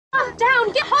Calm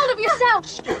down. Get hold of yourself.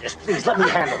 Stewardess, please let me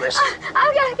handle this.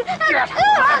 Calm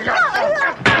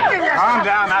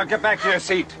down. Now get back to your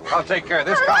seat. I'll take care of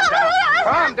this. Calm down.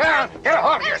 Calm down. Get a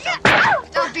hold of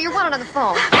yourself. Doctor, you're one on the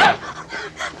phone.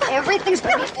 Everything's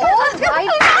gonna be all right.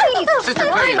 Please.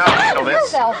 Sister, please, I'll handle this.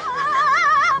 Yourself.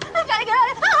 I gotta get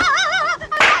out of here.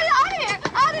 Out of here.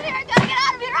 Out of here. I gotta get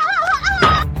out of here.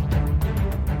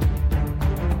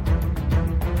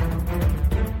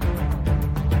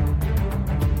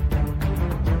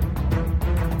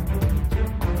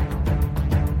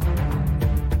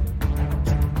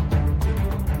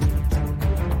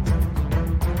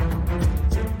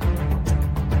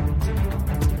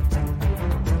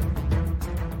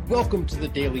 Welcome to the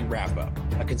Daily Wrap-Up,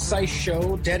 a concise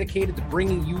show dedicated to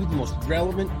bringing you the most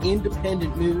relevant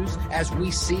independent news as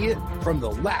we see it from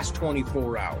the last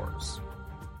 24 hours.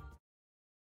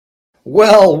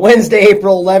 Well, Wednesday,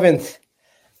 April 11th,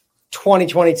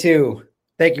 2022.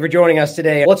 Thank you for joining us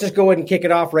today. Let's just go ahead and kick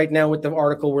it off right now with the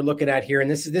article we're looking at here. And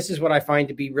this is what I find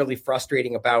to be really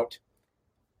frustrating about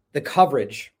the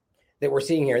coverage that we're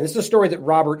seeing here. And this is a story that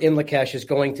Robert Inlakesh is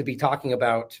going to be talking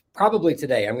about probably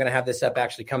today. I'm going to have this up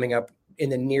actually coming up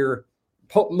in the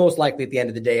most likely at the end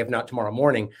of the day, if not tomorrow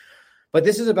morning. But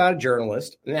this is about a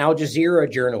journalist, an Al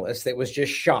Jazeera journalist that was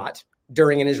just shot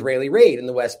during an Israeli raid in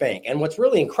the West Bank. And what's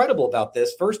really incredible about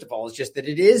this, first of all, is just that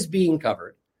it is being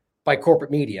covered by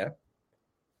corporate media.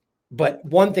 But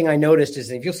one thing I noticed is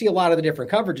that if you'll see a lot of the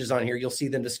different coverages on here, you'll see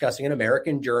them discussing an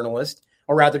American journalist,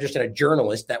 or rather just a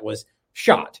journalist that was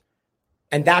shot.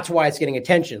 And that's why it's getting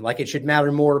attention. Like, it should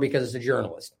matter more because it's a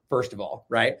journalist, first of all,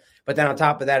 right? But then on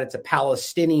top of that, it's a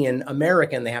Palestinian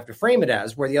American they have to frame it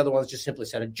as, where the other one's just simply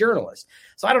said a journalist.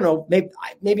 So I don't know.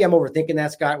 Maybe I'm overthinking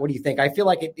that, Scott. What do you think? I feel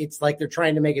like it's like they're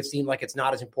trying to make it seem like it's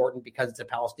not as important because it's a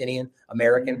Palestinian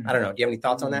American. Mm-hmm. I don't know. Do you have any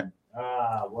thoughts on that?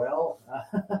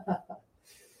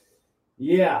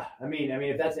 Yeah. I mean,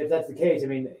 if that's the case, I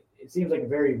mean, it seems like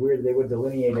very weird they would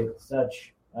delineate it as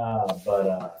such,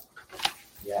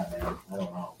 yeah, man, I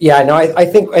don't know. Yeah, no, I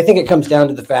think it comes down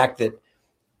to the fact that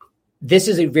this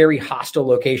is a very hostile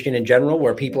location in general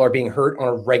where people are being hurt on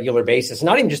a regular basis.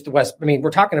 Not even just the West. I mean,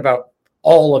 we're talking about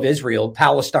all of Israel,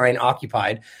 Palestine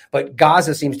occupied, but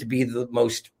Gaza seems to be the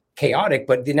most chaotic.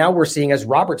 But now we're seeing, as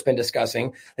Robert's been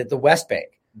discussing, that the West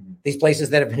Bank, these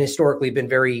places that have historically been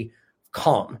very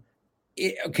calm,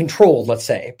 controlled, let's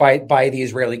say, by the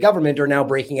Israeli government, are now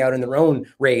breaking out in their own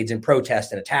raids and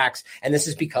protests and attacks. And this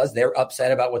is because they're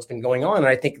upset about what's been going on. And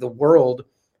I think the world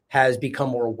has become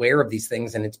more aware of these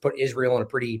things, and it's put Israel in a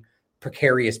pretty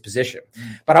precarious position.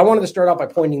 But I wanted to start off by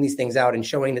pointing these things out and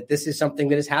showing that this is something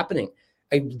that is happening.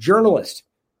 A journalist,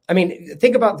 I mean,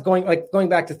 think about going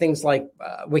back to things like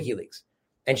WikiLeaks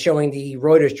and showing the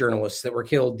Reuters journalists that were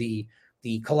killed, the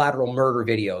collateral murder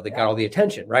video that got all the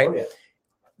attention, right? Oh, yeah.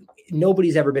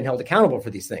 Nobody's ever been held accountable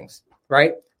for these things,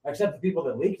 right? Except the people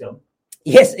that leaked them.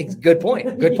 Yes, good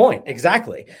point. Good point.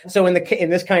 Exactly. So in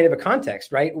this kind of a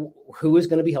context, right, who is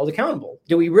going to be held accountable?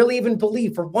 Do we really even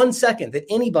believe for 1 second that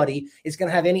anybody is going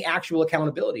to have any actual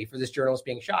accountability for this journalist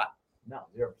being shot? No,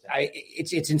 0%.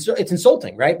 It's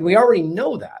insulting, right? We already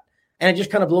know that. And it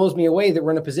just kind of blows me away that we're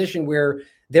in a position where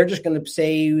they're just going to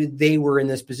say they were in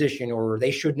this position, or they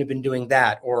shouldn't have been doing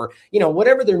that, or,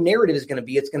 whatever their narrative is going to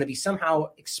be, it's going to be somehow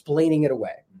explaining it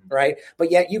away, right?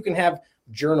 But yet you can have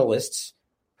journalists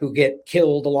who get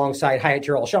killed alongside Hayat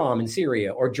al-Sham in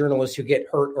Syria, or journalists who get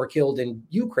hurt or killed in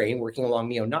Ukraine working along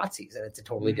neo-Nazis, and it's a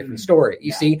totally different story.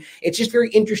 You see, it's just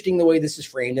very interesting the way this is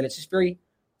framed, and it's just very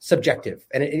subjective,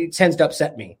 and it tends to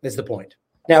upset me, is the point.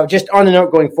 Now, just on the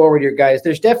note going forward here, guys,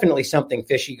 there's definitely something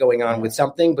fishy going on with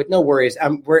something, but no worries.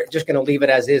 We're just going to leave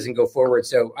it as is and go forward.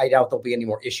 So I doubt there'll be any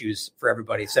more issues for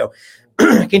everybody. So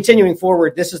continuing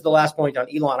forward, this is the last point on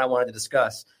Elon I wanted to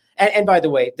discuss. And by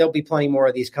the way, there'll be plenty more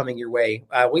of these coming your way.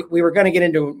 We were going to get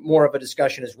into more of a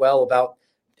discussion as well about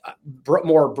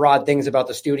more broad things about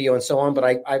the studio and so on, but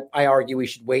I argue we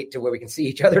should wait to where we can see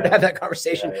each other to have that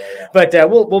conversation. Yeah. But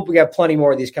we'll have plenty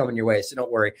more of these coming your way, so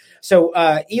don't worry. So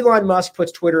Elon Musk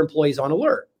puts Twitter employees on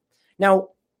alert. Now,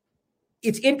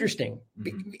 it's interesting.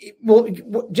 Well,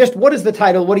 just what is the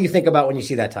title? What do you think about when you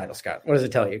see that title, Scott? What does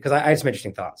it tell you? Because I had some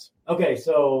interesting thoughts. Okay,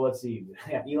 so let's see.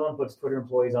 Yeah, Elon puts Twitter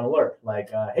employees on alert. Like,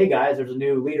 hey guys, there's a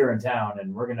new leader in town,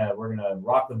 and we're gonna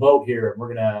rock the boat here, and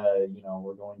we're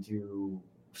going to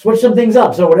switch some things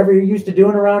up. So whatever you're used to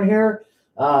doing around here,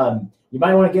 you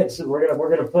might want to get some. We're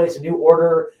gonna place a new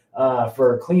order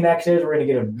for Kleenexes. We're gonna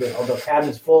get the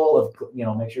cabinets full of,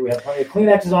 make sure we have plenty of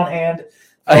Kleenexes on hand.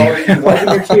 Wiping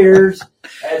your tears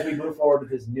as we move forward with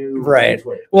this new right.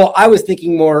 Twitter. Well, I was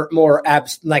thinking more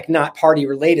like not party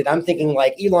related. I'm thinking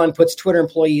like Elon puts Twitter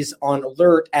employees on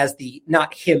alert as the,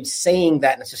 not him saying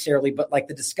that necessarily, but like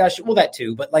the discussion. Well, that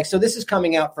too. But like, so this is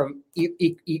coming out from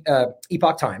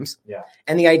Epoch Times. Yeah.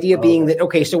 And the idea being that,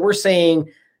 okay, so we're saying,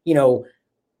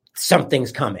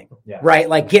 something's coming, right?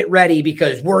 Like get ready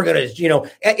because we're going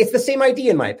to, it's the same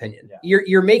idea in my opinion. Yeah.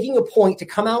 You're making a point to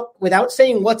come out without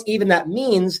saying what even that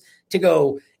means to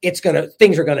go,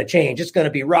 things are going to change. It's going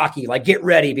to be rocky. Like get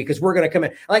ready because we're going to come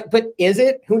in. Like, but is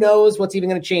it? Who knows what's even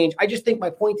going to change? I just think my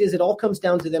point is it all comes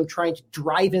down to them trying to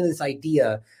drive in this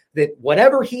idea that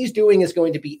whatever he's doing is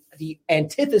going to be the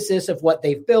antithesis of what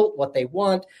they've built, what they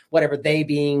want, whatever they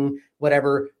being,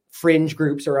 whatever fringe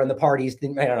groups are on the parties. I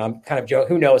don't know, I'm kind of joking.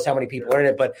 Who knows how many people are in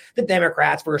it, but the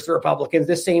Democrats versus the Republicans,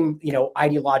 the same,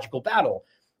 ideological battle.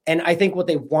 And I think what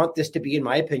they want this to be, in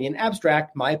my opinion,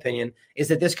 abstract, my opinion, is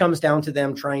that this comes down to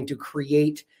them trying to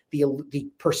create the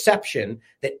perception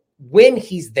that when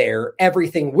he's there,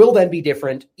 everything will then be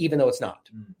different, even though it's not.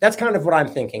 That's kind of what I'm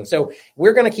thinking. So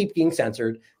we're going to keep being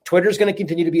censored. Twitter's going to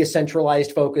continue to be a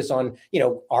centralized focus on,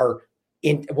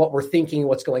 in what we're thinking,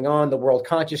 what's going on, the world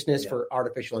consciousness for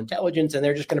artificial intelligence. And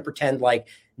they're just going to pretend like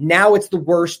now it's the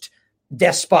worst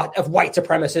despot of white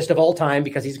supremacist of all time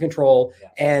because he's in control. Yeah.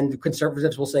 And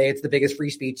conservatives will say it's the biggest free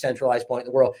speech centralized point in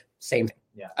the world. Same thing.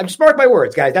 Yeah. I'm just mark my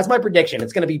words, guys. That's my prediction.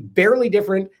 It's going to be barely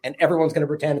different and everyone's going to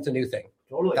pretend it's a new thing.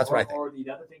 Totally. That's what I think. Or the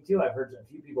other thing too, I've heard a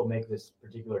few people make this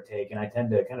particular take and I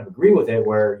tend to kind of agree with it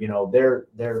where,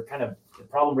 they're kind of the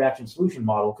problem reaction solution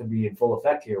model could be in full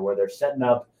effect here where they're setting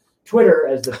up Twitter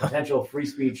as the potential free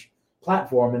speech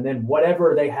platform, and then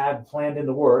whatever they have planned in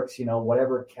the works,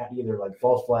 whatever either like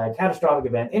false flag, catastrophic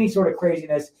event, any sort of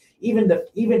craziness, even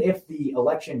if the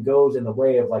election goes in the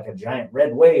way of like a giant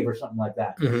red wave or something like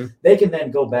that, they can then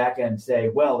go back and say,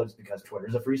 well, it's because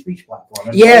Twitter's a free speech platform.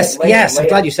 And yes, I'm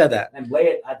glad you said that. And lay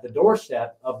it at the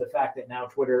doorstep of the fact that now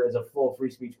Twitter is a full free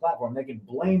speech platform. They can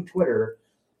blame Twitter.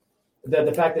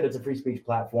 The fact that it's a free speech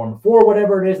platform for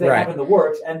whatever it is they have in the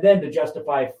works, and then to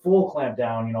justify full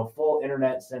clampdown, full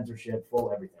internet censorship,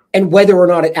 full everything. And whether or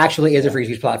not it actually is a free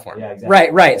speech platform. Yeah,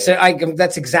 exactly. Right. So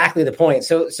that's exactly the point.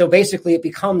 So basically it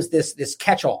becomes this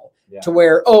catch-all to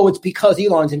where, it's because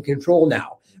Elon's in control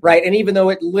now. Right. And even though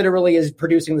it literally is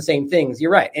producing the same things,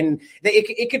 you're right. And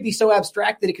it could be so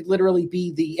abstract that it could literally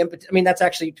be the impetus. I mean, that's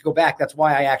actually, to go back, that's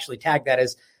why I actually tagged that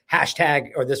as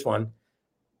hashtag, or this one,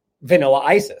 vanilla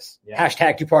ISIS,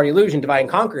 hashtag two-party illusion, divide and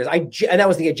conquer. And that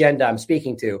was the agenda I'm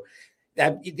speaking to.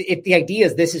 The idea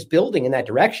is this is building in that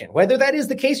direction. Whether that is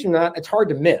the case or not, it's hard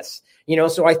to miss.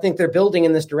 So I think they're building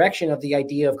in this direction of the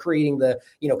idea of creating the,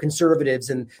 conservatives,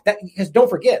 and that, because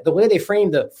don't forget the way they frame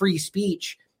the free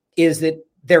speech is that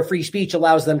their free speech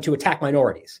allows them to attack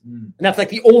minorities. And that's like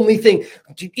the only thing.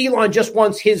 Elon just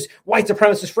wants his white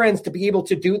supremacist friends to be able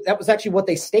to do. That was actually what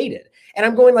they stated. And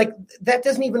I'm going like, that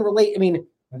doesn't even relate. I mean,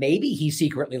 maybe he's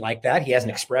secretly like that. He hasn't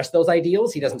expressed those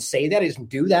ideals. He doesn't say that. He doesn't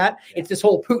do that. It's this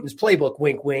whole Putin's playbook,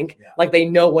 wink, wink. Like they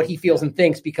know what he feels and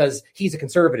thinks because he's a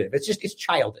conservative. It's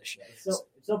childish. It's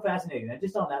so fascinating. And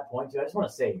just on that point too, I just want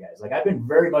to say, guys, like I've been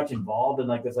very much involved in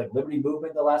like this like liberty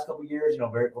movement the last couple of years,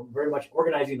 very, very much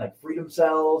organizing like freedom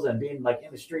cells and being like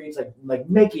in the streets, like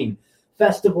making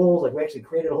festivals. Like we actually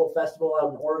created a whole festival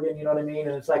out in Oregon, you know what I mean?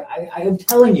 And it's like, I am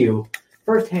telling you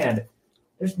firsthand,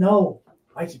 there's no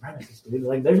white supremacists, dude.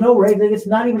 Like, there's no race. Like, it's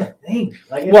not even a thing.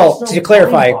 Like, to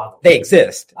clarify, they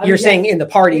exist. You're saying in the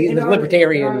party, in the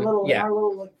libertarian, our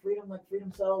little like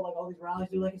freedom cell, like all these rallies,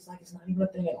 dude. Like, it's not even a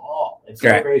thing at all. It's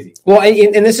so crazy. Well,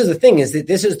 and this is the thing is that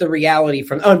this is the reality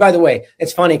from. Oh, and by the way,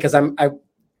 it's funny because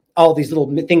all these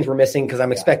little things were missing because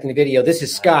I'm expecting the video. This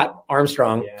is Scott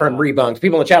Armstrong from Rebunked.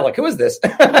 People in the chat are like, who is this?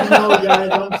 I know, guys.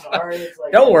 I'm sorry. It's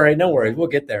like, don't worry. We'll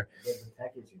get there.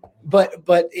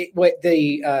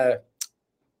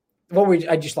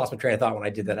 I just lost my train of thought when I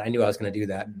did that. I knew I was going to do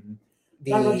that.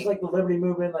 Just like the liberty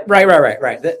movement, like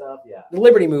right. The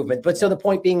liberty movement. But so the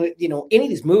point being, any of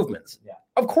these movements,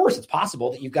 of course, it's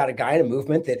possible that you've got a guy in a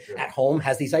movement that at home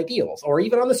has these ideals, or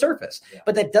even on the surface.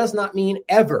 But that does not mean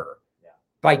ever,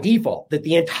 by default, that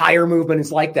the entire movement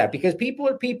is like that. Because people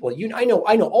are people. I know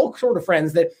all sort of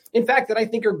friends that, in fact, that I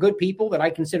think are good people that I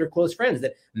consider close friends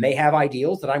that may have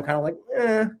ideals that I'm kind of like,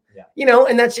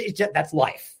 and that's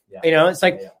life. It's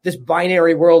like this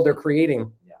binary world they're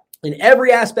creating in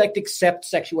every aspect except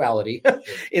sexuality.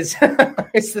 It's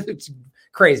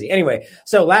crazy. Anyway,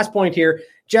 so last point here,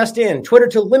 just in Twitter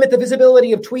to limit the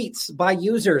visibility of tweets by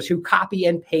users who copy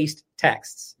and paste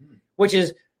texts, which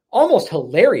is almost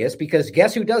hilarious because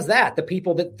guess who does that? The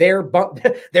people that their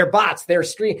bots, their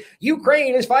stream,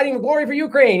 Ukraine is fighting for glory for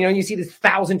Ukraine. You know, you see these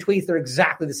 1,000 tweets, they're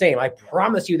exactly the same. I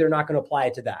promise you they're not going to apply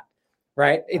it to that,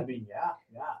 right? I mean, yeah.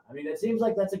 I mean, it seems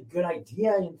like that's a good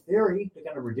idea in theory to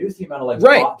kind of reduce the amount of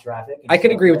bot traffic. I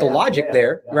can agree with the logic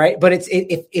there, right? But it's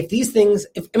if these things,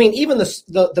 I mean, even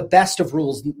the best of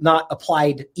rules not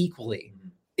applied equally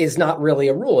is not really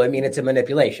a rule. I mean, it's a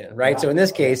manipulation, right? So in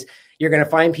this case, you're going to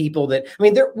find people that, I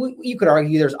mean, you could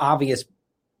argue there's obvious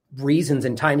reasons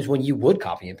and times when you would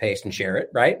copy and paste and share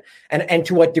it, right? And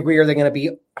to what degree are they going to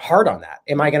be hard on that?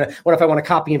 What if I want to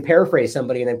copy and paraphrase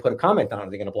somebody and then put a comment on it? Are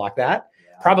they going to block that?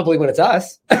 Probably when it's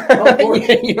us. You know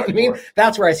what I mean?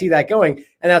 That's where I see that going.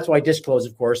 And that's why disclose,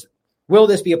 of course. Will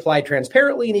this be applied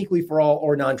transparently and equally for all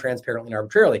or non-transparently and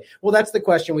arbitrarily? Well, that's the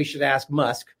question we should ask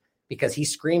Musk because he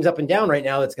screams up and down right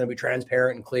now that's going to be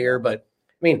transparent and clear. But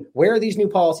I mean, where are these new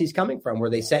policies coming from? Were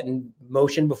they set in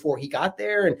motion before he got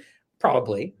there? And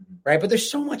probably, right? But there's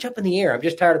so much up in the air. I'm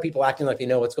just tired of people acting like they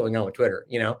know what's going on with Twitter.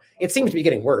 You know, it seems to be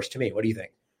getting worse to me. What do you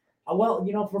think? Well,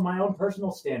 you know, from my own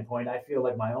personal standpoint, I feel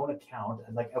like my own account,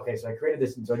 like, okay, so I created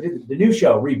this, and so I did the new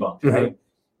show, Rebunked, right?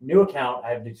 New account,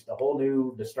 I have just a whole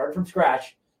new, to start from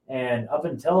scratch, and up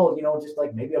until, you know, just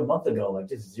like maybe a month ago, like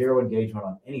just zero engagement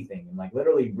on anything, and like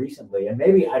literally recently, and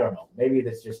maybe, I don't know, maybe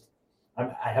that's just,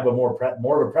 I have a more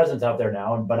of a presence out there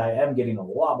now, but I am getting a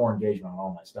lot more engagement on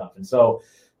all my stuff, and so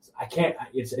I can't,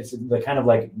 it's the kind of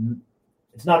like,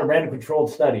 it's not a random controlled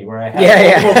study where I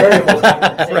had multiple variables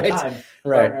at the same time.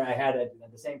 Right. Where I had at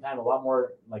the same time a lot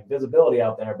more like visibility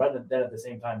out there, but then at the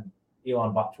same time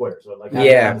Elon bought Twitter, so like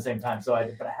at the same time. So I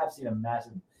have seen a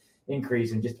massive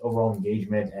increase in just overall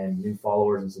engagement and new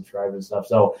followers and subscribers and stuff.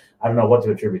 So I don't know what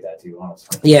to attribute that to,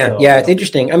 honestly. It's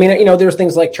interesting. I mean, you know, there's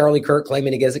things like Charlie Kirk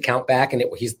claiming to get his account back, and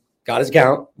he's got his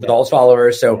account with all his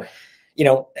followers. So, you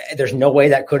know, there's no way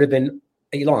that could have been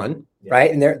Elon.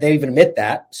 Right. And they even admit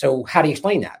that. So how do you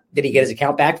explain that? Did he get his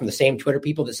account back from the same Twitter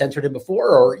people that censored him before?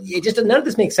 Or it just, none of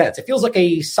this makes sense. It feels like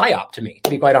a psyop to me,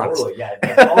 to be quite honest. Totally,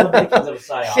 yeah. All the makings of a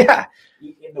psyop.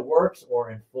 In the works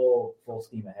or in full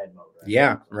steam ahead mode. Right?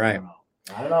 Yeah. Right.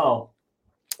 I don't know.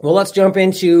 Well, let's jump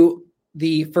into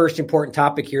the first important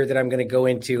topic here that I'm going to go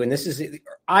into. And this is,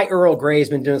 Earl Grey has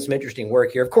been doing some interesting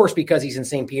work here, of course, because he's in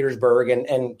St. Petersburg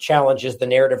and challenges the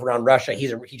narrative around Russia. He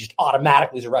just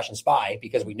automatically is a Russian spy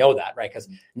because we know that, right? Because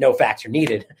no facts are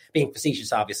needed. Being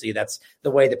facetious, obviously, that's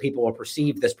the way that people will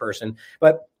perceive this person.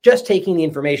 But just taking the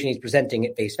information he's presenting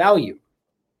at face value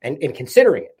and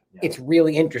considering it, it's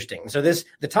really interesting. So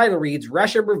the title reads,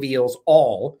 Russia reveals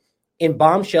all in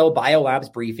bombshell Biolab's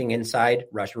briefing inside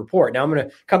Russia report. Now I'm going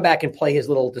to come back and play his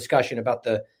little discussion about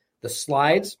the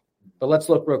slides, but let's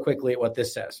look real quickly at what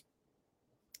this says.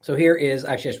 So here is,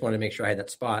 actually, I just wanted to make sure I had that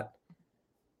spot.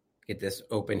 Get this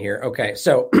open here. Okay,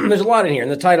 so there's a lot in here,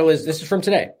 and the title is, this is from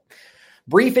today.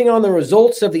 Briefing on the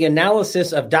results of the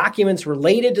analysis of documents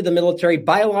related to the military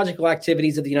biological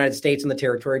activities of the United States on the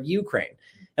territory of Ukraine.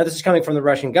 Now, this is coming from the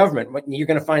Russian government. You're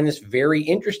going to find this very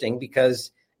interesting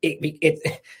because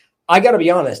I got to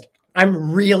be honest,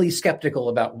 I'm really skeptical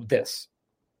about this.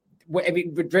 I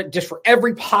mean, just for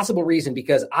every possible reason,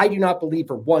 because I do not believe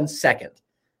for 1 second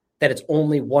that it's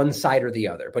only one side or the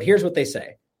other. But here's what they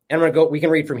say. And we can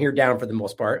read from here down for the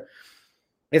most part.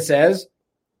 It says,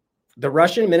 the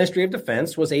Russian Ministry of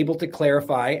Defense was able to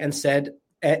clarify and said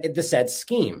the said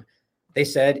scheme. They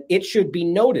said it should be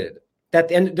noted that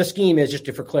the scheme is,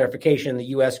 just for clarification, the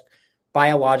U.S.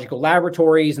 biological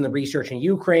laboratories and the research in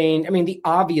Ukraine. I mean, the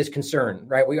obvious concern,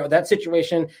 right? That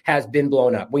situation has been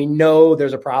blown up. We know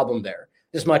there's a problem there.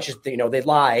 As much as, they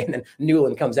lie, and then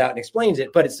Newland comes out and explains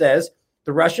it. But it says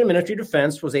the Russian Ministry of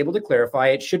Defense was able to clarify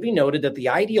it should be noted that the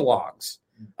ideologues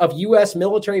of U.S.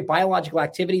 military biological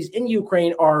activities in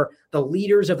Ukraine are the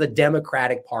leaders of the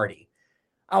Democratic Party.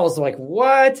 I was like,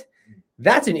 what?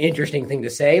 That's an interesting thing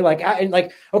to say.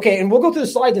 Okay, and we'll go through the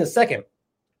slides in a second.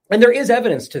 And there is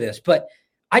evidence to this, but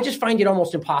I just find it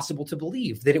almost impossible to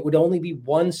believe that it would only be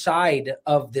one side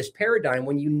of this paradigm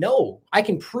when I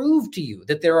can prove to you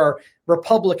that there are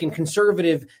Republican,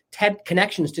 conservative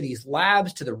connections to these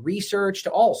labs, to the research, to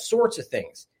all sorts of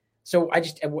things. So right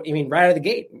out of the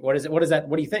gate, what is that?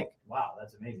 What do you think? Wow,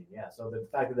 that's amazing. Yeah. So the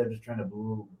fact that they're just trying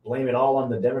to blame it all on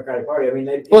the Democratic Party, I mean,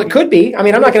 it could be. I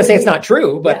mean, I'm not going to say it's not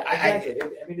true, but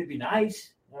it'd be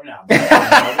nice. No.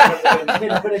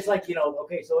 But it's like,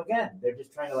 okay, so again, they're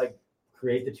just trying to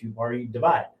create the two-party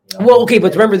divide. You know? Well, okay,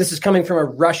 but remember, this is coming from a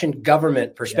Russian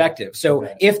government perspective. Yeah.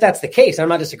 So if that's the case, I'm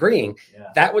not disagreeing,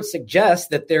 that would suggest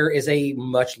that there is a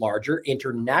much larger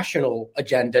international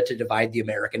agenda to divide the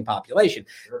American population.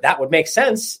 Sure. That would make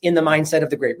sense in the mindset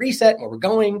of the Great Reset and where we're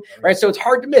going, right? So it's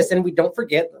hard to miss. And we don't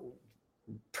forget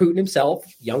Putin himself,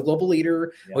 young global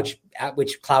leader, which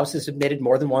Klaus has admitted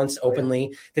more than once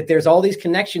openly, that there's all these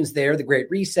connections there, the Great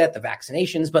Reset, the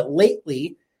vaccinations, but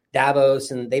lately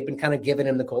Davos, and they've been kind of giving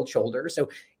him the cold shoulder. So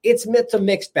it's a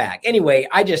mixed bag. Anyway,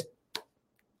 I was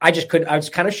kind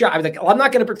of shocked. I was like, I'm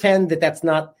not going to pretend that that's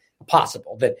not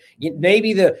possible, that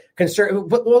maybe the concern,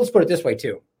 but let's put it this way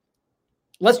too.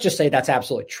 Let's just say that's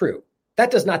absolutely true.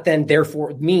 That does not then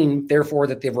therefore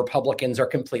that the Republicans are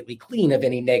completely clean of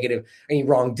any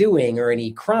wrongdoing or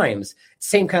any crimes.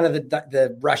 Same kind of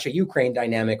the Russia-Ukraine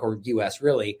dynamic, or U.S.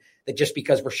 really, that just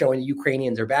because we're showing the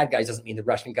Ukrainians are bad guys doesn't mean the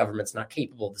Russian government's not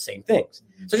capable of the same things.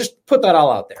 So just put that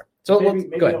all out there. So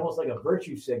maybe almost like a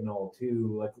virtue signal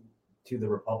to the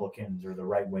Republicans or the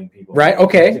right-wing people. Right.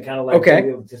 Okay. To kind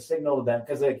of to signal to them,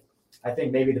 because I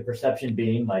think maybe the perception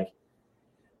being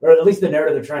or at least the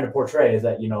narrative they're trying to portray is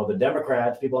that, the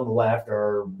Democrats, people on the left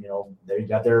are, they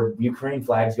got their Ukraine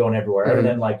flags going everywhere. Mm-hmm.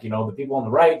 And then the people on the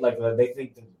right, they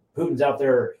think that Putin's out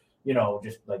there,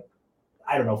 just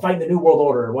I don't know, fighting the New World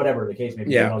Order or whatever the case may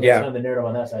be. That's kind of the narrative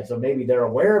on that side. So maybe they're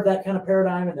aware of that kind of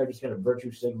paradigm and they're just kind of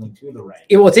virtue signaling to the right.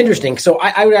 Well, it's interesting. So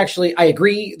I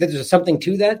agree that there's something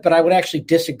to that, but I would actually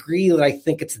disagree that I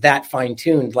think it's that fine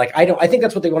tuned. I think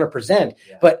that's what they want to present,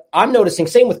 but I'm noticing,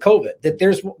 same with COVID, that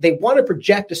they want to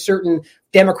project a certain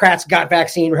Democrats got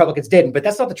vaccine, Republicans didn't, but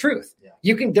that's not the truth.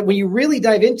 Yeah. When you really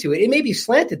dive into it, it may be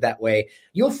slanted that way.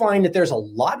 You'll find that there's a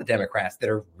lot of Democrats that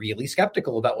are really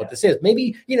skeptical about what this is.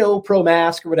 Maybe,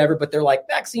 pro-mask or whatever, but they're like,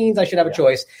 vaccines, I should have a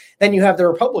choice. Then you have the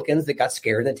Republicans that got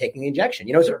scared and taking the injection.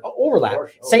 It's an overlap.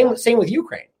 Same with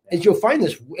Ukraine. Is you'll find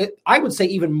this, I would say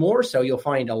even more so, you'll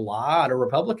find a lot of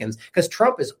Republicans, because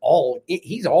Trump is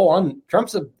he's all on,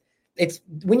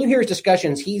 when you hear his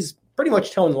discussions, he's pretty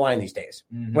much towing the line these days,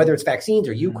 whether it's vaccines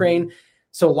or Ukraine. Mm-hmm.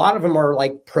 So a lot of them are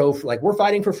we're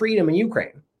fighting for freedom in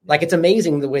Ukraine. It's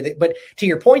amazing the way but to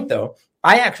your point though,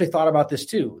 I actually thought about this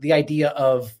too. The idea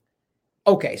of,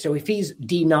 okay, so if he's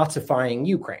denazifying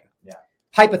Ukraine,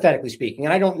 hypothetically speaking,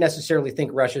 and I don't necessarily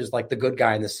think Russia's the good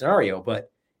guy in this scenario,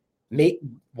 but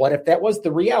what if that was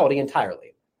the reality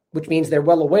entirely? Which means they're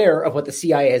well aware of what the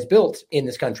CIA has built in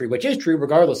this country, which is true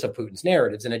regardless of Putin's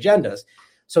narratives and agendas.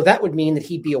 So that would mean that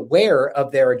he'd be aware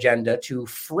of their agenda to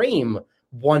frame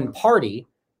one party,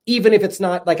 even if it's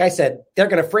not, like I said, they're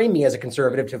going to frame me as a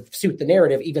conservative to suit the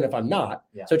narrative, even if I'm not.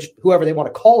 Yeah. So just whoever they want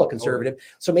to call a conservative.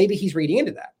 So maybe he's reading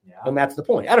into that. Yeah. And that's the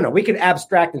point. I don't know. We could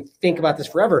abstract and think about this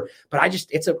forever, but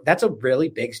that's a really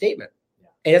big statement. Yeah.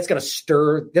 And it's going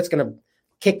to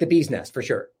kick the bee's nest for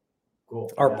sure. Cool.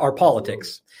 Our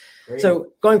politics.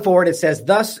 So going forward, it says,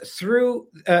 thus through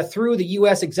the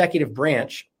U.S. executive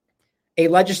branch, a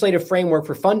legislative framework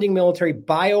for funding military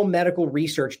biomedical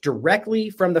research directly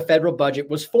from the federal budget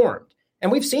was formed.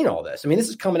 And we've seen all this. I mean, this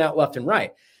is coming out left and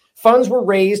right. Funds were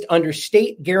raised under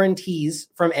state guarantees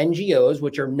from NGOs,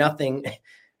 which are not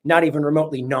even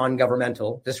remotely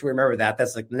non-governmental. Just remember that.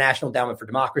 That's the National Endowment for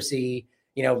Democracy.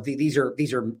 These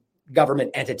are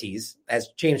government entities, as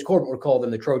James Corbett would call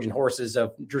them, the Trojan horses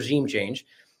of regime change,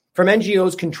 from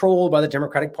NGOs controlled by the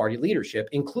Democratic Party leadership,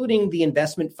 including the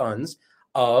investment funds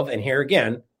of, and here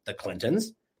again, the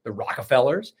Clintons, the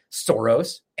Rockefellers,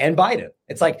 Soros, and Biden.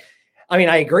 It's I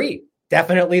agree,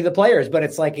 definitely the players, but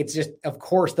it's just, of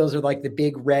course, those are the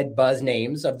big red buzz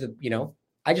names of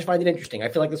I just find it interesting. I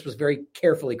feel like this was very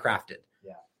carefully crafted.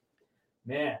 Yeah.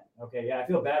 Man. Okay. Yeah. I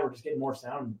feel bad. We're just getting more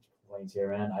sound complaints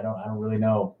here, man. I don't really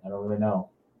know.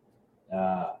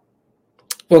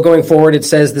 Well, going forward, it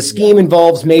says the scheme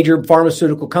involves major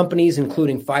pharmaceutical companies,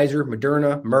 including Pfizer,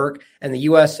 Moderna, Merck, and the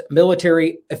U.S.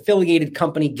 military-affiliated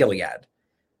company Gilead.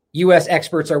 U.S.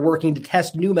 experts are working to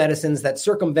test new medicines that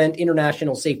circumvent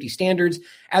international safety standards.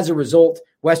 As a result,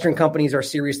 Western companies are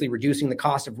seriously reducing the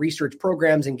cost of research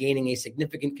programs and gaining a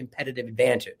significant competitive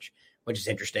advantage, which is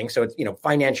interesting. So it's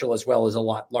financial as well as a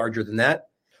lot larger than that.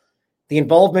 The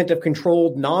involvement of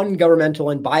controlled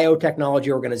non-governmental and biotechnology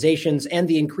organizations and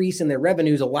the increase in their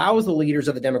revenues allows the leaders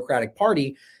of the Democrat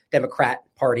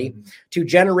Party to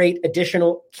generate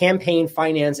additional campaign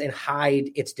finance and hide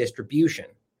its distribution.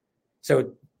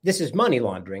 So this is money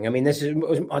laundering. I mean, this is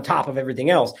on top of everything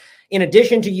else. In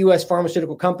addition to U.S.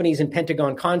 pharmaceutical companies and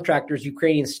Pentagon contractors,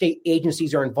 Ukrainian state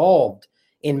agencies are involved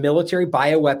in military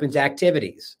bioweapons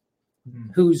activities,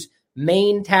 whose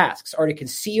main tasks are to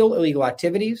conceal illegal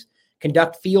activities,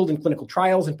 conduct field and clinical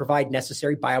trials, and provide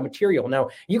necessary biomaterial. Now,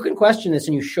 you can question this,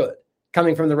 and you should.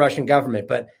 coming from the Russian government.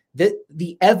 But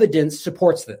the evidence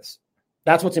supports this.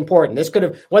 That's what's important. This could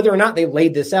have, whether or not they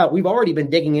laid this out, we've already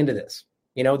been digging into this.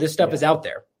 This stuff is out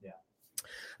there. Yeah.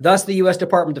 Thus, the U.S.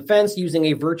 Department of Defense, using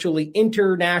a virtually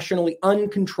internationally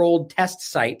uncontrolled test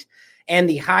site and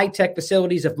the high-tech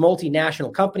facilities of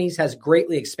multinational companies, has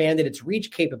greatly expanded its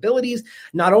reach capabilities,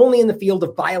 not only in the field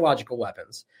of biological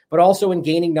weapons, but also in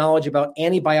gaining knowledge about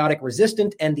antibiotic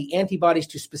resistant and the antibodies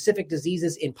to specific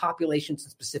diseases in populations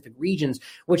in specific regions,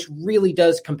 which really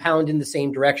does compound in the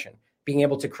same direction. Being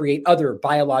able to create other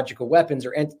biological weapons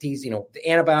or entities, the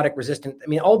antibiotic resistant. I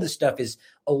mean, all this stuff is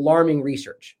alarming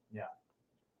research. Yeah.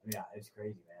 Yeah, it's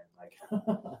crazy, man. Like,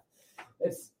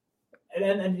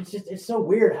 and it's so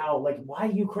weird how, like, why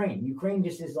Ukraine? Ukraine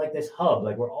just is like this hub,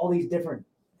 like where all these different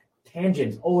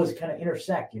tangents always kind of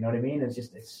intersect. You know what I mean?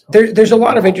 It's there's a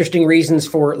lot of interesting reasons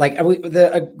for, like,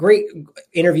 a great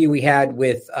interview we had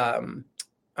with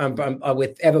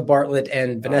Eva Bartlett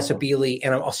and Vanessa Beeley,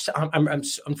 and I'm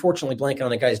unfortunately blanking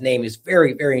on the guy's name. He's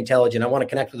very, very intelligent. I want to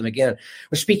connect with him again.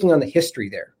 We're speaking on the history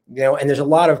there, and there's a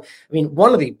lot of,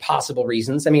 one of the possible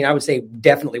reasons, I would say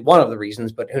definitely one of the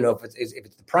reasons, but who knows if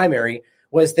it's the primary,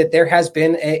 was that there has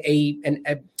been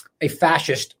a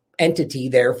fascist entity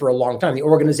there for a long time, the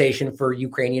Organization for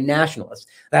Ukrainian Nationalists.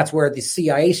 That's where the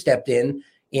CIA stepped in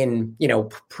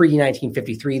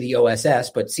pre-1953, the OSS,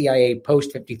 but CIA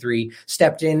post-53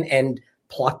 stepped in and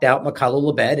plucked out Mikhailo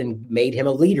Lebed and made him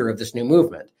a leader of this new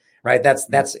movement, right?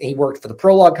 He worked for the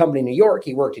Prolog Company in New York.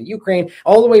 He worked in Ukraine.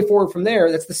 All the way forward from there,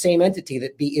 that's the same entity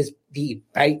that is the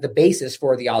basis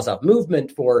for the Azov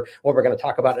movement, for what we're going to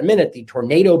talk about in a minute, the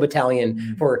Tornado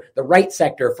Battalion, for the right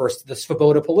sector, for the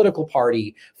Svoboda political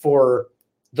party, for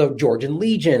the Georgian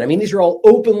Legion. These are all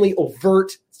openly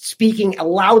overt, speaking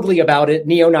loudly about it,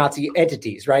 neo-Nazi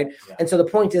entities, right? Yeah. And so the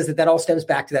point is that all stems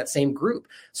back to that same group.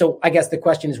 So I guess the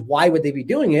question is, why would they be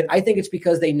doing it? I think it's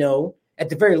because they know, at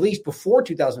the very least before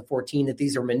 2014, that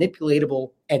these are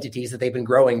manipulatable entities that they've been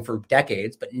growing for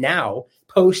decades. But now,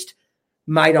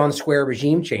 post-Maidan Square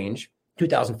regime change,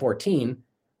 2014,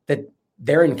 that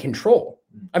they're in control.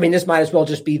 This might as well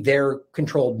just be their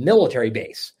controlled military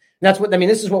base. That's what,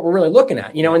 this is what we're really looking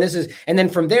at, and then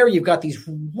from there, you've got these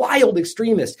wild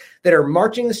extremists that are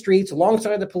marching the streets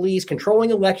alongside the police,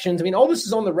 controlling elections. All this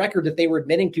is on the record that they were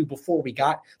admitting to before we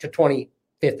got to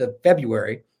 25th of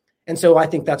February. And so I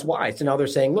think that's why. So now they're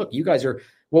saying, look, you guys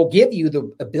we'll give you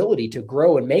the ability to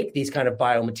grow and make these kind of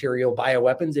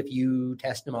bioweapons if you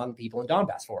test them on people in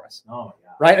Donbass for us. Oh,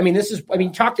 yeah.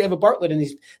 Right. Talk to Eva Bartlett and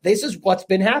this is what's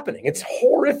been happening. It's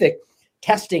horrific.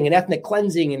 Testing and ethnic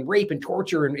cleansing and rape and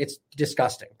torture, and it's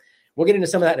disgusting. We'll get into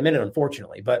some of that in a minute,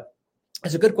 unfortunately, but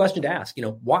it's a good question to ask,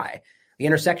 why? The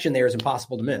intersection there is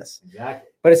impossible to miss. Exactly.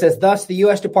 But it says, thus, the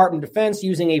U.S. Department of Defense,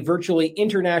 using a virtually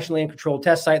internationally uncontrolled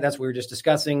test site, that's what we were just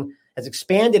discussing, has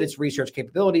expanded its research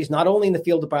capabilities, not only in the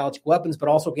field of biological weapons, but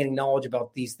also gaining knowledge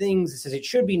about these things. It says it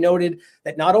should be noted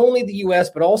that not only the U.S.,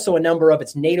 but also a number of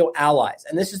its NATO allies,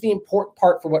 and this is the important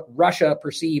part for what Russia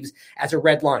perceives as a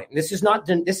red line. This is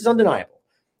undeniable.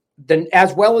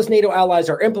 As well as NATO allies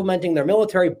are implementing their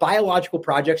military biological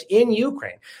projects in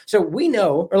Ukraine. So we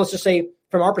know, or let's just say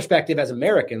from our perspective as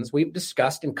Americans, we've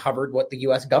discussed and covered what the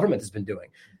U.S. government has been doing.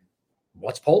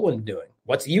 What's Poland doing?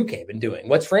 What's the UK been doing?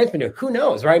 What's France been doing? Who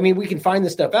knows, right? We can find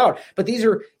this stuff out. But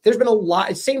there's been a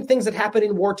lot, same things that happen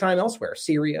in wartime elsewhere.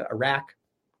 Syria, Iraq.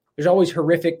 There's always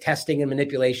horrific testing and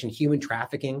manipulation, human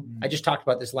trafficking. I just talked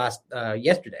about this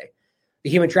yesterday. The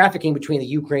human trafficking between the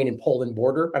Ukraine and Poland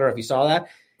border. I don't know if you saw that.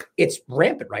 It's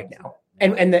rampant right now.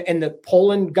 And the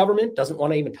Poland government doesn't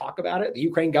want to even talk about it. The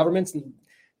Ukraine government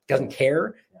doesn't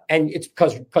care. And it's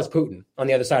because Putin on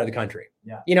the other side of the country.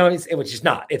 Yeah. It's just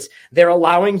not. They're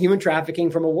allowing human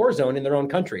trafficking from a war zone in their own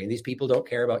country. And these people don't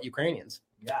care about Ukrainians.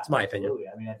 Yeah, it's my opinion.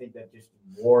 I think that just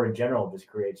war in general just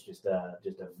creates just a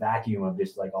vacuum of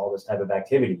just like all this type of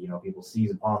activity. People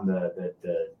seize upon the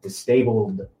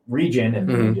disabled region and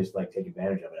they just like take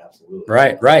advantage of it. Absolutely.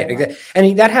 Right. Exactly.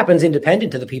 And that happens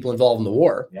independent to the people involved in the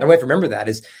war. Yeah. And we have to remember that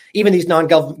is even these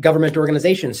non-government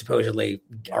organizations supposedly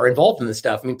are involved in this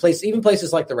stuff. Even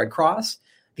places like the Red Cross,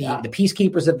 the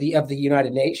peacekeepers of the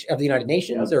United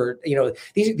Nations, or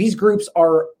these groups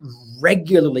are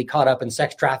regularly caught up in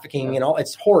sex trafficking and all.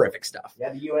 It's horrific stuff.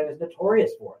 Yeah, the UN is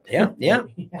notorious for it. Yeah.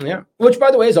 Which,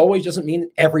 by the way, always doesn't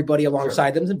mean everybody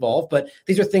alongside them is involved, but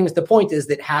these are things. The point is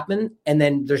that happen, and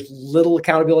then there's little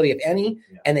accountability, if any,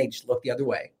 and they just look the other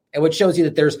way. And which shows you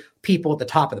that there's people at the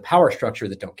top of the power structure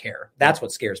that don't care. That's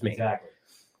what scares me. Exactly.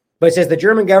 But it says the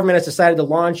German government has decided to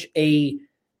launch a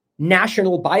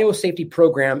national biosafety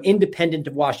program independent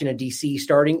of Washington, D.C.,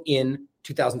 starting in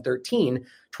 2013.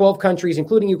 12 countries,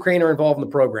 including Ukraine, are involved in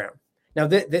the program. Now,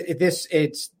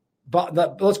 let's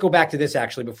go back to this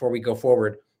actually before we go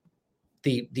forward.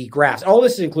 The graphs, all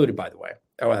this is included, by the way.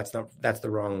 Oh, that's the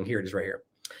wrong. Here it is right here.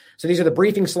 So these are the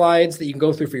briefing slides that you can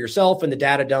go through for yourself and the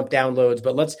data dump downloads.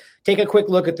 But let's take a quick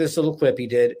look at this little clip he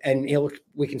did, and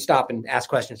we can stop and ask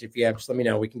questions if you have. Just let me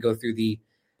know. We can go through the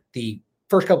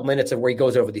first couple minutes of where he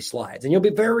goes over these slides, and you'll be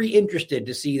very interested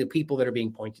to see the people that are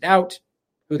being pointed out,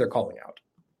 who they're calling out.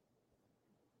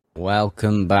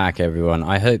 Welcome back, everyone.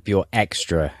 I hope you're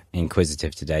extra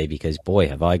inquisitive today because, boy,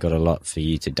 have I got a lot for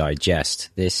you to digest.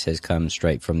 This has come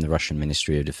straight from the Russian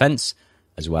Ministry of Defense,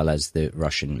 as well as the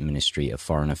Russian Ministry of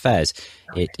Foreign Affairs.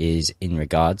 It is in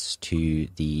regards to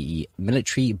the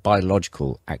military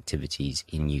biological activities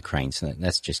in Ukraine. So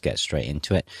let's just get straight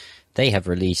into it. They have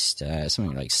released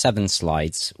something like 7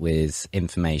 slides with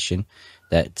information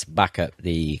that back up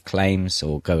the claims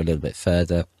or go a little bit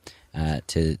further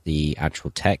to the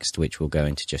actual text, which we'll go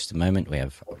into just a moment. We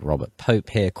have Robert Pope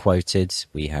here quoted.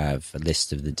 We have a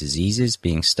list of the diseases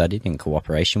being studied in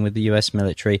cooperation with the US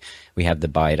military. We have the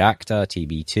Bayraktar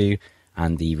TB2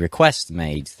 and the request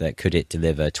made that could it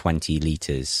deliver 20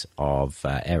 litres of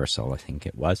aerosol, I think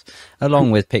it was,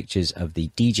 along with pictures of the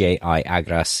DJI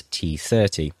Agras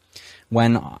T30.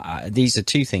 When these are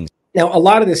 2 things. Now, a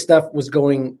lot of this stuff was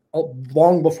going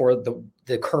long before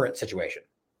the current situation.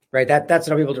 Right. That's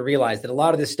what people to realize, that a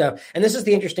lot of this stuff, and this is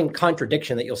the interesting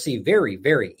contradiction that you'll see very,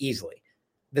 very easily,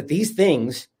 that these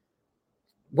things,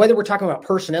 whether we're talking about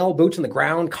personnel, boots on the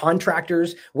ground,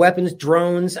 contractors, weapons,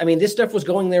 drones, I mean, this stuff was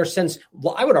going there since,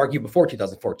 well, I would argue before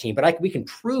 2014, but we can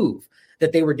prove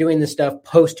that they were doing this stuff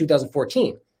post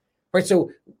 2014. Right.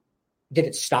 So did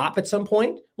it stop at some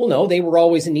point? Well, no, they were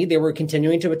always in need. They were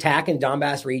continuing to attack in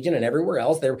Donbass region and everywhere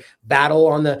else. Their battle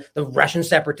on the Russian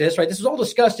separatists, right? This was all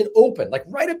discussed and open, like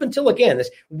right up until, again, this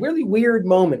really weird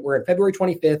moment where on February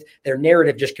 25th, their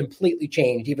narrative just completely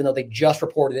changed, even though they just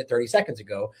reported it 30 seconds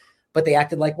ago. But they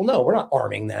acted like, well, no, we're not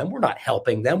arming them. We're not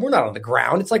helping them. We're not on the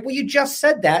ground. It's like, well, you just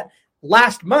said that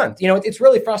last month. You know, it's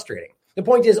really frustrating. The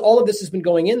point is, all of this has been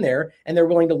going in there, and they're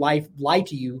willing to lie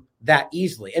to you that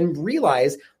easily, and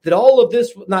realize that all of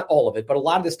this, not all of it, but a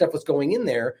lot of this stuff was going in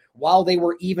there while they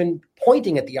were even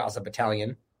pointing at the Azov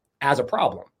Battalion as a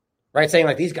problem, right? Saying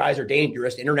like, these guys are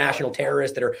dangerous, international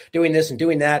terrorists that are doing this and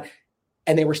doing that.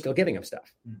 And they were still giving them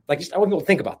stuff. Like, I want people to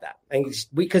think about that. And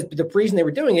because the reason they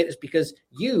were doing it is because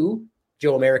you,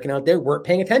 Joe American out there, weren't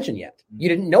paying attention yet. You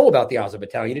didn't know about the Azov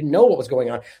Battalion. You didn't know what was going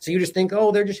on. So you just think,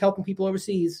 oh, they're just helping people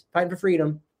overseas, fighting for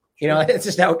freedom. You know, it's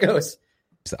just how it goes.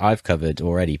 That I've covered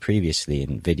already previously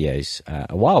in videos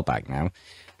a while back now.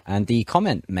 And the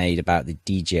comment made about the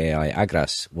DJI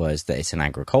Agras was that it's an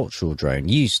agricultural drone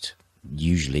used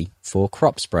usually for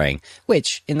crop spraying,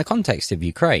 which in the context of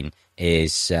Ukraine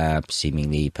is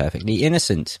seemingly perfectly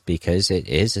innocent, because it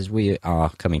is, as we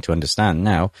are coming to understand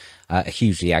now, a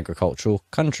hugely agricultural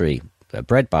country, a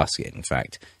breadbasket, in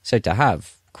fact. So to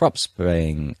have crop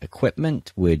spraying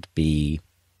equipment would be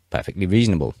perfectly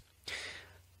reasonable.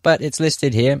 But it's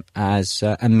listed here as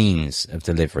a means of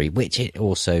delivery, which it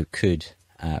also could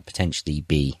potentially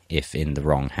be if in the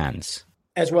wrong hands.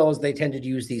 As well as they tend to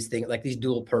use these things, like these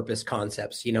dual purpose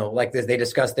concepts, you know, like this, they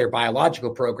discuss their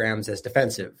biological programs as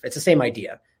defensive. It's the same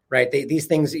idea, right? These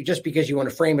things, just because you want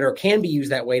to frame it or can be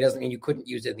used that way doesn't mean you couldn't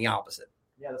use it in the opposite.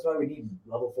 Yeah, that's why we need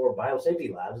level 4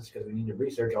 biosafety labs, because we need to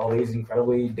research all these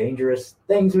incredibly dangerous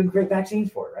things we can create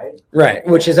vaccines for, right? Right,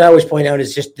 which, as I always point out,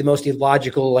 is just the most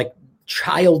illogical, like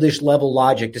childish level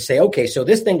logic to say, okay, so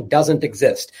this thing doesn't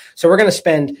exist. So we're going to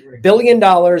spend $1 billion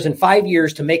in 5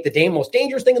 years to make the most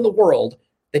dangerous thing in the world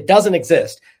that doesn't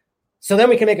exist. So then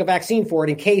we can make a vaccine for it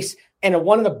in case, and a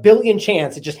 1 in a billion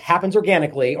chance it just happens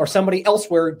organically or somebody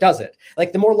elsewhere does it.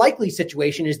 Like, the more likely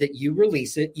situation is that you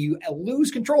release it, you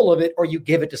lose control of it, or you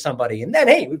give it to somebody, and then,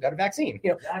 hey, we've got a vaccine.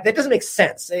 You know, that doesn't make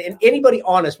sense. And anybody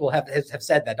honest will have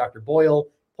said that. Dr. Boyle,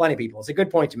 plenty of people. It's a good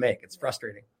point to make. It's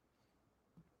frustrating.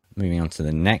 Moving on to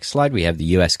the next slide, we have the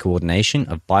U.S. coordination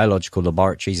of biological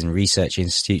laboratories and research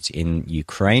institutes in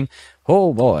Ukraine.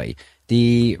 Oh boy,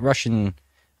 the Russian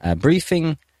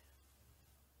briefing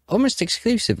almost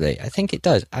exclusively, I think it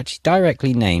does, actually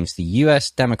directly names the U.S.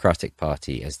 Democratic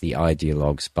Party as the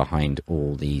ideologues behind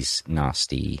all these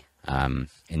nasty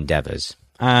endeavors.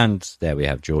 And there we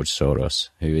have George Soros,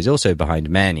 who is also behind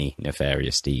many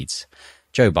nefarious deeds.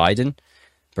 Joe Biden,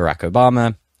 Barack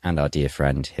Obama, and our dear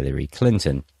friend Hillary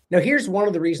Clinton. Now, here's one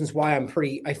of the reasons why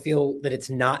I feel that it's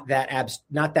not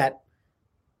that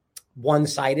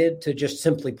one-sided to just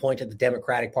simply point at the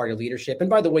Democratic Party leadership. And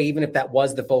by the way, even if that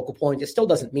was the focal point, it still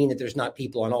doesn't mean that there's not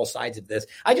people on all sides of this.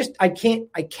 I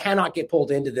cannot get pulled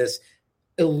into this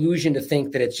illusion to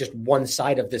think that it's just one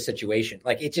side of this situation.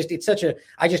 Like I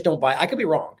just don't buy. I could be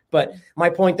wrong, but my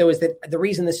point though is that the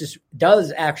reason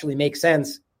does actually make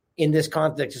sense in this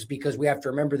context is because we have to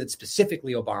remember that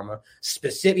specifically Obama,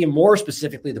 more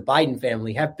specifically the Biden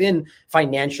family, have been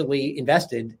financially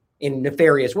invested in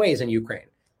nefarious ways in Ukraine,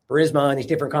 Burisma, and these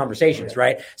different conversations,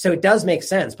 right? So it does make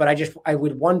sense, but I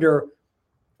would wonder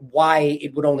why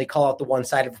it would only call out the one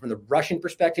side from the Russian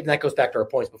perspective. And that goes back to our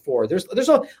points before. There's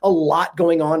a lot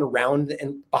going on around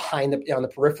and behind on the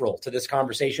peripheral to this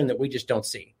conversation that we just don't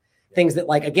see. Things that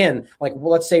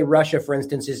let's say Russia, for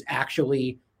instance, is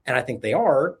and I think they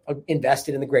are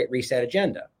invested in the Great Reset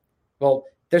agenda. Well,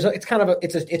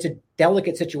 it's a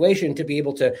delicate situation to be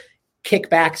able to kick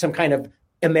back some kind of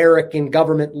American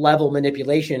government level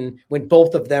manipulation when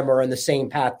both of them are on the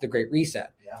same path to the Great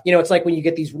Reset. Yeah. It's like when you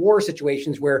get these war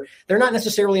situations where they're not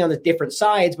necessarily on the different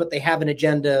sides, but they have an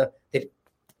agenda that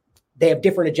they have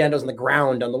different agendas on the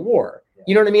ground on the war. Yeah.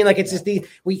 You know what I mean? Like it's just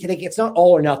it's not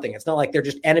all or nothing. It's not like they're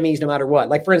just enemies no matter what.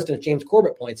 Like for instance, James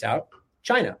Corbett points out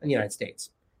China and the United States.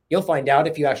 You'll find out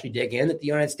if you actually dig in that the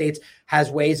United States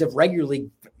has ways of regularly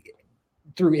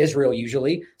through Israel,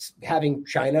 usually having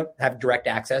China have direct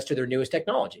access to their newest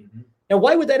technology. Mm-hmm. Now,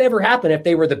 why would that ever happen if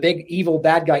they were the big, evil,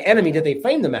 bad guy enemy that they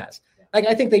frame them as? Like,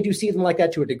 I think they do see them like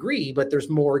that to a degree, but there's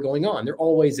more going on. There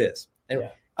always is. And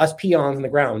us peons on the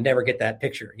ground never get that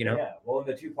picture, Yeah. Well, in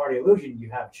the two-party illusion, you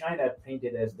have China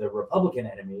painted as the Republican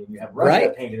enemy, and you have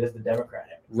Russia painted as the Democrat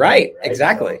enemy. Right?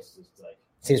 Exactly. So it's like,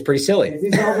 seems pretty silly.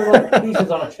 These are like pieces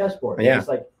on a chessboard. They're just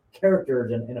like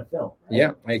characters in a film. Right?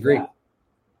 Yeah, I agree. Yeah.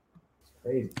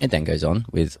 Crazy. It then goes on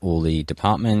with all the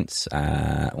departments,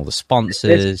 all the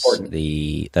sponsors,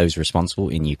 those responsible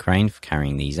in Ukraine for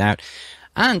carrying these out,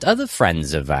 and other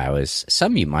friends of ours,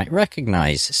 some you might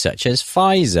recognize, such as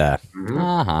Pfizer,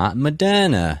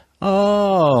 Moderna.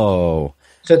 Oh.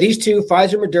 So these two,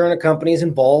 Pfizer, Moderna companies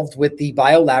involved with the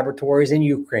biolaboratories in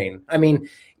Ukraine. I mean,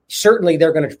 certainly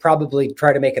they're going to probably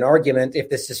try to make an argument if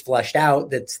this is fleshed out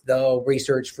that's the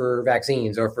research for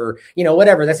vaccines or for,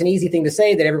 whatever. That's an easy thing to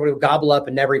say that everybody would gobble up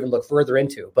and never even look further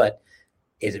into. But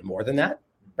is it more than that?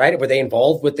 Right? Were they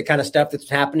involved with the kind of stuff that's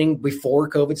happening before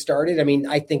COVID started? I mean,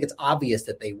 I think it's obvious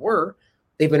that they were.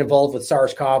 They've been involved with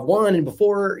SARS-CoV-1 and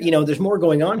before, there's more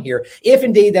going on here. If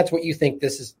indeed that's what you think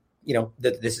this is,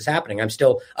 that this is happening. I'm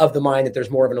still of the mind that there's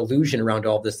more of an illusion around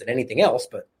all of this than anything else,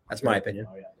 but that's my opinion.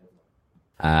 Oh,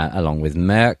 yeah. Along with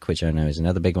Merck, which I know is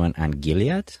another big one, and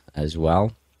Gilead as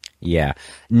well. Yeah,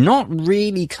 not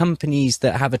really companies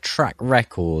that have a track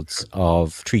record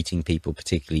of treating people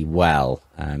particularly well,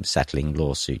 settling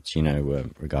lawsuits,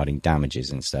 regarding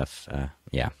damages and stuff.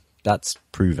 Yeah, that's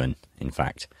proven, in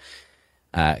fact.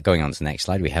 Going on to the next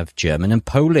slide, we have German and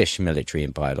Polish military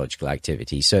and biological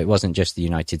activity. So it wasn't just the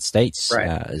United States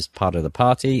as part of the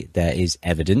party. There is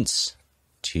evidence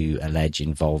to allege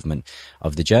involvement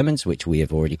of the Germans, which we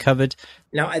have already covered.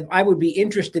 Now, I would be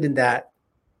interested in that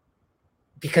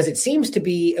because it seems to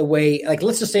be a way, like,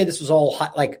 let's just say this was all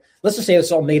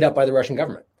made up by the Russian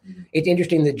government. Mm-hmm. It's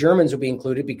interesting that Germans would be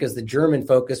included because the German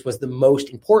focus was the most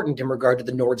important in regard to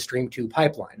the Nord Stream 2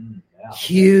 pipeline.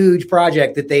 Huge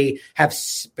project that they have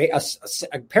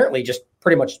apparently just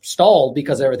pretty much stalled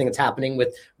because of everything that's happening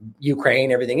with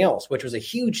Ukraine, everything else, which was a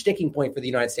huge sticking point for the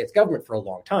United States government for a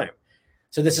long time.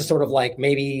 So this is sort of like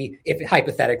maybe if it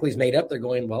hypothetically is made up, they're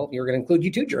going, well, you're going to include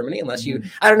you too, Germany, unless you,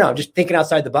 I don't know, I'm just thinking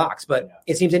outside the box. But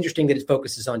it seems interesting that it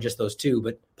focuses on just those two,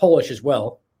 but Polish as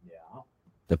well. Yeah.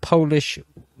 The Polish,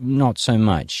 not so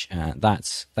much.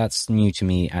 That's new to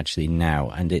me actually now.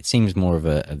 And it seems more of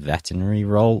a veterinary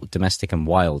role, domestic and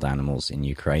wild animals in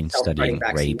Ukraine, studying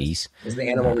rabies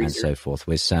and so forth,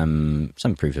 with some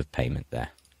proof of payment there.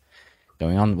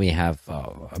 Going on, we have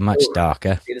a much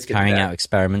darker, carrying out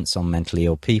experiments on mentally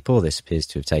ill people. This appears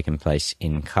to have taken place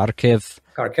in Kharkiv.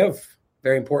 Kharkiv,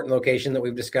 very important location that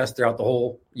we've discussed throughout the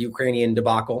whole Ukrainian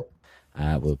debacle.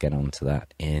 We'll get on to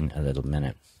that in a little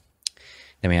minute.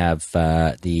 Then we have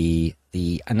the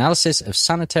analysis of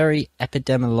sanitary,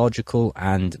 epidemiological,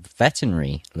 and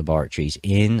veterinary laboratories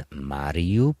in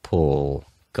Mariupol.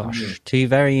 Gosh, two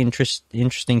very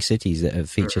interesting cities that have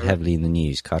featured heavily in the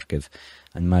news, Kharkiv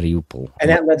and Mariupol. And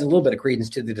that lends a little bit of credence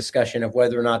to the discussion of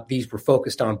whether or not these were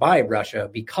focused on by Russia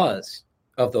because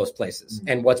of those places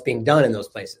and what's being done in those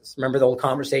places. Remember the old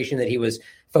conversation that he was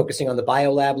focusing on the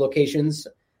Biolab locations,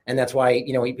 and that's why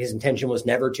his intention was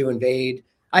never to invade.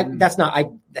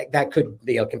 That could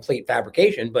be a complete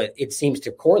fabrication, but it seems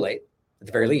to correlate at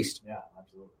the very least. Yeah,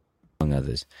 absolutely. Among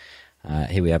others.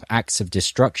 Here we have acts of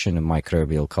destruction of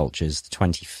microbial cultures, the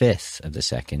 25th of the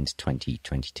 2nd,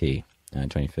 2022.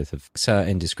 25th of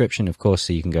in description, of course,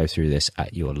 so you can go through this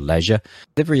at your leisure.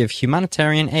 Delivery of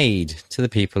humanitarian aid to the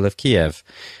people of Kiev.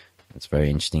 It's very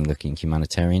interesting looking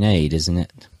humanitarian aid, isn't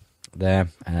it? There,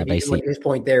 basically, his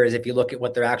point there is if you look at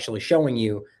what they're actually showing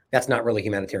you, that's not really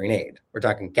humanitarian aid. We're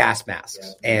talking gas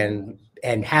masks and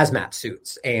hazmat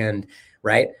suits, and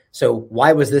right. So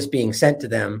why was this being sent to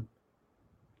them?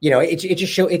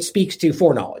 It speaks to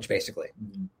foreknowledge, basically.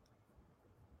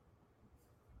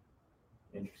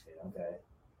 Interesting. Okay.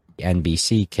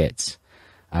 NBC kits.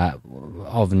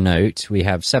 Of note, we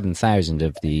have 7,000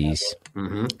 of these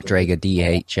Draeger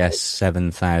DHS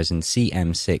 7000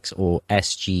 CM6 or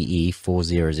SGE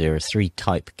 4003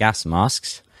 type gas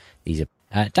masks. These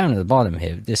are down at the bottom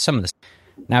here. There's some of the.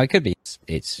 Now it could be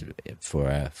it's for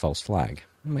a false flag,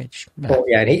 which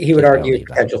and he would argue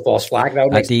potential false flag. That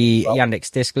would make the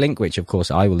Yandex Disk link, which of course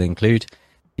I will include.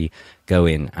 Go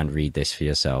in and read this for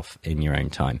yourself in your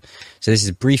own time. So this is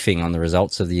a briefing on the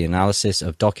results of the analysis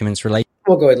of documents related.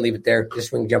 We'll go ahead and leave it there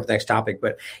just when we jump to the next topic.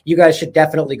 But you guys should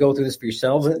definitely go through this for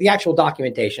yourselves and the actual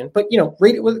documentation. But,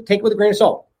 read it take it with a grain of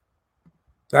salt.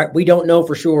 All right. We don't know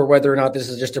for sure whether or not this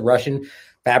is just a Russian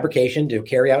fabrication to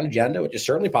carry out an agenda, which is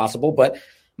certainly possible. But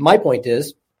my point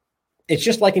is, it's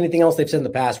just like anything else they've said in the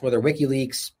past, whether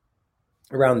WikiLeaks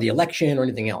around the election or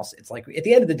anything else. It's like at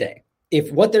the end of the day,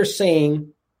 if what they're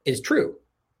saying is true,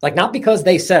 like not because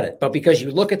they said it, but because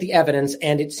you look at the evidence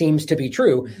and it seems to be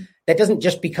true, that doesn't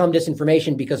just become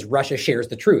disinformation because Russia shares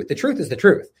the truth. The truth is the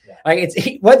truth. Yeah.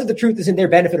 It's whether the truth is in their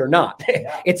benefit or not.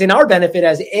 Yeah. It's in our benefit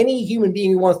as any human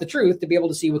being who wants the truth to be able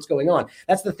to see what's going on.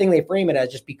 That's the thing they frame it as,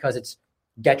 just because it's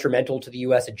detrimental to the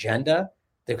U.S. agenda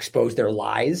to expose their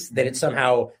lies, that it's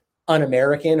somehow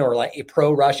un-American or like a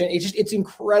pro-Russian. It's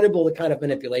incredible the kind of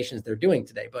manipulations they're doing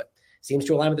today, but it seems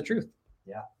to align with the truth.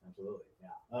 Yeah, absolutely. Yeah.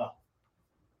 Oh.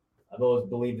 I've always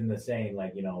believed in the saying,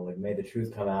 like may the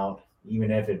truth come out,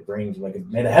 even if it brings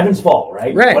may the heavens fall,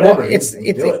 right? Right. Whatever. Well,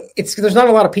 it's there's not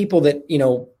a lot of people that,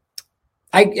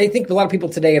 I think a lot of people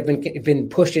today have been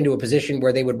pushed into a position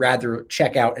where they would rather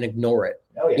check out and ignore it.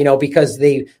 Oh, yeah. Because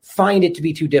they find it to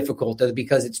be too difficult, or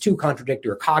because it's too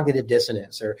contradictory, or cognitive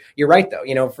dissonance, or you're right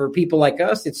though, for people like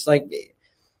us, it's like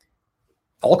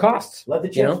all costs. Let the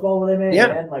chips fall where they may,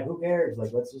 man. Like who cares?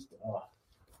 Like let's just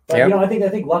But I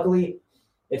think luckily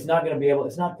it's not going to be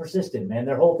it's not persistent, man.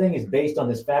 Their whole thing is based on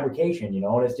this fabrication, and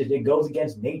it goes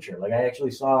against nature. Like I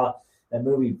actually saw that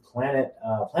movie Planet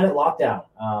Lockdown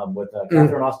with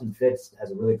Catherine Austin Fitz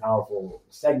has a really powerful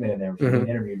segment in there. She's being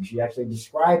interviewed, and she actually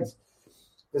describes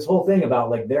this whole thing about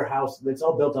like their house. It's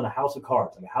all built on a house of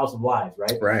cards, like a house of lies,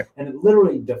 right? Right. And it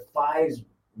literally defies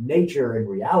nature and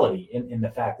reality in the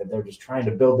fact that they're just trying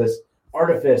to build this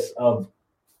artifice of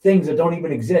things that don't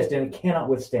even exist and it cannot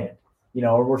withstand.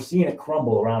 Or we're seeing it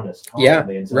crumble around us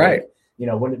constantly. And so, right.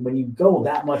 When you go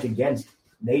that much against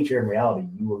nature and reality,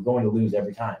 you are going to lose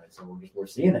every time. And so we're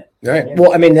seeing it. Right.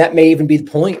 Well, that may even be the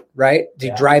point, right?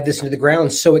 To drive this into the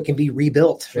ground so it can be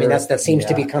rebuilt. Sure. That seems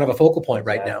to be kind of a focal point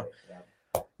right now.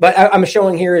 Yeah. But I'm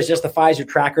showing here is just the Pfizer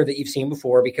tracker that you've seen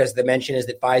before, because the mention is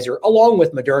that Pfizer, along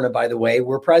with Moderna, by the way,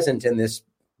 were present in this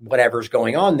whatever's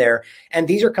going on there. And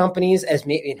these are companies,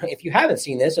 if you haven't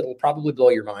seen this, it'll probably blow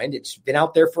your mind. It's been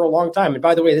out there for a long time. And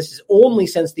by the way, this is only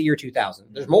since the year 2000.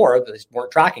 There's more, but they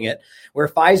weren't tracking it, where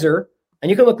Pfizer, and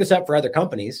you can look this up for other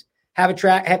companies,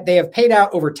 they have paid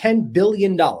out over $10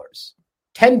 billion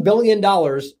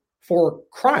for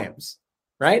crimes,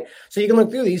 right? So you can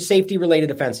look through these safety-related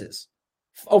offenses.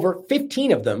 Over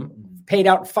 15 of them paid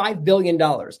out $5 billion,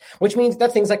 which means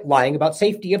that's things like lying about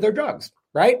safety of their drugs,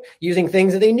 right? Using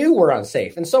things that they knew were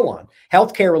unsafe and so on.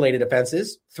 Healthcare related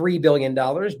offenses, $3 billion,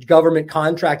 government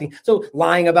contracting. So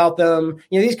lying about them,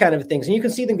 these kind of things. And you can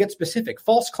see them get specific.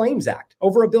 False Claims Act,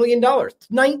 over $1 billion.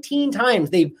 19 times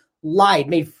they've lied,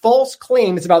 made false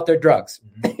claims about their drugs.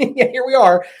 Here we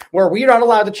are, where we're not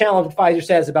allowed to challenge what Pfizer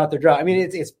says about their drug.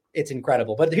 It's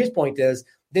incredible. But his point is,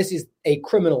 this is a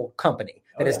criminal company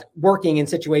that is working in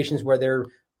situations where they're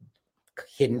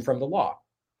hidden from the law.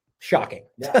 Shocking.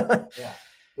 Yeah.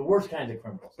 The worst kinds of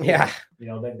criminals. Yeah. They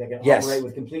can operate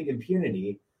with complete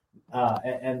impunity,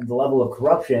 and the level of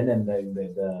corruption and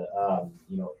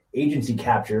the agency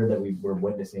capture that we were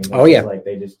witnessing.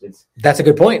 That's a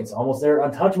good point. It's almost they're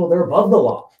untouchable. They're above the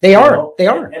law. They are. They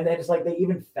are. And then it's like they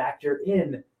even factor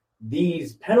in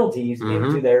these penalties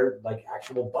into their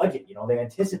actual budget. They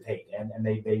anticipate and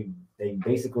they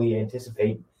basically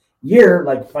anticipate year,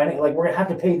 finding we're gonna have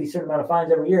to pay these certain amount of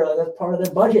fines every year. That's part of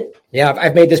their budget. Yeah,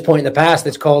 I've made this point in the past.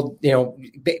 It's called,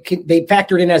 they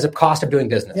factor it in as a cost of doing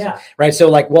business. Yeah. Right. So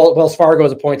Wells Fargo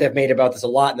is a point I've made about this a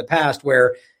lot in the past,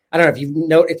 where I don't know if you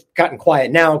know, it's gotten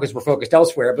quiet now because we're focused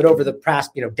elsewhere, but over the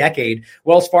past, decade,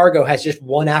 Wells Fargo has just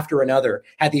one after another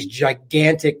had these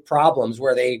gigantic problems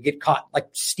where they get caught like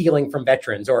stealing from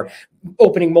veterans or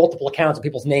opening multiple accounts of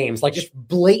people's names, like just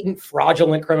blatant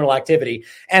fraudulent criminal activity.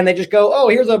 And they just go, oh,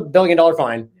 here's $1 billion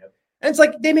fine. And it's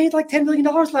like they made like $10 million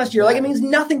last year. Like it means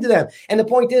nothing to them. And the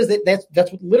point is that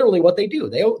that's literally what they do.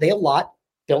 They allot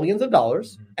billions of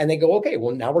dollars and they go, okay,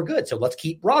 well, now we're good. So let's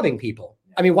keep robbing people.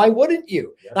 I mean, why wouldn't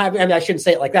you? I mean, I shouldn't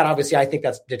say it like that. Obviously, I think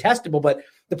that's detestable. But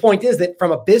the point is that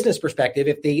from a business perspective,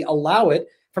 if they allow it,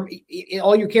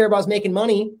 all you care about is making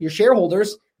money, your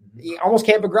shareholders, you almost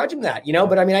can't begrudge them that,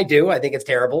 But I mean, I do. I think it's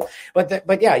terrible.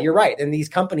 But yeah, you're right. And these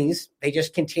companies, they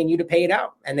just continue to pay it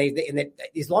out. And they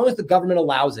as long as the government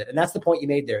allows it, and that's the point you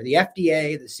made there. The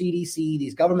FDA, the CDC,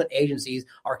 these government agencies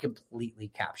are completely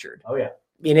captured. Oh, yeah.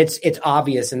 I mean, it's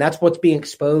obvious, and that's what's being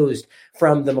exposed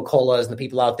from the McCulloughs and the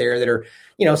people out there that are,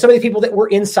 some of the people that were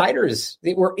insiders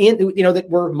that were that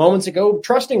were moments ago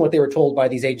trusting what they were told by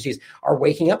these agencies are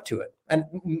waking up to it. And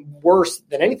worse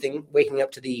than anything, waking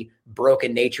up to the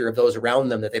broken nature of those around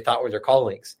them that they thought were their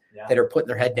colleagues that are putting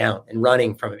their head down and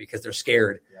running from it because they're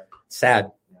scared. Yeah.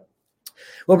 Sad. Yeah.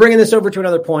 Well, bringing this over to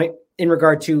another point in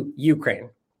regard to Ukraine.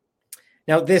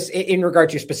 Now, this in regard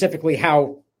to specifically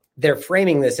how they're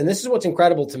framing this. And this is what's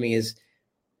incredible to me is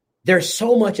there's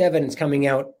so much evidence coming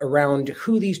out around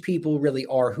who these people really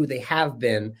are, who they have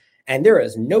been. And there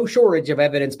is no shortage of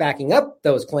evidence backing up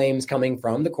those claims coming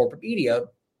from the corporate media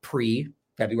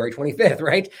pre-February 25th,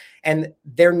 right? And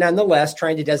they're nonetheless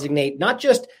trying to designate not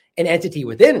just an entity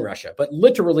within Russia, but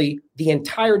literally the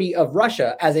entirety of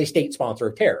Russia as a state sponsor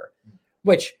of terror,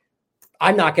 which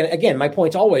I'm not going to, again, my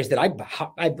point's always that I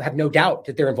have no doubt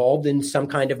that they're involved in some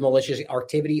kind of malicious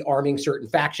activity, arming certain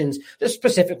factions, just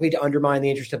specifically to undermine the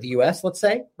interest of the U.S., let's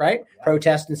say, right? Yeah.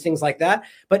 Protests and things like that.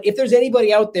 But if there's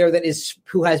anybody out there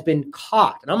who has been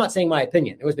caught, and I'm not saying my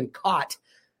opinion, who has been caught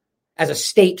as a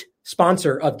state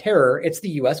sponsor of terror, it's the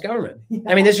U.S. government. Yeah.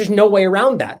 I mean, there's just no way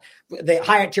around that. The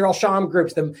Hayat al-Sham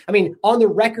groups, on the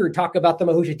record, talk about the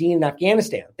Mujahideen in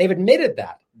Afghanistan. They've admitted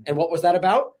that. And what was that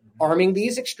about? Arming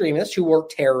these extremists who were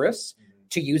terrorists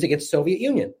to use against the Soviet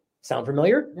Union. Sound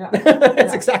familiar? Yeah.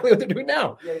 That's exactly what they're doing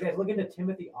now. Yeah, you guys look into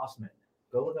Timothy Osman.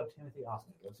 Go look up Timothy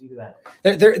Osman. Go see who that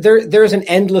is. There's an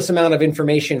endless amount of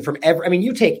information from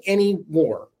you take any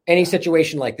war, any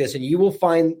situation like this, and you will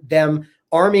find them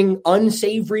arming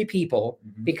unsavory people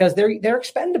because they're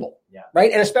expendable. Yeah.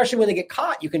 Right. And especially when they get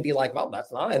caught, you can be like, well,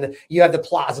 that's not. And you have the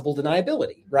plausible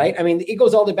deniability. Right. I mean, it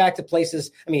goes all the way back to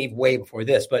places, way before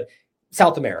this, but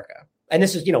South America. And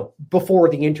this is, before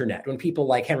the internet, when people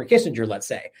like Henry Kissinger, let's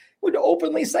say, would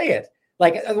openly say it.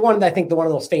 Like I think one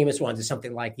of those famous ones is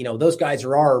something like, those guys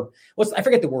are I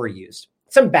forget the word he used.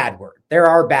 Some bad word. There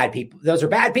are bad people. Those are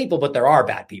bad people, but there are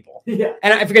bad people. Yeah.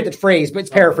 And I forget the phrase, but it's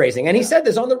paraphrasing. And he said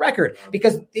this on the record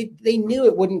because they knew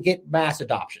it wouldn't get mass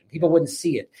adoption. People wouldn't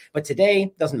see it. But today,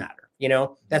 it doesn't matter.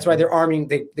 That's why they're arming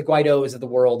the Guaidos of the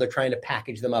world. They're trying to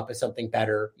package them up as something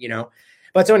better,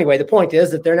 But so anyway, the point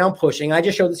is that they're now pushing, I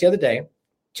just showed this the other day,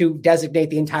 to designate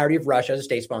the entirety of Russia as a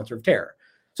state sponsor of terror.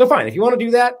 So fine, if you want to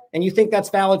do that and you think that's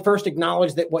valid, first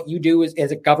acknowledge that what you do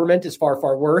as a government is far,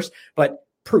 far worse, but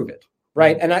prove it,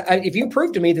 right? And if you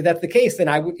prove to me that that's the case, then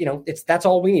I would, that's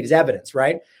all we need is evidence,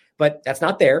 right? But that's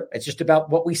not there. It's just about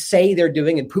what we say they're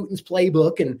doing in Putin's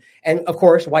playbook. And of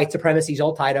course, white supremacy is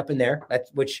all tied up in there,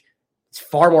 which is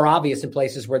far more obvious in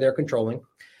places where they're controlling.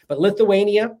 But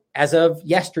Lithuania, as of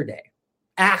yesterday,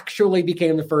 actually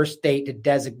became the first state to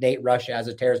designate Russia as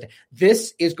a terrorist.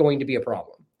 This is going to be a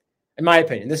problem. In my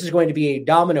opinion, this is going to be a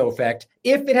domino effect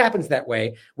if it happens that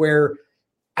way, where,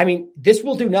 this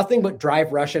will do nothing but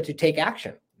drive Russia to take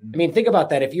action. Think about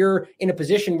that. If you're in a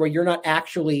position where you're not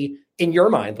actually, in your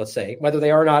mind, let's say, whether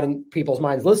they are not in people's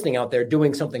minds listening out there,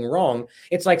 doing something wrong,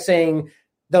 it's like saying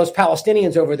those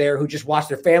Palestinians over there who just watched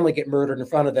their family get murdered in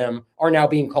front of them are now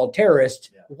being called terrorists.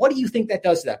 Yeah. What do you think that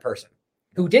does to that person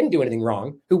who didn't do anything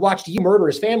wrong, who watched you murder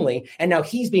his family, and now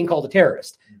he's being called a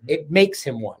terrorist? It makes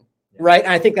him one, right?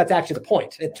 And I think that's actually the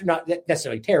point. It's not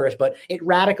necessarily terrorist, but it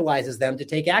radicalizes them to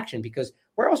take action, because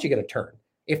where else are you going to turn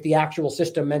if the actual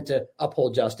system meant to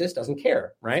uphold justice doesn't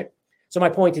care, right? So my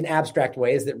point in abstract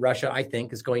way is that Russia, I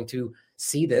think, is going to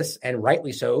see this, and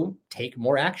rightly so, take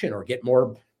more action or get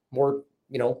more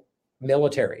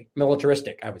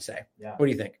militaristic, I would say. Yeah. What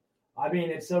do you think?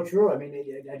 It's so true.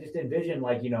 I just envision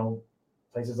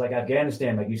places like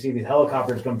Afghanistan, like you see these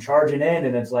helicopters come charging in,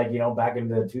 and it's like, back in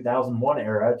the 2001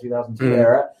 era, 2002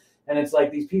 era. And it's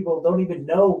like, these people don't even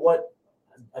know what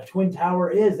a twin tower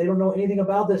is. They don't know anything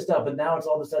about this stuff. And now it's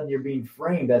all of a sudden you're being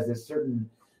framed as this certain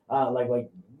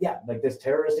like this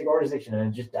terroristic organization,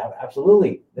 and just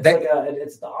absolutely,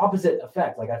 it's the opposite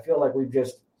effect. Like, I feel like we've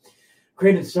just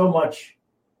created so much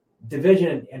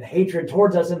division and hatred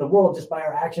towards us in the world just by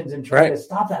our actions and trying to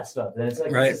stop that stuff. And it's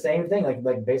like it's the same thing,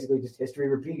 like basically just history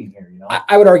repeating here. You know,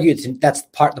 I would argue that's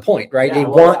part of the point, right?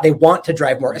 Yeah, they want to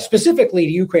drive more, specifically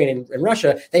to Ukraine and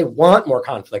Russia. They want more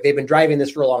conflict. They've been driving this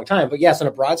for a long time. But yes, on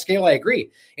a broad scale, I agree.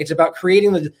 It's about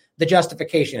creating the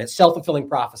justification. It's self-fulfilling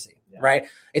prophecy. Right?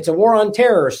 It's a war on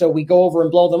terror. So we go over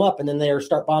and blow them up, and then they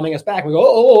start bombing us back. We go,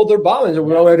 oh, they're bombing. So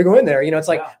we don't have to go in there. You know, it's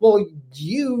like, well,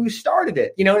 you started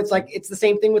it. You know, it's like, it's the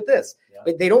same thing with this.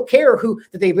 But they don't care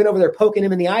that they've been over there poking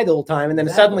him in the eye the whole time. And then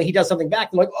suddenly he does something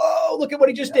back. They're like, oh, look at what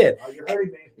he just did. Oh, you're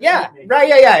hurting me. Right.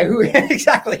 Yeah.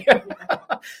 Exactly.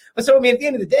 But so, I mean, at the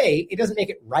end of the day, it doesn't make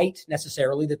it right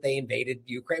necessarily that they invaded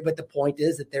Ukraine. But the point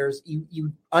is that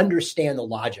you understand the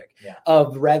logic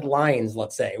of red lines,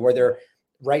 let's say, where they're,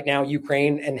 right now,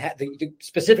 Ukraine and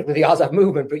specifically the Azov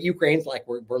movement, but Ukraine's like,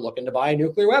 we're looking to buy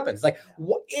nuclear weapons. Like,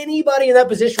 anybody in that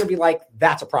position would be like,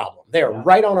 that's a problem. They're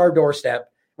right on our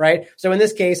doorstep, right? So in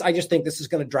this case, I just think this is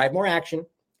going to drive more action,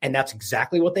 and that's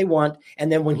exactly what they want.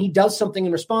 And then when he does something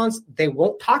in response, they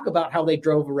won't talk about how they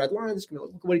drove a red line. It's going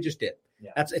to look what he just did.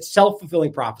 Yeah. It's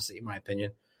self-fulfilling prophecy, in my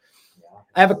opinion.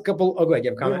 I have a couple. Oh, go ahead.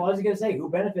 You have a comment? What was I going to say? Who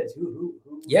benefits? Who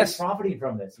is profiting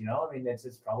from this? You know, I mean, it's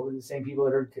probably the same people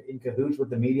that are in cahoots with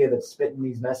the media that's spitting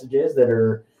these messages. That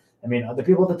are, I mean, the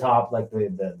people at the top, like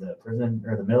the prison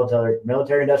or the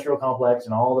military industrial complex,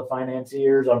 and all the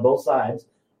financiers on both sides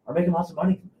are making lots of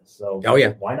money from this. So,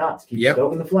 why not keep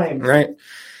stoking the flames? Right.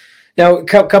 Now, a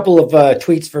couple of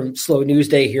tweets from Slow News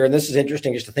Day here, and this is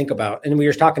interesting just to think about. And we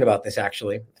were talking about this,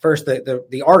 actually. First,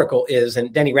 the article is,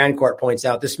 and Denny Rancourt points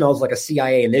out, this smells like a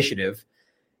CIA initiative.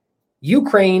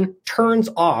 Ukraine turns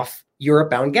off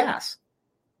Europe-bound gas.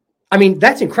 I mean,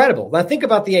 that's incredible. Now, think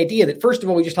about the idea that, first of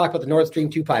all, we just talked about the Nord Stream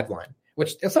 2 pipeline,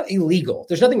 which it's not illegal.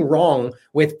 There's nothing wrong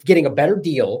with getting a better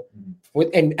deal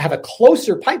and have a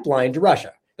closer pipeline to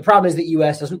Russia. The problem is that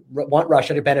U.S. doesn't want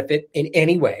Russia to benefit in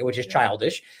any way, which is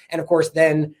childish. And of course,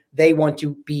 then they want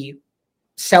to be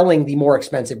selling the more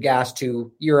expensive gas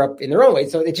to Europe in their own way.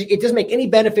 So it doesn't make any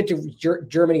benefit to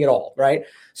Germany at all, right?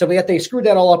 So yet they screwed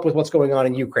that all up with what's going on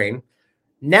in Ukraine.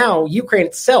 Now, Ukraine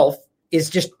itself is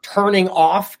just turning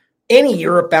off any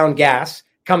Europe-bound gas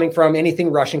coming from anything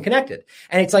Russian connected.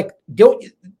 And it's like,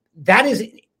 that is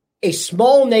a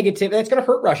small negative. That's going to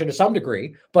hurt Russia to some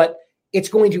degree, but it's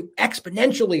going to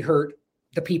exponentially hurt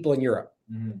the people in Europe.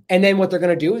 Mm-hmm. And then what they're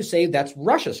going to do is say that's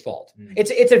Russia's fault. Mm-hmm.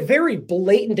 It's a very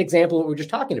blatant example of what we were just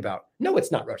talking about. No,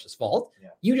 it's not Russia's fault.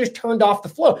 Yeah. You just turned off the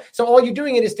flow. So all you're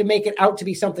doing it is to make it out to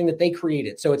be something that they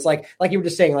created. So it's like you were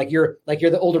just saying, like you're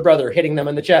the older brother hitting them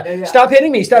in the chest. Yeah. Stop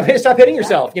hitting me. Stop hitting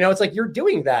yourself. You know, it's like you're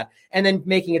doing that and then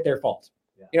making it their fault.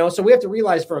 Yeah. You know, so we have to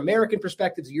realize from American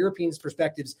perspectives, Europeans'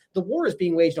 perspectives, the war is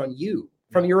being waged on you.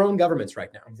 From your own governments right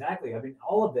now. Exactly. I mean,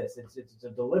 all of this, it's a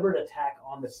deliberate attack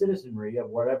on the citizenry of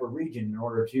whatever region in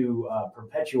order to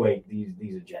perpetuate these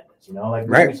agendas. You know, like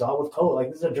we saw with COVID, like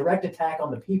this is a direct attack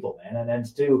on the people, man, and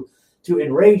it's to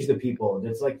enrage the people.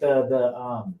 It's like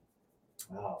the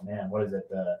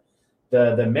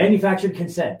manufactured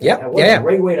consent. Yeah. What a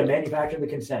great way to manufacture the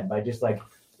consent by just like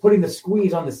putting the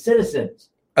squeeze on the citizens.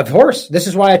 Of course. This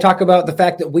is why I talk about the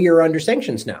fact that we are under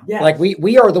sanctions now. Yes. Like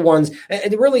we are the ones,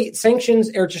 and really sanctions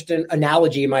are just an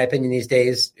analogy in my opinion these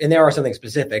days. And there are something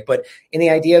specific, but in the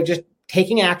idea of just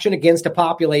taking action against a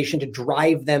population to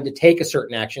drive them to take a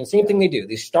certain action. Same thing they do.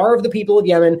 They starve the people of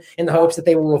Yemen in the hopes that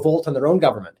they will revolt on their own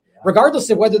government, regardless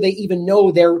of whether they even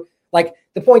know they're like,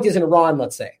 the point is in Iran,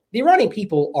 let's say the Iranian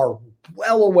people are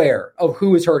well aware of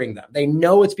who is hurting them. They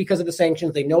know it's because of the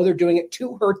sanctions. They know they're doing it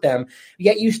to hurt them.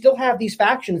 Yet you still have these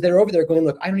factions that are over there going,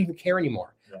 look, I don't even care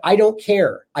anymore. Yeah. I don't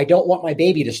care. I don't want my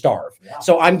baby to starve. Yeah.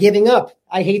 So I'm giving up.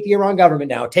 I hate the Iran government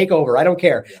now. Take over. I don't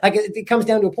care. Yeah. Like it comes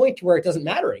down to a point to where it doesn't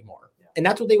matter anymore. Yeah. And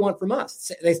that's what they want from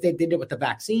us. They did it with the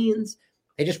vaccines.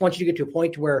 They just want you to get to a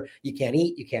point to where you can't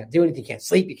eat, you can't do anything, you can't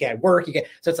sleep, you can't work.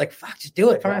 So it's like, fuck, just do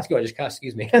it. Fine, let's go. Just cuss,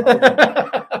 excuse me.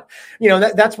 You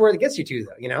know, that's where it gets you to,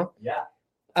 though, you know? Yeah.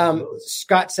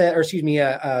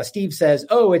 Steve says,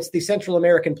 oh, it's the Central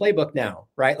American playbook now,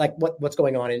 right? Like what's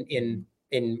going on in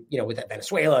you know, with that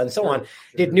Venezuela and so on. Sure.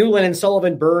 Did Newland and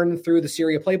Sullivan burn through the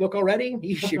Syria playbook already?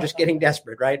 You're just getting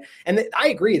desperate, right? And I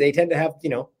agree. They tend to have, you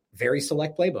know, very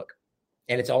select playbook.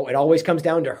 And it always comes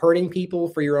down to hurting people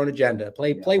for your own agenda.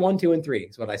 Play 1, 2, and 3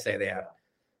 is what I say they have.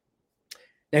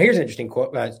 Now, here's an interesting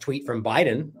tweet from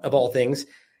Biden, of all things.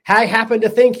 I happen to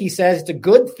think, he says, it's a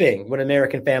good thing when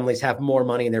American families have more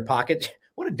money in their pocket.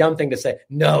 What a dumb thing to say.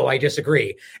 No, I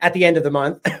disagree. At the end of the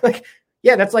month, like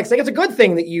Yeah, that's like saying it's a good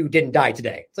thing that you didn't die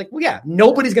today. It's like, well, yeah,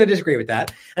 nobody's going to disagree with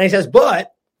that. And he says,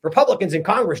 but Republicans in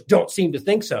Congress don't seem to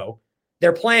think so.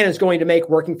 Their plan is going to make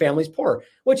working families poorer,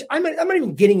 which I'm not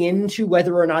even getting into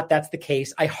whether or not that's the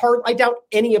case. I doubt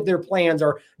any of their plans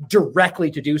are directly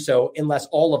to do so unless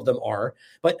all of them are.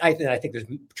 But I think there's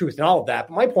truth in all of that.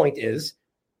 But my point is,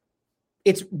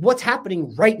 it's what's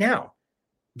happening right now.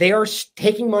 They are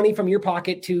taking money from your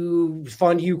pocket to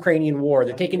fund Ukrainian war.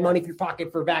 They're taking money from your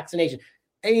pocket for vaccination.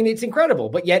 I mean, it's incredible.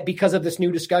 But yet, because of this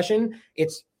new discussion,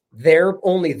 it's I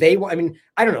mean,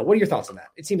 I don't know. What are your thoughts on that?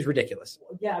 It seems ridiculous.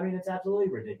 Yeah, I mean, it's absolutely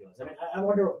ridiculous. I mean, I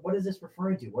wonder, what is this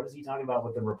referring to? What is he talking about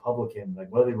with the Republican? Like,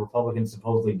 what are the Republicans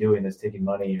supposedly doing that's taking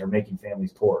money or making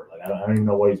families poor? Like, I don't even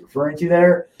know what he's referring to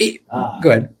there. Go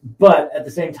ahead. But at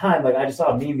the same time, like, I just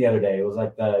saw a meme the other day. It was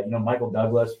like Michael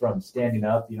Douglas from Standing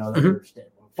Up,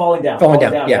 falling down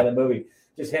yeah. by the movie.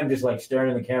 Just him just like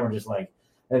staring at the camera, just like,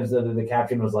 and the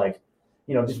caption was like,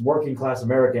 just working class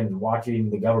Americans watching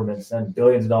the government send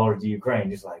billions of dollars to Ukraine.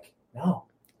 Just like, no,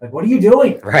 like, what are you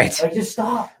doing? Right. Like, just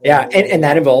stop. Yeah. And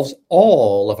that involves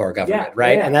all of our government.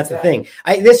 Right. Yeah, and that's the thing.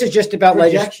 This is just about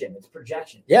projection. It's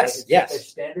projection. Yes. Like, it's a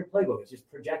standard playbook. It's just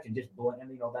projection. Just blame,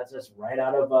 that's just right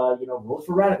out of, Rules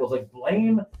for Radicals. Like,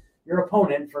 blame your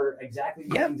opponent for exactly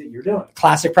the things that you're doing.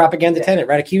 Classic propaganda tenet,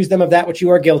 right? Accuse them of that which you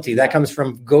are guilty. That comes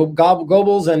from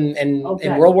Goebbels and in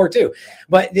World War II.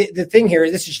 But the thing here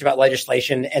is, this is just about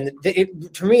legislation. And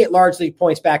for me, it largely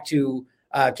points back to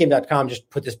Kim.com, just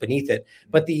put this beneath it.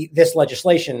 But this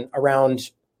legislation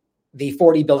around the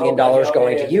 $40 billion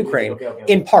going to Ukraine,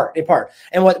 in part.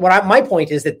 And my point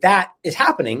is that is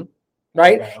happening.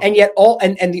 Right. Okay. And yet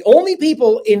and the only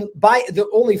people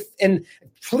and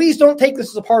please don't take this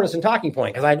as a partisan talking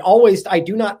point, because I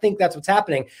do not think that's what's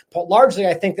happening. But largely,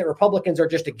 I think that Republicans are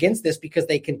just against this because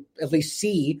they can at least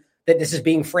see that this is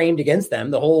being framed against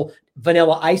them, the whole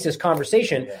vanilla ISIS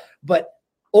conversation. Yeah. But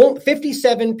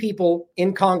 57 people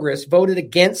in Congress voted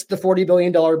against the $40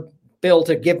 billion bill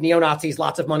to give neo-Nazis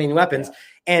lots of money and weapons.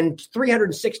 Yeah. And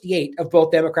 368 of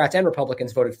both Democrats and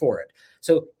Republicans voted for it.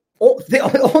 So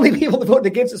the only people that voted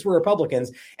against this were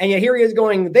Republicans. And yet here he is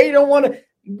going, they don't want to.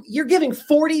 You're giving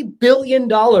 $40 billion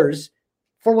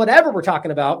for whatever we're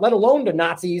talking about, let alone to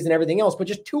Nazis and everything else, but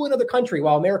just to another country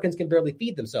while Americans can barely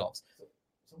feed themselves.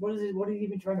 So what is it? What are you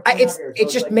even trying to point out here?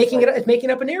 It's just it's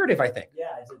making up a narrative, I think. Yeah.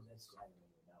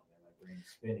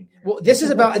 Spinning here. Well, this is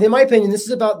about, in my opinion, this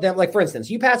is about them. Like, for instance,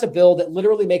 you pass a bill that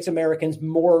literally makes Americans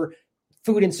more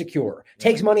food insecure,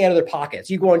 takes money out of their pockets.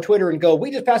 You go on Twitter and go,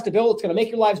 we just passed a bill that's going to make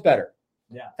your lives better.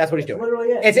 Yeah. That's what he's doing. Literally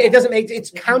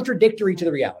it's contradictory to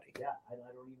the reality. Yeah. I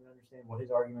don't even understand what his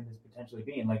argument is potentially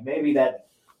being. Like, maybe that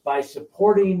by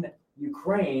supporting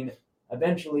Ukraine,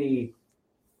 eventually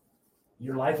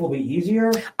your life will be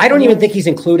easier. I don't even think he's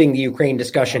including the Ukraine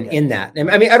discussion in that. I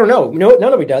mean, I don't know. No,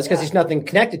 none of it does, because there's nothing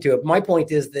connected to it. My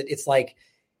point is that it's like,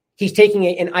 he's taking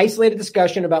an isolated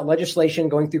discussion about legislation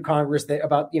going through Congress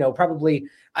about, probably,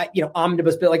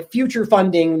 omnibus bill, like future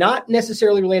funding, not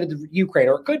necessarily related to Ukraine,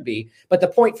 or it could be. But the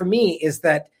point for me is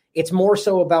that it's more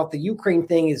so about the Ukraine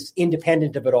thing is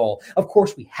independent of it all. Of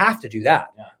course, we have to do that.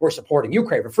 Yeah. We're supporting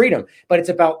Ukraine for freedom, but it's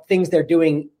about things they're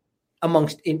doing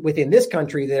within this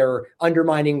country that are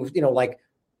undermining, like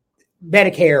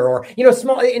Medicare or,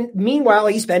 small. And meanwhile,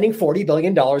 he's spending $40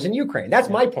 billion in Ukraine. That's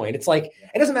my point. It's like,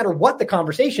 it doesn't matter what the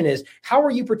conversation is. How are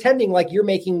you pretending like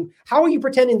how are you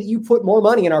pretending that you put more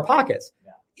money in our pockets?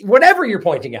 Yeah. Whatever you're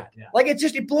pointing at. Yeah. Like,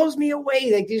 it blows me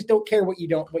away. They just don't care what you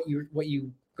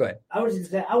go ahead. I was just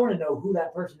saying, I want to know who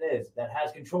that person is that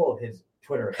has control of his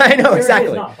Twitter account. I know, exactly.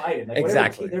 It's not Biden. Like,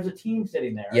 exactly. There's a team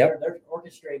sitting there. Yep. They're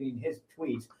orchestrating his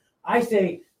tweets. I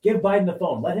say, give Biden the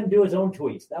phone. Let him do his own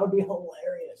tweets. That would be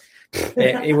hilarious.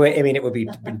 It would be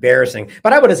embarrassing.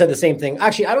 But I would have said the same thing.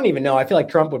 Actually, I don't even know. I feel like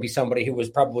Trump would be somebody who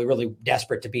was probably really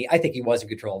desperate to be. I think he was in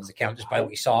control of his account just by what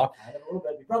we saw. A little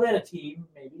bit. He probably had a team,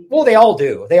 maybe. Well, they all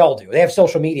do. They have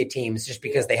social media teams just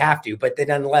because they have to. But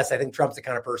nonetheless, I think Trump's the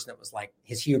kind of person that was like,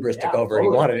 his hubris took over and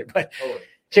he wanted it. But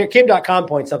Kim.com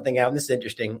points something out, and this is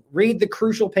interesting. Read the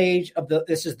crucial page of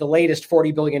this is the latest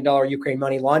 $40 billion Ukraine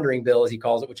money laundering bill, as he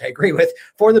calls it, which I agree with,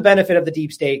 for the benefit of the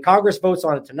deep state. Congress votes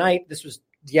on it tonight. This was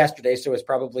yesterday, so it's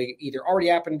probably either already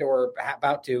happened or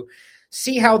about to.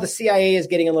 See how the CIA is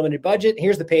getting a limited budget.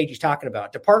 Here's the page he's talking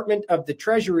about. Department of the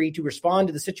Treasury to respond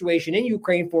to the situation in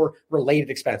Ukraine for related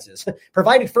expenses.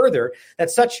 Provided further that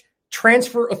such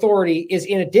transfer authority is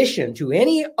in addition to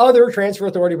any other transfer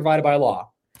authority provided by law.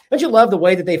 Don't you love the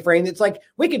way that they frame it? It's like,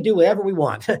 we can do whatever we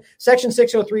want. Section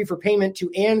 603 for payment to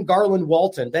Ann Garland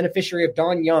Walton, beneficiary of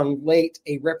Don Young, late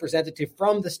a representative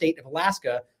from the state of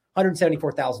Alaska,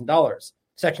 $174,000.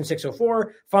 Section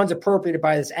 604, funds appropriated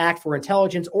by this act for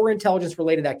intelligence or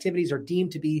intelligence-related activities are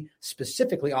deemed to be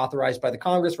specifically authorized by the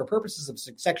Congress for purposes of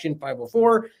Section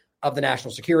 504 of the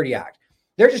National Security Act.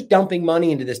 They're just dumping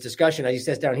money into this discussion. As he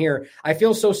says down here, I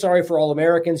feel so sorry for all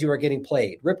Americans who are getting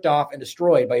played, ripped off, and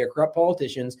destroyed by your corrupt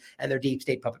politicians and their deep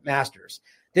state puppet masters.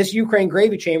 This Ukraine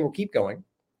gravy train will keep going.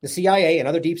 The CIA and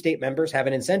other deep state members have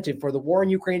an incentive for the war in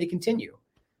Ukraine to continue.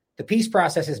 The peace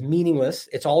process is meaningless.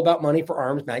 It's all about money for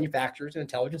arms manufacturers and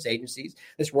intelligence agencies.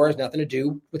 This war has nothing to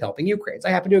do with helping Ukrainians. I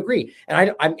happen to agree.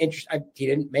 And I'm interested. He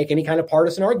didn't make any kind of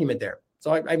partisan argument there.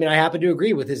 So, I happen to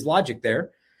agree with his logic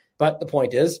there. But the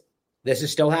point is, this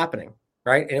is still happening,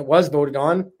 right? And it was voted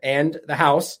on, and the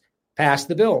House passed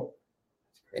the bill.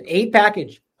 An aid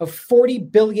package of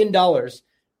 $40 billion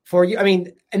for you.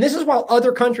 And this is while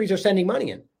other countries are sending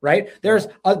money in, right? There's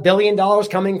 $1 billion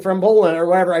coming from Poland or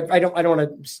whatever. I don't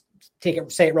want to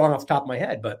say it wrong off the top of my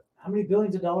head, but how many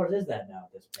billions of dollars is that now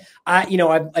at this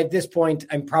point? At this point,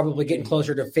 I'm probably getting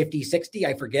closer to 50, 60,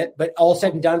 I forget, but all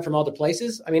said and done from other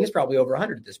places, it's probably over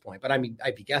 100 at this point, but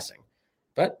I'd be guessing.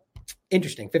 But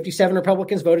interesting. 57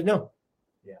 Republicans voted no.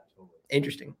 Yeah, totally.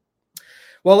 Interesting.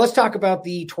 Well, let's talk about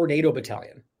the Tornado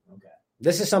Battalion. Okay.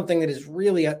 This is something that is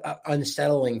really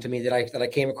unsettling to me that I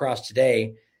came across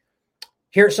today.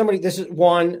 Here, this is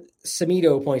Juan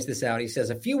Samito points this out. He says,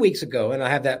 a few weeks ago, and I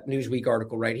have that Newsweek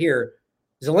article right here,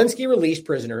 Zelensky released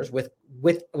prisoners with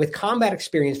combat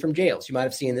experience from jails. You might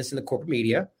have seen this in the corporate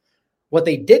media. What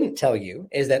they didn't tell you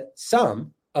is that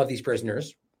some of these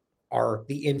prisoners are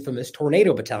the infamous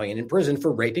Tornado Battalion in prison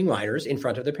for raping minors in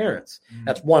front of their parents. Mm-hmm.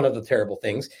 That's one of the terrible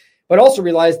things. But also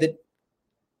realize that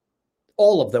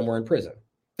all of them were in prison,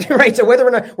 right? So whether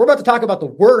or not we're about to talk about the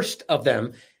worst of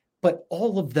them, but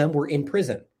all of them were in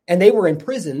prison, and they were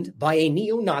imprisoned by a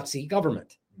neo-Nazi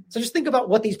government. So just think about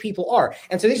what these people are.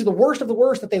 And so these are the worst of the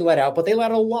worst that they let out, but they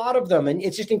let out a lot of them. And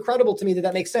it's just incredible to me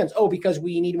that makes sense. Oh, because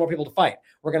we need more people to fight,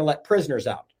 we're going to let prisoners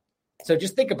out. So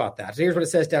just think about that. So here's what it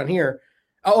says down here.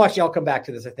 Oh, actually, I'll come back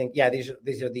to this. I think,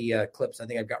 these are the clips I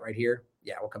think I've got right here.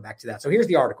 Yeah, we'll come back to that. So here's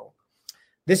the article.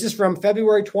 This is from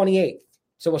February 28th.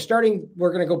 So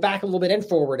we're going to go back a little bit and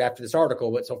forward after this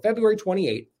article. But so February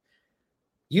 28th,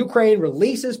 Ukraine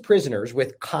releases prisoners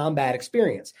with combat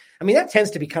experience. That tends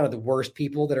to be kind of the worst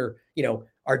people that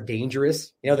are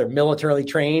dangerous. They're militarily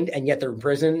trained, and yet they're in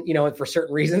prison, for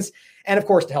certain reasons. And of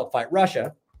course, to help fight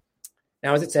Russia.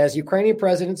 Now, as it says, Ukrainian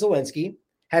President Zelensky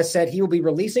has said he will be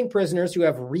releasing prisoners who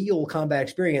have real combat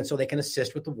experience so they can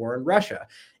assist with the war in Russia.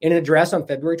 In an address on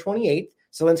February 28th,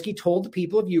 Zelensky told the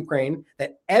people of Ukraine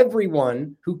that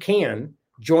everyone who can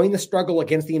join the struggle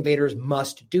against the invaders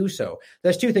must do so.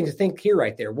 There's two things to think here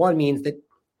right there. One means that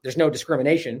there's no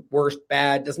discrimination, worst,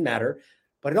 bad, doesn't matter.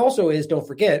 But it also is, don't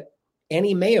forget,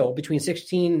 any male between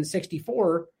 16 and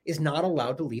 64 is not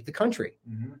allowed to leave the country.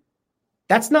 Mm-hmm.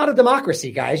 That's not a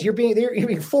democracy, guys. You're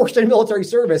being forced into military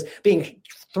service, being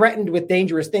threatened with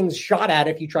dangerous things, shot at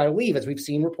if you try to leave, as we've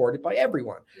seen reported by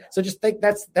everyone. Yeah. So just think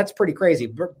that's pretty crazy.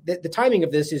 The timing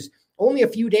of this is only a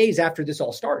few days after this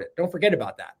all started. Don't forget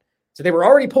about that. So they were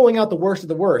already pulling out the worst of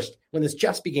the worst when this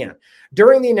just began.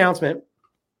 During the announcement,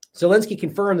 Zelensky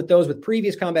confirmed that those with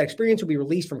previous combat experience will be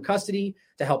released from custody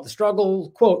to help the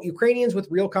struggle. Quote, Ukrainians with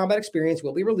real combat experience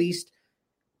will be released,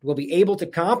 will be able to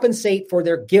compensate for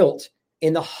their guilt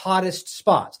in the hottest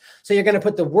spots. So you're going to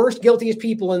put the worst, guiltiest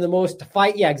people in the most to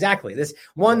fight. Yeah, exactly. This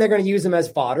one, they're going to use them as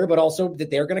fodder, but also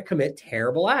that they're going to commit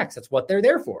terrible acts. That's what they're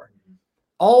there for.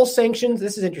 All sanctions,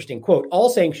 this is interesting, quote, all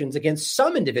sanctions against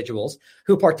some individuals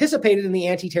who participated in the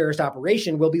anti-terrorist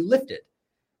operation will be lifted.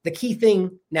 The key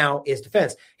thing now is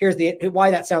defense. Here's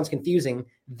why that sounds confusing.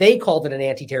 They called it an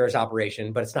anti-terrorist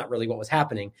operation, but it's not really what was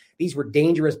happening. These were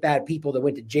dangerous, bad people that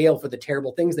went to jail for the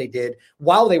terrible things they did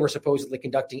while they were supposedly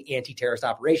conducting anti-terrorist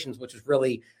operations, which was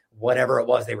really whatever it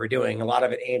was they were doing. A lot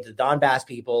of it aimed at the Donbass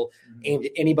people, aimed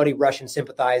at anybody Russian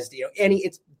sympathized,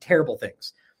 it's terrible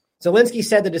things. Zelensky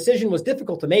said the decision was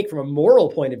difficult to make from a moral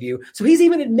point of view. So he's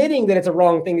even admitting that it's a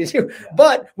wrong thing to do,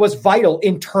 but was vital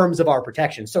in terms of our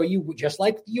protection. So you, just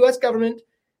like the U.S. government,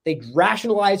 they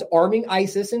rationalize arming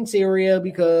ISIS in Syria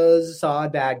because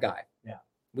Assad, bad guy. Yeah.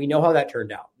 We know how that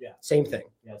turned out. Yeah. Same thing.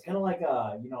 Yeah. It's kind of like,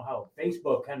 how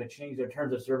Facebook kind of changed their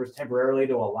terms of service temporarily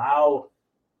to allow,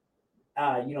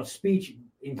 speech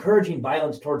encouraging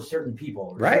violence towards certain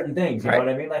people or certain things. You know what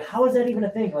I mean? Like, how is that even a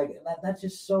thing? Like, that's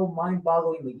just so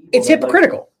mind-bogglingly evil. It's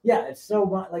hypocritical. It's so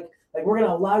like we're going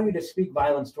to allow you to speak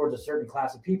violence towards a certain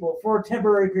class of people for a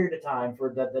temporary period of time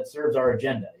for that serves our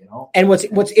agenda. And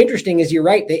what's interesting is you're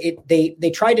right.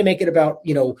 They tried to make it about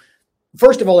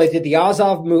first of all, they did the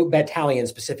Azov Battalion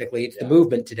specifically. It's the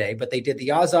movement today, but they did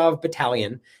the Azov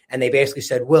Battalion, and they basically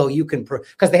said, well, you can,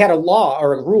 because they had a law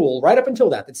or a rule right up until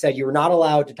that said you were not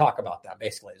allowed to talk about that,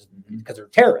 basically, because they're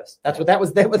terrorists. That's what that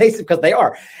was, what they said, because they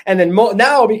are. And then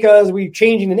now, because we're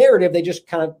changing the narrative, they just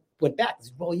kind of went back.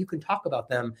 Well, you can talk about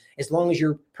them as long as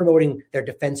you're promoting their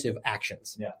defensive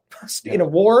actions. Yeah. In a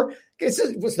war,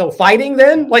 it's no fighting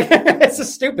then. Like, it's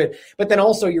just stupid. But then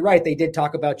also, you're right. They did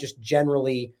talk about just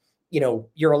generally,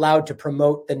 you're allowed to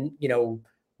promote the,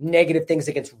 negative things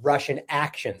against Russian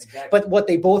actions. Exactly. But what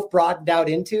they both broadened out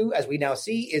into, as we now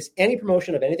see, is any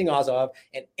promotion of anything Azov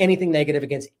and anything negative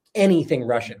against anything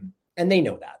Russian. And they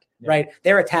know that, right?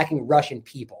 They're attacking Russian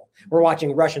people. We're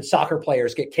watching Russian soccer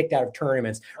players get kicked out of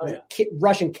tournaments.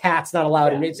 Russian cats not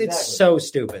allowed. And it's so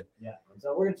stupid. Yeah.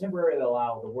 So we're going to temporarily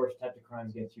allow the worst types of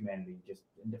crimes against humanity just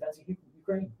in defense of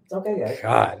Ukraine. It's okay, guys.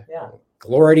 God. Yeah.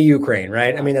 Glory to Ukraine,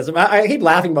 right? I mean, I keep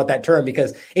laughing about that term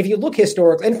because if you look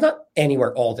historically, and it's not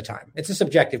anywhere all the time, it's a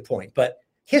subjective point, but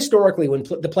historically, when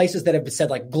the places that have said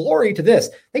like glory to this,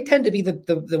 they tend to be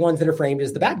the ones that are framed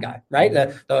as the bad guy, right?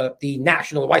 The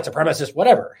national white supremacist,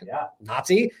 whatever. Yeah.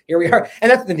 Nazi, here we are.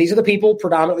 And these are the people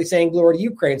predominantly saying glory to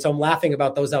Ukraine. So I'm laughing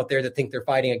about those out there that think they're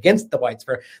fighting against the whites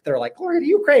that are like glory to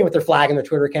Ukraine with their flag and their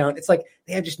Twitter account. It's like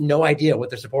they have just no idea what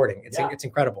they're supporting. It's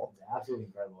incredible. It's absolutely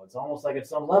incredible. It's almost like at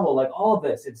some level, like all of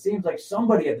this, it seems like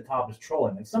somebody at the top is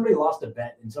trolling. Like somebody lost a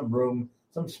bet in some room,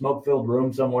 some smoke-filled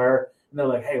room somewhere. And they're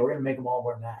like, hey, we're going to make them all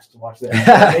wear masks to watch this. You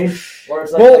know what I mean? Or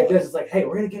it's like this. It's like, hey,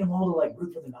 we're going to get them all to like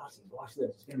root for the Nazis. Watch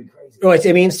this. It's going to be crazy. Well,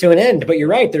 it means to an end. But you're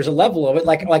right. There's a level of it.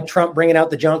 Like Trump bringing out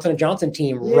the Johnson & Johnson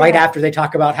team right after they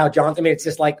talk about how Johnson. I mean, it's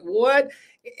just like, what?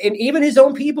 And even his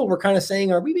own people were kind of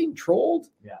saying, are we being trolled?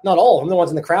 Yeah. Not all of them. The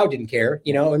ones in the crowd didn't care,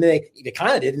 and they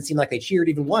kind of didn't seem like they cheered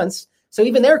even once. So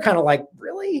even they're kind of like,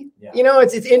 really? Yeah.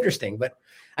 It's interesting. But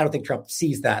I don't think Trump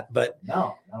sees that. But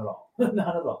no, not at all.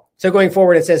 Not at all. So going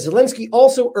forward, it says Zelensky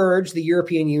also urged the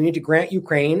European Union to grant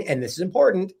Ukraine, and this is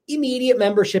important, immediate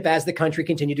membership as the country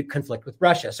continued to conflict with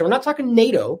Russia. So we're not talking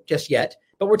NATO just yet,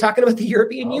 but we're talking about the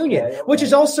European Union, which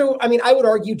is also, I mean, I would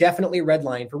argue definitely a red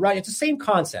line for Russia. It's the same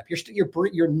concept. You're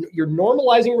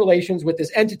normalizing relations with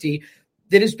this entity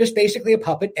that is just basically a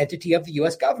puppet entity of the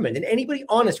U.S. government. And anybody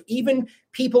honest, even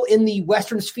people in the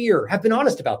Western sphere, have been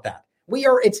honest about that. We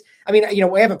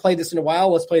haven't played this in a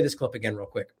while. Let's play this clip again real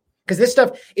quick. Because this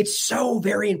stuff, it's so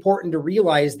very important to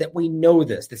realize that we know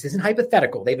this. This isn't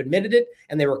hypothetical. They've admitted it,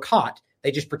 and they were caught.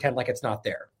 They just pretend like it's not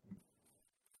there.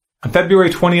 On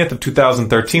February 20th of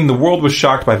 2013, the world was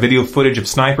shocked by video footage of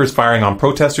snipers firing on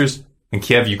protesters in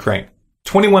Kiev, Ukraine.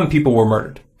 21 people were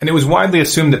murdered, and it was widely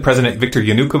assumed that President Viktor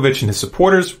Yanukovych and his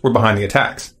supporters were behind the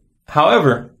attacks.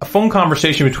 However, a phone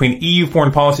conversation between EU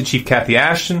Foreign Policy Chief Cathy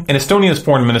Ashton and Estonia's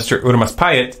Foreign Minister Urmas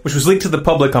Paet, which was leaked to the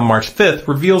public on March 5th,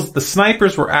 reveals that the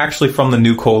snipers were actually from the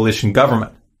new coalition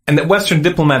government, and that Western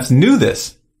diplomats knew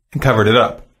this and covered it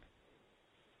up.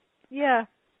 Yeah.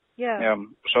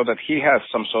 So that he has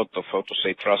some sort of,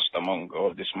 trust among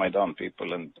all these Maidan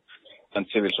people and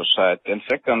civil society. And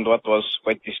second, what was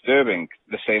quite disturbing,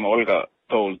 the same Olga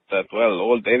told that,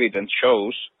 all the evidence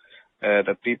shows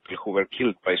that people who were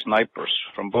killed by snipers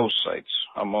from both sides,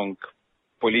 among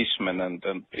policemen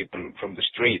and people from the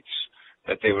streets,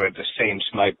 that they were the same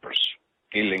snipers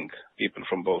killing people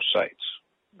from both sides.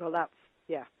 Well, that's.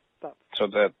 So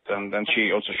that, and then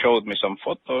she also showed me some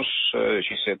photos.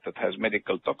 She said that has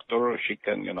medical doctor. She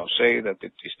can, say that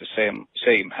it is the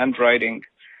same handwriting,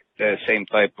 the same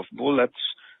type of bullets,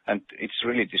 and it's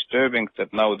really disturbing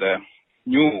that now the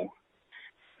new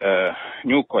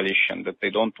coalition, that they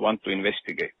don't want to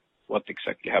investigate what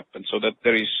exactly happened, so that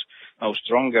there is now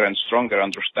stronger and stronger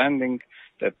understanding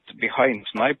that behind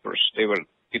snipers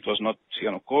it was not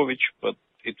Yanukovych, but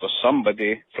it was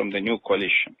somebody from the new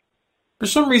coalition. For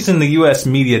some reason, the U.S.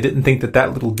 media didn't think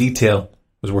that little detail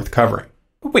was worth covering.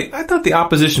 But wait, I thought the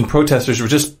opposition protesters were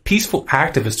just peaceful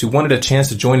activists who wanted a chance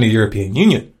to join the European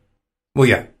Union. Well,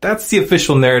 yeah, that's the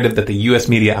official narrative that the U.S.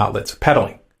 media outlets are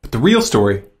peddling. But the real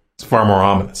story is far more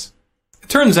ominous. It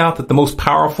turns out that the most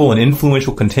powerful and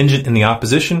influential contingent in the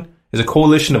opposition is a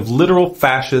coalition of literal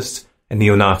fascists and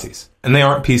neo-Nazis. And they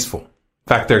aren't peaceful. In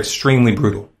fact, they're extremely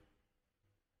brutal.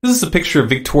 This is a picture of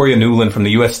Victoria Nuland from the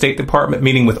U.S. State Department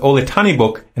meeting with Ole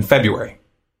Tannibuk in February.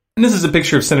 And this is a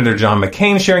picture of Senator John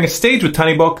McCain sharing a stage with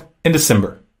Tannibuk in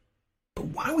December. But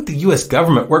why would the U.S.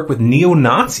 government work with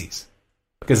neo-Nazis?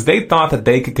 Because they thought that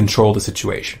they could control the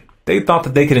situation. They thought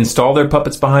that they could install their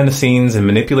puppets behind the scenes and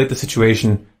manipulate the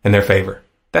situation in their favor.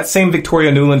 That same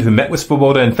Victoria Nuland who met with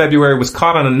Svoboda in February was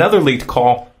caught on another leaked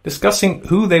call discussing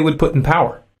who they would put in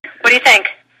power. What do you think?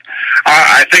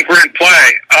 I think we're in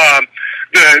play.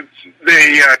 The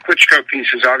Klitschko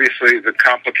piece is obviously the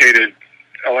complicated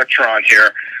electron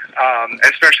here,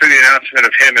 especially the announcement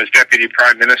of him as deputy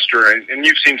prime minister. And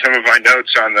you've seen some of my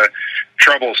notes on the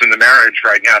troubles in the marriage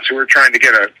right now, so we're trying to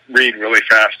get a read really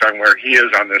fast on where he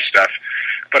is on this stuff.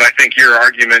 But I think your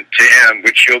argument to him,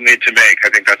 which you'll need to make, I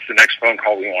think that's the next phone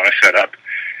call we want to set up,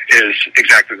 is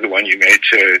exactly the one you made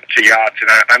to Yachts. And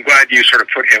I'm glad you sort of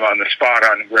put him on the spot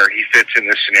on where he fits in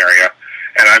this scenario.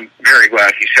 And I'm very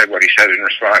glad he said what he said in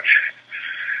response.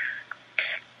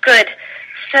 Good.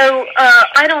 So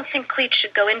I don't think Cleach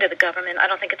should go into the government. I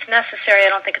don't think it's necessary. I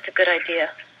don't think it's a good idea.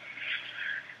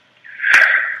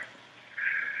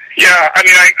 Yeah, I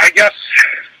mean, I guess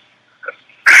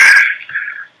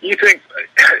you think,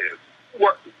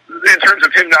 in terms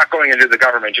of him not going into the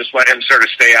government, just let him sort of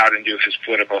stay out and do his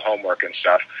political homework and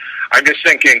stuff. I'm just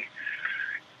thinking,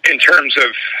 in terms of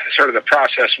sort of the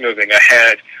process moving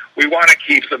ahead, we want to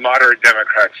keep the moderate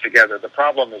Democrats together. The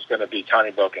problem is going to be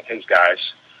Tony Book and his guys.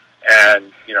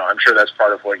 And, I'm sure that's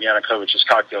part of what Yanukovych is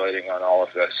calculating on all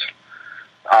of this.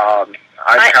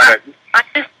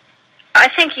 I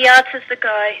think Yachts is the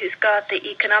guy who's got the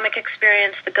economic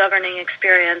experience, the governing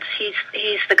experience.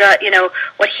 He's the guy,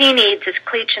 what he needs is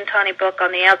Cleach and Tony Book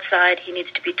on the outside. He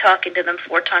needs to be talking to them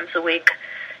 4 times a week.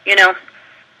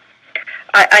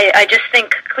 I just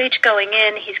think Cleach going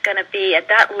in, he's going to be at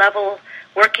that level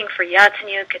working for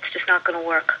Yatsenyuk. It's just not going to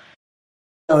work.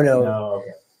 Oh, no.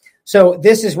 Okay. So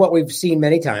this is what we've seen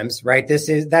many times, right?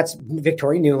 That's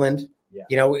Victoria Nuland,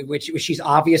 which she's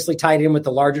obviously tied in with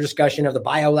the larger discussion of the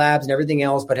biolabs and everything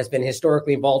else, but has been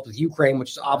historically involved with Ukraine,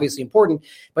 which is obviously important.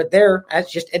 But they're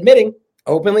just admitting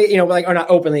openly, or not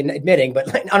openly admitting,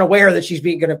 but unaware that she's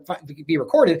going to be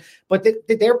recorded, but that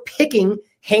they're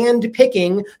hand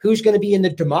picking who's going to be in the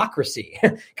democracy,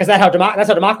 because that's how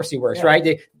democracy works, right?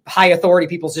 The high authority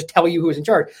people just tell you who is in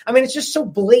charge. I mean, it's just so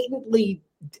blatantly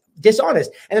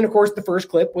dishonest. And then, of course, the first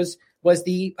clip was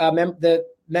the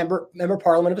member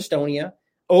Parliament of Estonia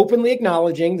openly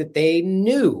acknowledging that they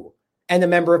knew, and the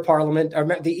member of Parliament, or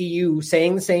the EU,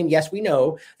 saying the same. Yes, we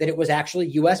know that it was actually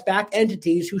U.S.-backed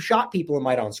entities who shot people in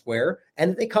Maidan Square,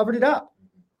 and that they covered it up.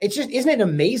 It's just, isn't it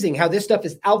amazing how this stuff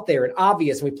is out there and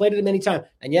obvious, and we played it many times,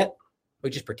 and yet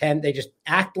we just pretend, they just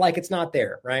act like it's not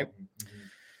there, right? Mm-hmm.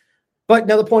 But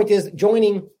now the point is,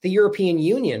 joining the European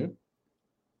Union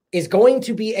is going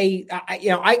to be I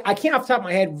can't off the top of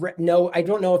my head, I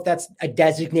don't know if that's a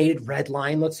designated red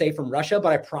line, let's say, from Russia,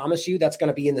 but I promise you that's going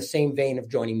to be in the same vein of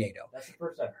joining NATO. That's the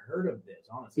first I've heard of this,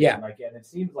 honestly. Yeah. And it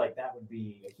seems like that would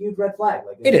be a huge red flag.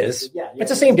 It is.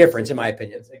 It's the same difference, in my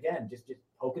opinion. It's, again, just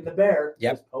poking the bear.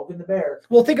 Yep. Just poking the bear.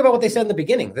 Well, think about what they said in the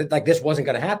beginning, that this wasn't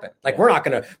going to happen. We're not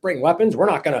going to bring weapons. We're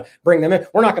not going to bring them in.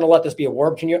 We're not going to let this be a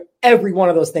war between you. Every one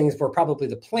of those things were probably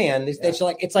the plan. It's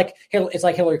like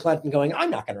Hillary Clinton going, I'm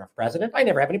not going to run for president. I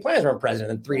never have any plans to run for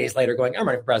president. And 3 days later going, I'm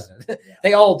running for president. Yeah.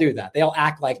 They all do that. They all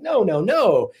act like, no,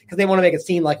 because they want to make it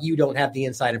seem like you don't have the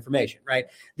inside information, right?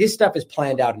 This stuff is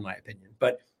planned out, in my opinion.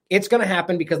 But it's going to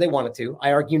happen because they want it to.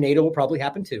 I argue NATO will probably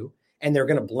happen too. And they're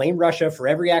going to blame Russia for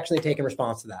every action they take in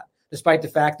response to that, despite the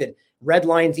fact that red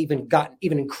lines even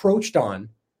encroached on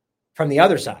from the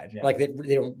other side, like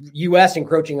the U.S.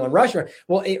 encroaching on Russia.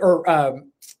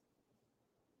 I'm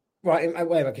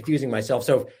confusing myself.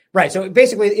 So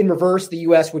basically in reverse, the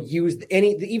U.S. would use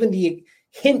even the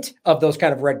hint of those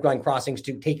kind of red line crossings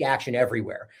to take action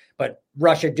everywhere. But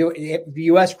the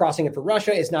U.S. crossing it for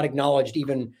Russia is not acknowledged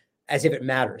even as if it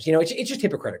matters. It's just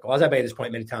hypocritical, as I've made this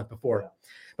point many times before. Yeah.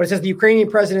 But it says the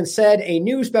Ukrainian president said a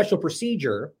new special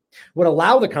procedure would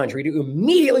allow the country to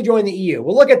immediately join the EU.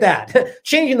 Well, look at that.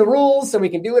 Changing the rules so we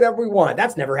can do whatever we want.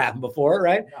 That's never happened before,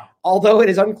 right? No. Although it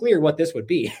is unclear what this would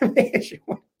be.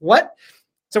 What?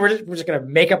 So we're just going to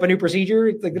make up a new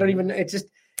procedure? They don't even, it's just,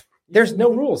 there's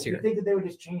no rules here. You think that they would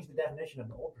just change the definition of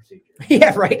the old procedure?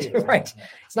 Yeah, right. Yeah.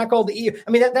 It's not called the EU.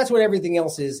 I mean, that's what everything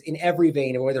else is in every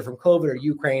vein, whether from COVID or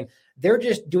Ukraine. They're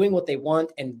just doing what they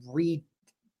want and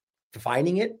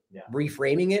defining it,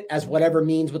 reframing it as whatever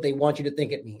means what they want you to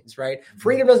think it means, right? Mm-hmm.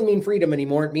 Freedom doesn't mean freedom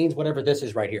anymore. It means whatever this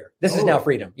is right here. This is now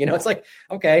freedom. It's like,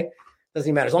 okay,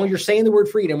 doesn't matter. As long as you're saying the word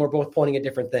freedom, we're both pointing at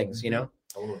different things,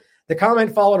 Totally. The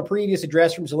comment followed a previous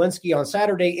address from Zelensky on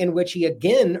Saturday in which he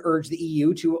again urged the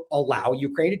EU to allow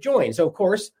Ukraine to join. So, of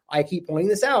course, I keep pointing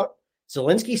this out.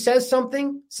 Zelensky says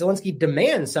something. Zelensky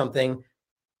demands something.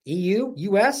 EU,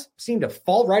 U.S. seem to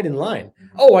fall right in line.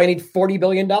 Mm-hmm. Oh, I need $40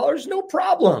 billion? No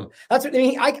problem. That's what I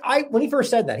mean. I when he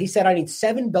first said that, he said, I need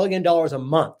 $7 billion a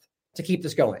month to keep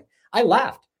this going. I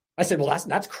laughed. I said, well,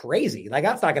 that's crazy.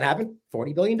 That's not going to happen.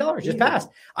 $40 billion just passed.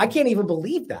 I can't even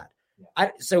believe that. Yeah.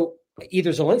 So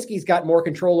either Zelensky's got more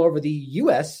control over the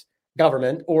U.S.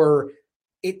 government or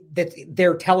that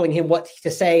they're telling him what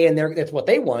to say and that's what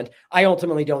they want. I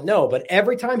ultimately don't know. But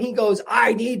every time he goes,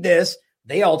 I need this,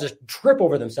 they all just trip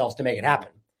over themselves to make it happen.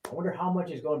 I wonder how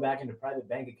much is going back into private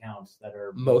bank accounts that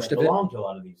belong to a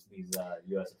lot of these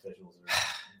U.S. officials who are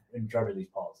in charge of these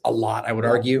policies. A lot, I would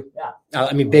argue. Yeah.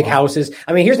 I mean, big houses.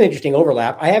 I mean, here's an interesting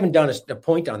overlap. I haven't done a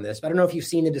point on this, but I don't know if you've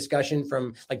seen the discussion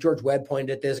from, like, George Webb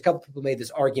pointed at this. A couple people made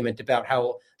this argument about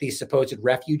how these supposed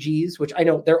refugees, which I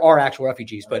know there are actual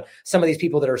refugees, but some of these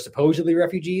people that are supposedly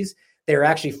refugees, they're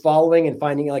actually following and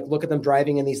finding, like, look at them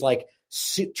driving in these like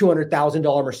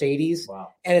 $200,000 Mercedes. Wow.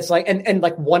 And it's like, and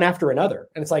like one after another.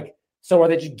 And it's like, so are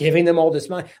they just giving them all this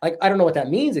money? Like, I don't know what that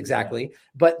means exactly,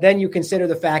 but then you consider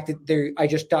the fact that I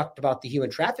just talked about the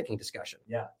human trafficking discussion.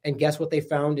 Yeah. And guess what they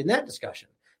found in that discussion?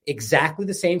 Exactly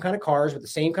the same kind of cars with the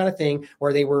same kind of thing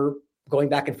where they were going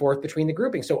back and forth between the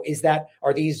grouping. So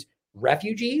are these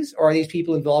refugees or are these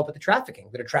people involved with the trafficking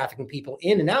that are trafficking people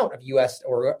in and out of US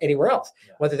or anywhere else,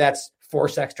 whether that's for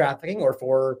sex trafficking or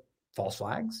for false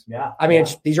flags? Yeah. I mean,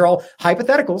 these are all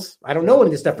hypotheticals. I don't know any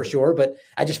of this stuff for sure, but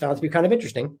I just found it to be kind of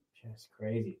interesting. Just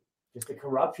crazy. Just the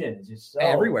corruption is just so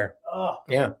everywhere.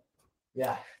 Yeah.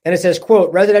 Yeah. And it says,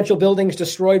 quote, residential buildings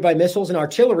destroyed by missiles and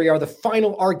artillery are the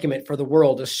final argument for the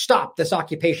world to stop this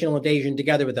occupational invasion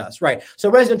together with us. Right. So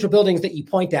residential buildings that you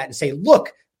point at and say,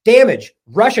 look, damage,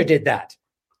 Russia did that.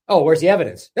 Oh, where's the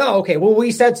evidence? Oh, okay. Well,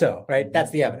 we said so. Right.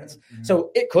 That's the evidence. Mm-hmm.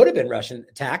 So it could have been Russian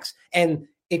attacks, and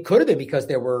it could have been because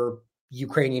there were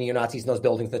Ukrainian neo-Nazis in those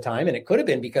buildings at the time. And it could have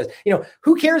been because,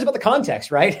 who cares about the context,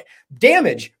 right?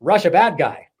 Damage, Russia, bad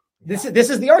guy. This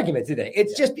is the argument today.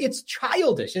 It's it's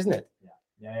childish, isn't it?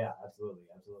 Yeah, absolutely.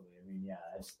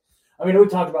 I mean, we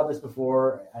talked about this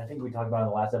before. I think we talked about it in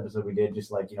the last episode we did, just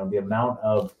like, the amount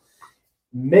of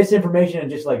misinformation and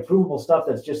just like provable stuff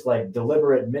that's just like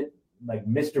deliberate, like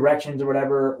misdirections or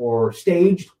whatever, or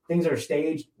staged, things that are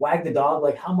staged, wag the dog.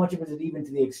 Like, how much of it is even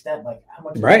to the extent, like how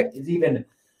much is even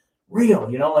real,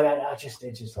 like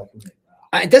it's just like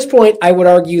at this point, I would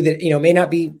argue that, may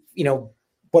not be,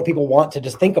 what people want to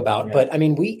just think about, but I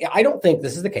mean, I don't think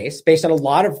this is the case based on a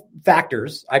lot of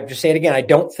factors. I just say it again. I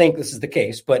don't think this is the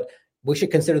case, but we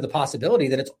should consider the possibility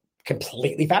that it's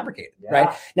completely fabricated,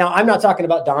 right? Now, I'm not talking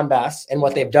about Donbass and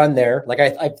what they've done there. Like,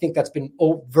 I think that's been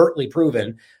overtly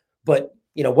proven, but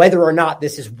whether or not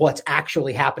this is what's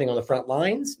actually happening on the front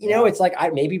lines, it's like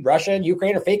maybe Russia and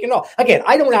Ukraine are faking it all. Again,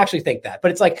 I don't actually think that,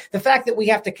 but it's like the fact that we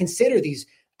have to consider these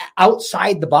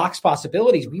outside the box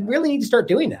possibilities. We really need to start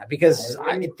doing that because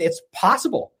it's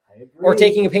possible. Or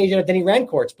taking a page out of Denny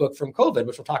Rancourt's book from COVID,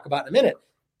 which we'll talk about in a minute.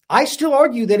 I still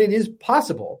argue that it is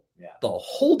possible. Yeah. The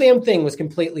whole damn thing was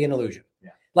completely an illusion.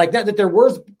 Yeah. Like that there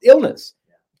was illness.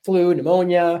 Flu,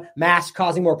 pneumonia, mask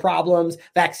causing more problems,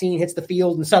 vaccine hits the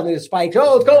field and suddenly it spikes.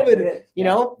 Oh, it's COVID.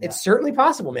 It's certainly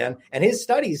possible, man. And his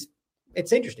studies,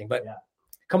 it's interesting. But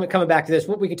coming back to this,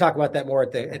 we can talk about that more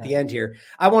at the end here.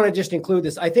 I want to just include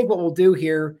this. I think what we'll do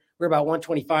here, we're about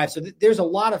 125. So there's a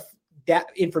lot of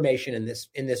information in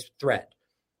this thread.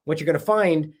 What you're going to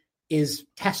find is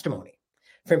testimony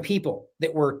from people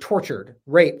that were tortured,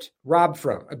 raped, robbed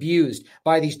from, abused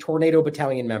by these Tornado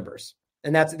Battalion members.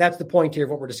 And that's the point here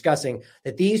of what we're discussing,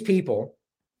 that these people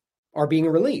are being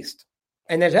released.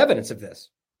 And there's evidence of this,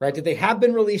 right? That they have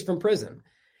been released from prison.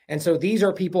 And so these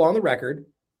are people on the record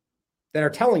that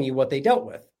are telling you what they dealt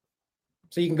with.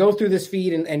 So you can go through this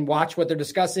feed and watch what they're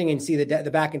discussing and see the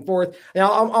back and forth.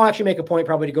 Now, I'll actually make a point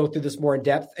probably to go through this more in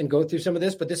depth and go through some of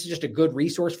this, but this is just a good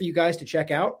resource for you guys to check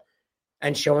out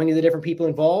and showing you the different people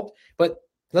involved. But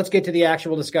let's get to the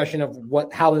actual discussion of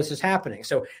how this is happening.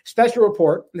 So special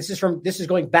report, this is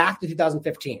going back to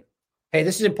 2015. Hey,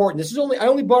 this is important. I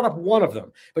only brought up one of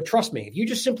them, but trust me, if you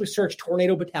just simply search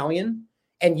Tornado Battalion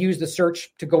and use the search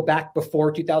to go back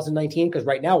before 2019, because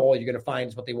right now all you're going to find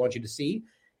is what they want you to see.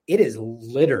 It is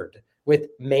littered with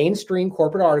mainstream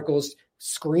corporate articles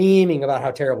screaming about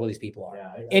how terrible these people are.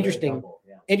 Yeah,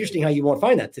 interesting how you won't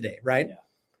find that today, right? Yeah.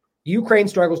 Ukraine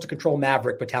struggles to control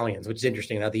Maverick battalions, which is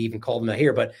interesting that they even called them out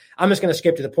here. But I'm just going to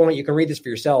skip to the point. You can read this for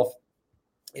yourself.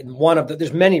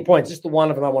 There's many points. Just the one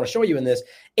of them I want to show you in this.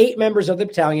 8 members of the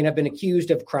battalion have been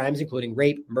accused of crimes including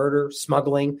rape, murder,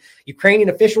 smuggling. Ukrainian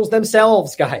officials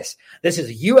themselves, guys, this is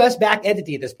a U.S.-backed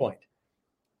entity at this point,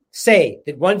 say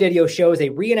that one video shows a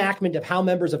reenactment of how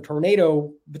members of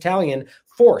Tornado Battalion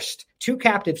forced 2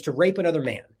 captives to rape another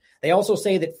man. They also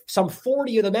say that some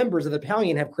 40 of the members of the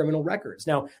battalion have criminal records.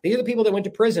 Now, these are the people that went to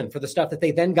prison for the stuff that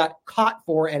they then got caught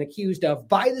for and accused of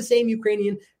by the same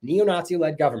Ukrainian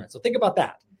neo-Nazi-led government. So think about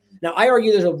that. Now, I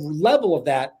argue there's a level of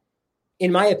that,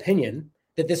 in my opinion,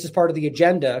 that this is part of the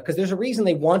agenda, because there's a reason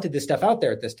they wanted this stuff out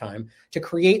there at this time, to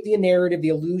create the narrative, the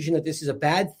illusion that this is a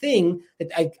bad thing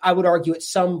that I would argue at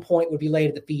some point would be laid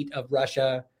at the feet of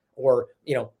Russia or,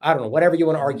 I don't know, whatever you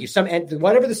want to argue,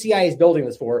 whatever the CIA is building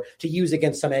this for, to use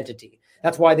against some entity.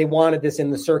 That's why they wanted this in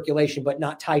the circulation, but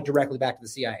not tied directly back to the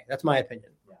CIA. That's my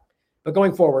opinion. Yeah. But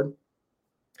going forward,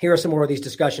 here are some more of these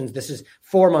discussions. This is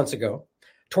 4 months ago.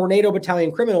 Tornado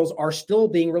Battalion criminals are still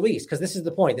being released, because this is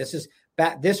the point.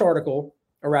 This article,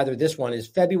 or rather this one, is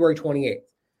February 28th.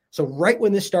 So right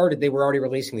when this started, they were already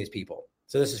releasing these people.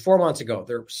 So this is 4 months ago.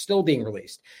 They're still being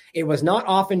released. It was not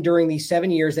often during these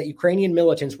 7 years that Ukrainian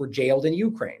militants were jailed in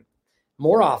Ukraine.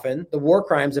 More often, the war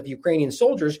crimes of Ukrainian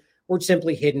soldiers were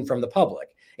simply hidden from the public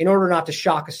in order not to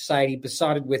shock a society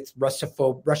besotted with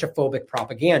Russophobic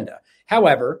propaganda.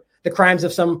 However, the crimes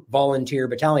of some volunteer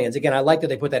battalions, again, I like that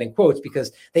they put that in quotes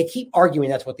because they keep arguing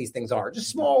that's what these things are. Just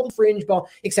small fringe ball,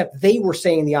 except they were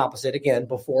saying the opposite, again,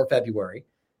 before February.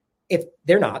 If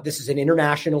they're not, this is an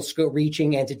international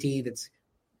reaching entity that's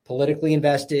politically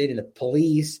invested in the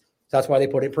police. So that's why they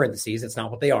put it in parentheses. It's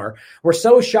not what they are. We're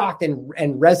so shocked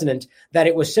and resonant that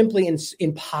it was simply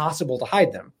impossible to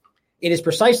hide them. It is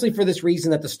precisely for this reason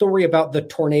that the story about the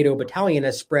Tornado Battalion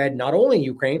has spread not only in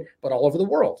Ukraine, but all over the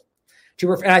world.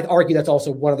 And I argue that's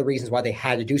also one of the reasons why they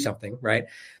had to do something, right?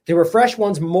 To refresh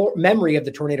one's memory of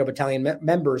the Tornado Battalion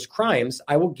members' crimes,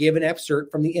 I will give an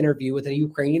excerpt from the interview with a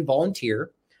Ukrainian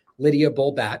volunteer, Lydia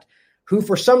Bolbat, who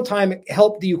for some time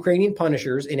helped the Ukrainian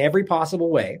Punishers in every possible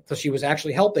way. So she was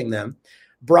actually helping them,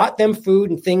 brought them food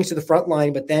and things to the front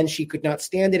line, but then she could not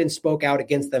stand it and spoke out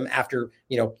against them after,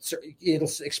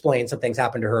 it'll explain some things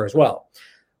happened to her as well.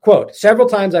 Quote, several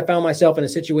times I found myself in a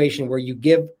situation where you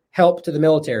give help to the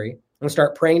military and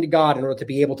start praying to God in order to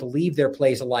be able to leave their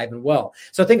place alive and well.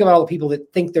 So think about all the people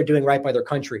that think they're doing right by their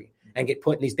country and get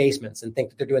put in these basements and think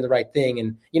that they're doing the right thing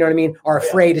and, are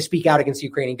afraid to speak out against the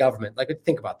Ukrainian government.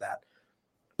 Think about that.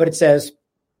 But it says,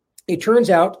 it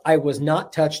turns out I was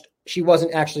not touched. She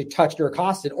wasn't actually touched or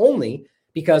accosted only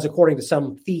because, according to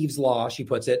some thieves' law, she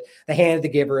puts it, the hand of the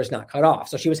giver is not cut off.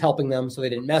 So she was helping them so they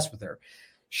didn't mess with her.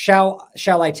 Shall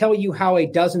I tell you how a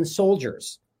dozen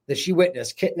soldiers that she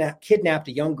witnessed kidnapped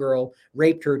a young girl,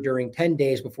 raped her during 10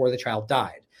 days before the child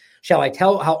died? Shall I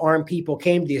tell how armed people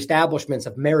came to the establishments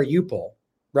of Mariupol,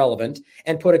 relevant,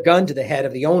 and put a gun to the head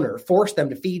of the owner, forced them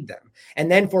to feed them? And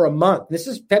then for a month, this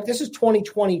is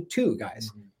 2022,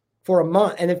 guys, for a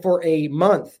month, and then for a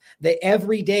month, they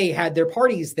every day had their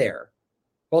parties there.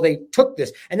 Well, they took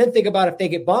this. And then think about if they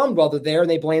get bombed while they're there and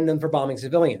they blame them for bombing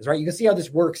civilians, right? You can see how this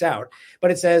works out.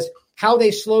 But it says how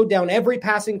they slowed down every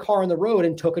passing car on the road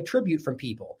and took a tribute from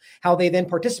people, how they then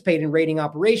participate in raiding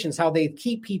operations, how they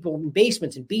keep people in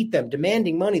basements and beat them,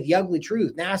 demanding money, the ugly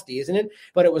truth. Nasty, isn't it?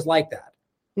 But it was like that.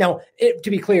 Now,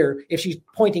 to be clear, if she's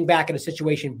pointing back at a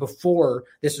situation before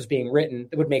this was being written,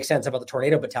 it would make sense about the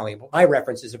Tornado Battalion. But my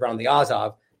reference is around the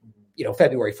Azov,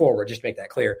 February forward, just to make that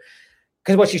clear.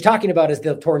 Because what she's talking about is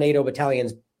the Tornado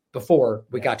Battalions before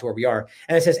we got to where we are.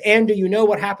 And it says, and do you know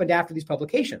what happened after these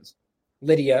publications?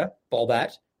 Lydia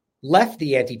Bolbat left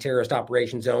the anti-terrorist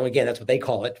operation zone. Again, that's what they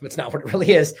call it. It's not what it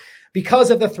really is.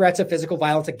 Because of the threats of physical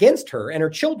violence against her and her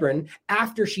children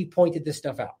after she pointed this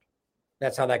stuff out.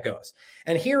 That's how that goes.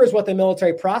 And here is what the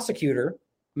military prosecutor,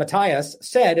 Matthias,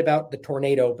 said about the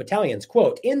Tornado Battalions.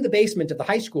 Quote, in the basement of the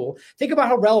high school, think about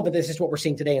how relevant this is to what we're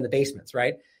seeing today in the basements,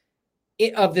 right?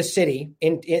 Of the city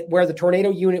where the Tornado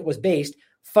unit was based,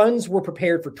 funds were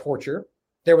prepared for torture.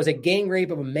 There was a gang rape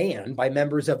of a man by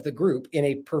members of the group in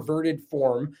a perverted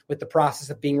form with the process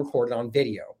of being recorded on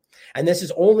video. And this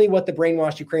is only what the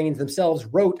brainwashed Ukrainians themselves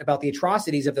wrote about the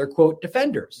atrocities of their, quote,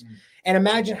 defenders. And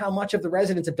imagine how much of the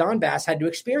residents of Donbass had to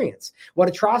experience, what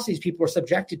atrocities people were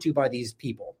subjected to by these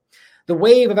people. The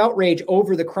wave of outrage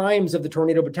over the crimes of the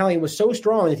Tornado Battalion was so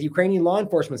strong that the Ukrainian law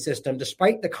enforcement system,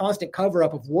 despite the constant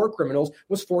cover-up of war criminals,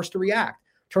 was forced to react.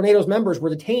 Tornado's members were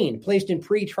detained, placed in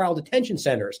pre-trial detention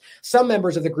centers. Some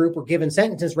members of the group were given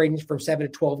sentences ranging from 7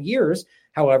 to 12 years.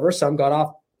 However, some got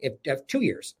off at 2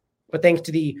 years. But thanks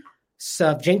to the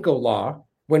Savchenko law,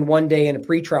 when 1 day in a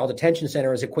pre-trial detention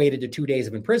center is equated to 2 days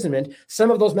of imprisonment,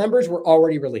 some of those members were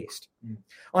already released.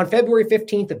 On February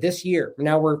 15th of this year,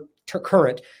 now we're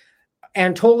current,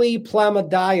 Anatoly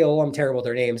Plamadial, I'm terrible with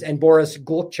their names, and Boris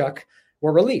Glukchuk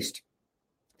were released.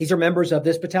 These are members of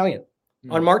this battalion.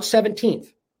 On March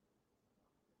 17th,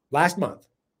 last month,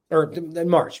 or in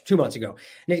March, 2 months ago,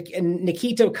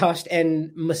 Nikita Kust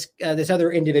and this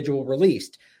other individual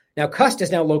released. Now, Kust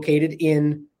is now located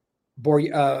in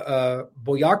Boyarkov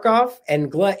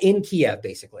and in Kiev,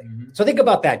 basically. So think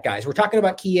about that, guys. We're talking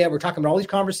about Kiev. We're talking about all these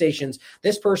conversations.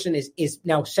 This person is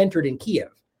now centered in Kiev.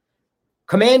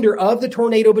 commander of the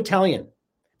Tornado Battalion.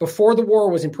 Before the war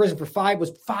was in prison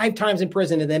was 5 times in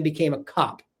prison and then became a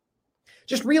cop.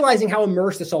 Just realizing how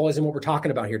immersed this all is in what we're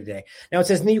talking about here today. Now it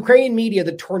says in the Ukrainian media,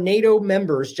 the Tornado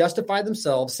members justified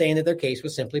themselves saying that their case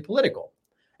was simply political.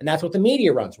 And that's what the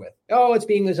media runs with. Oh, it's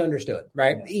being misunderstood,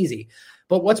 right? Yeah. Easy.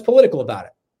 But what's political about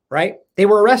it, right? They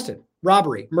were arrested,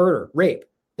 robbery, murder, rape.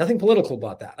 Nothing political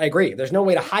about that. I agree. There's no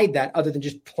way to hide that other than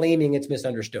just claiming it's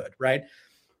misunderstood, right?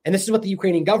 And this is what the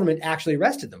Ukrainian government actually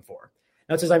arrested them for.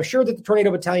 Now it says, I'm sure that the Tornado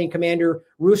Battalion commander,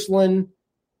 Ruslan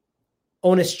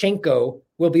Onischenko,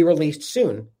 will be released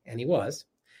soon. And he was.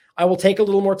 I will take a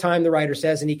little more time, the writer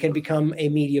says, and he can become a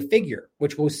media figure,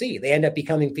 which we'll see. They end up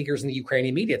becoming figures in the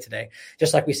Ukrainian media today,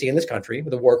 just like we see in this country, where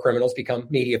the war criminals become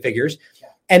media figures. Yeah.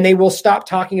 And they will stop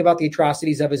talking about the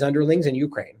atrocities of his underlings in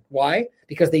Ukraine. Why?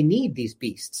 Because they need these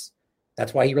beasts.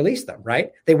 That's why he released them,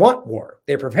 right? They want war.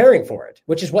 They're preparing for it,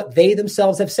 which is what they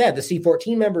themselves have said. The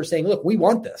C-14 members saying, look, we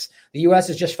want this. The U.S.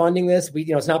 is just funding this.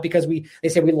 It's not because they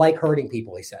say we like hurting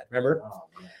people, he said. Remember? Oh,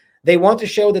 they want to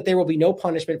show that there will be no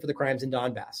punishment for the crimes in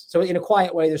Donbass. So in a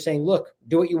quiet way, they're saying, look,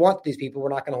 do what you want to these people. We're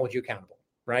not going to hold you accountable,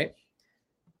 right?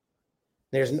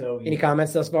 There's any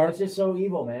comments thus far? It's just so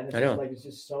evil, man. It's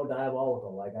just so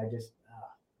diabolical. Like I just,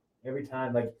 every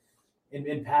time, like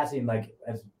in passing, like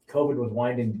as COVID was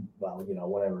winding,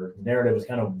 whatever, the narrative was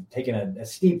kind of taking a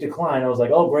steep decline. I was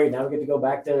like, oh, great. Now we get to go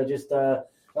back to just,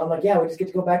 I'm like, yeah, we just get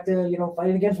to go back to,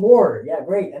 fighting against war. Yeah,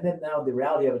 great. And then now the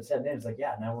reality of it setting in, it's like,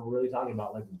 yeah, now we're really talking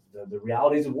about like the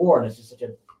realities of war. And it's just such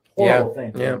a horrible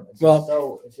thing. Yeah. It's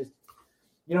just,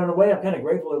 in a way, I'm kind of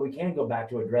grateful that we can go back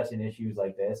to addressing issues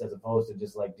like this as opposed to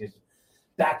just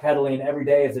backpedaling every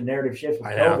day as the narrative shifts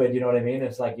with COVID. You know what I mean?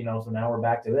 It's like, so now we're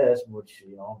back to this, which,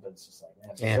 it's just like,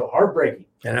 man, it's so heartbreaking.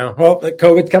 Well,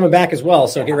 COVID's coming back as well.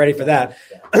 So get ready for that.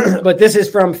 Yeah. But this is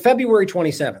from February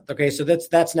 27th. Okay. So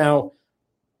that's now,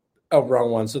 oh,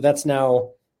 wrong one. So that's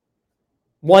now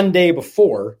one day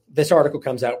before this article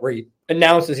comes out where he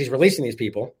announces he's releasing these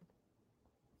people.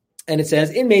 And it says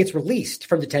inmates released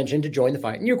from detention to join the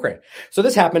fight in Ukraine. So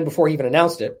this happened before he even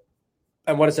announced it.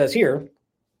 And what it says here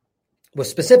was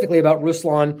specifically about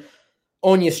Ruslan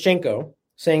Onischenko,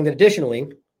 saying that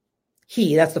additionally,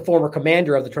 that's the former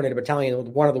commander of the Tornado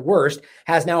Battalion, one of the worst,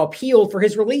 has now appealed for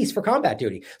his release for combat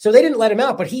duty. So they didn't let him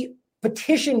out, but he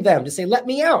petitioned them to say, let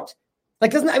me out.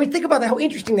 Think about that, how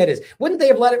interesting that is. Wouldn't they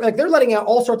have let it, they're letting out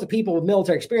all sorts of people with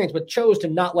military experience, but chose to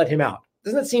not let him out.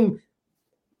 Doesn't that seem,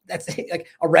 that's like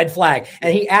a red flag?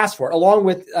 And he asked for it, along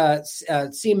with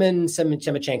Seaman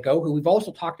Semchenko, who we've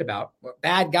also talked about, a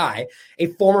bad guy, a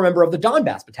former member of the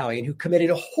Donbass Battalion who committed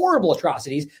horrible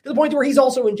atrocities to the point where he's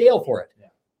also in jail for it. Yeah.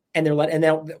 And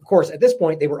now, of course, at this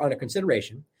point, they were under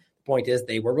consideration. The point is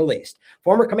they were released.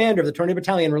 Former commander of the Tornado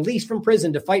Battalion released from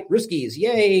prison to fight Ruskies.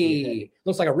 Yay! Okay.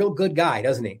 Looks like a real good guy,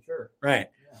 doesn't he? Sure. Right.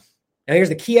 Yeah. Now here's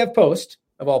the Kiev Post,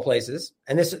 of all places.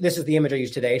 And this is the image I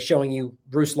used today, showing you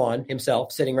Ruslan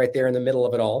himself sitting right there in the middle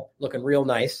of it all, looking real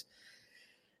nice.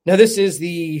 Now this is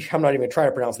I'm not even going to try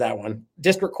to pronounce that one.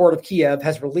 District Court of Kiev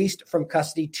has released from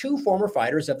custody 2 former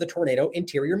fighters of the Tornado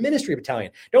Interior Ministry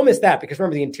Battalion. Don't miss that, because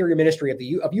remember the Interior Ministry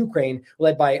of Ukraine,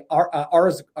 led by Oskov,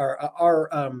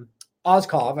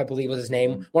 I believe was his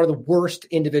name, one of the worst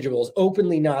individuals,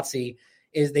 openly Nazi,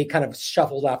 is they kind of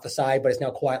shuffled off the side, but it's now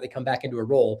quietly come back into a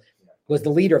role, was the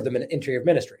leader of the Interior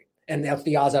Ministry. And that's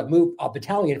the Azov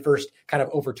Battalion first kind of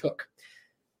overtook.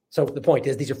 So the point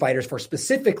is, these are fighters for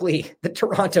specifically the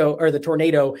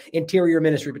Tornado Interior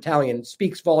Ministry Battalion.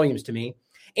 Speaks volumes to me.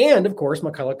 And of course,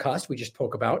 McCulloch Cust, we just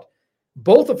spoke about,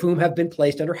 both of whom have been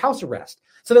placed under house arrest.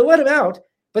 So they let him out,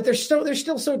 but they're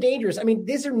still so dangerous. I mean,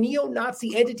 these are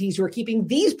neo-Nazi entities who are keeping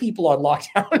these people on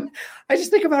lockdown. I just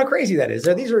think about how crazy that is.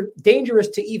 These are dangerous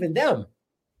to even them.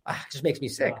 It just makes me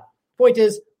sick. Point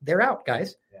is, they're out,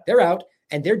 guys. Yeah. They're out,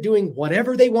 and they're doing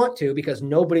whatever they want to because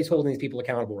nobody's holding these people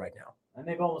accountable right now. And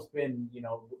they've almost been,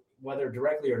 whether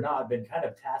directly or not, been kind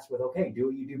of tasked with, okay, do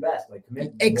what you do best, like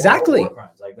commit exactly war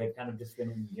crimes. Like they've kind of just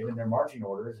been given their marching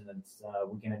orders, and it's,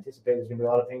 we can anticipate there's going to be a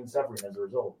lot of pain and suffering as a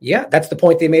result. Yeah, that's the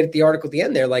point they made at the article at the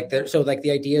end there.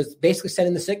 The idea is basically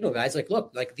sending the signal, guys. Like,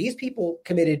 look, like these people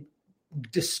committed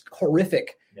just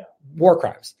horrific war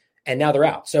crimes. And now they're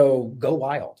out. So go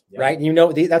wild, right? And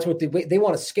that's what they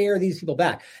want to scare these people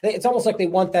back. It's almost like they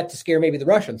want that to scare maybe the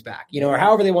Russians back, or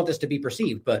however they want this to be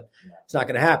perceived, but it's not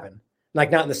going to happen. Like,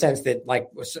 not in the sense that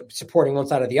like supporting one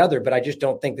side or the other, but I just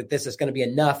don't think that this is going to be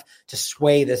enough to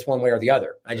sway this one way or the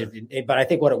other. But I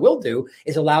think what it will do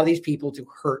is allow these people to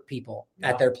hurt people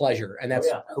at their pleasure. And that's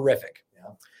horrific.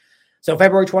 Yeah. So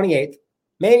February 28th,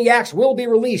 maniacs will be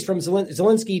released from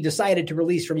Zelensky decided to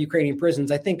release from Ukrainian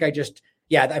prisons. I think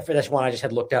that's one I just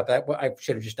had looked up. I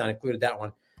should have just not included that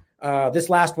one. This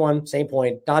last one, same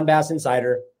point. Donbass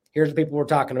Insider. Here's the people we're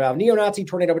talking about. Neo-Nazi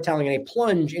tornado battalion, a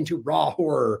plunge into raw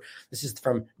horror. This is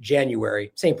from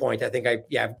January. Same point. I think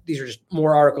these are just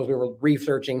more articles we were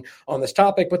researching on this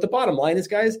topic. But the bottom line is,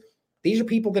 guys, these are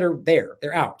people that are there.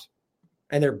 They're out.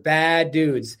 And they're bad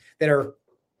dudes that are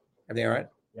they all right?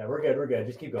 Yeah, we're good. We're good.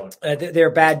 Just keep going. They're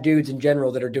bad dudes in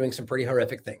general that are doing some pretty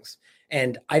horrific things.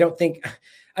 And I don't think,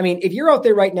 I mean, if you're out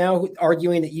there right now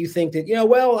arguing that you think that,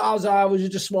 I was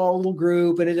just a small little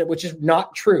group, which is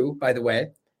not true, by the way.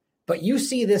 But you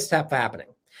see this stuff happening.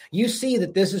 You see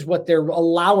that this is what they're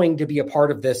allowing to be a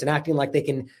part of this and acting like they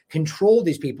can control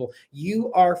these people.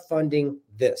 You are funding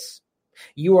this.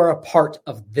 You are a part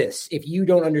of this. If you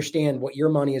don't understand what your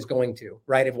money is going to,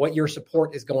 right, of what your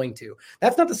support is going to,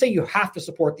 that's not to say you have to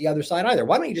support the other side either.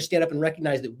 Why don't you just stand up and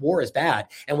recognize that war is bad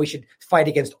and we should fight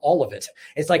against all of it?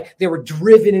 It's like they were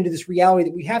driven into this reality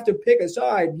that we have to pick a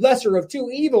side, lesser of two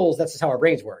evils. That's just how our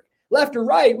brains work. Left or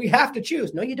right, we have to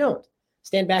choose. No, you don't.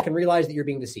 Stand back and realize that you're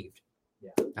being deceived. Yeah,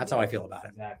 that's how I feel about it.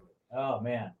 Exactly. Oh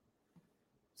man,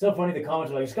 so funny. The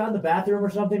comments are like, "Scott in the bathroom or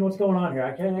something? What's going on here?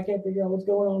 I can't figure out what's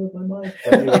going on with my mind."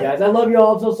 Anyway, guys, I love you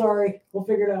all. I'm so sorry. We'll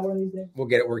figure it out one of these days. We'll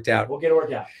get it worked out.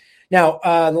 Now,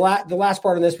 the last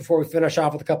part of this before we finish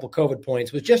off with a couple of COVID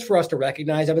points was just for us to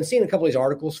recognize. I've been seeing a couple of these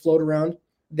articles float around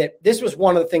that this was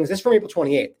one of the things. This is from April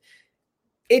 28th.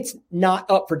 It's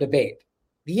not up for debate.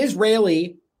 The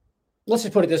Israeli. Let's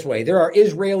just put it this way. There are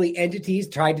Israeli entities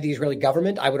tied to the Israeli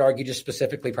government. I would argue just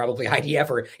specifically probably IDF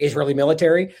or Israeli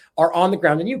military are on the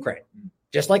ground in Ukraine,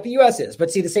 just like the U.S. is. But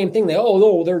see the same thing.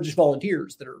 They're just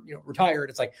volunteers that are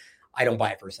retired. It's like, I don't buy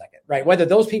it for a second, right? Whether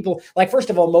those people, like, first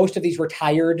of all, most of these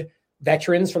retired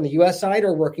veterans from the U.S. side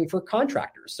are working for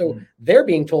contractors. So they're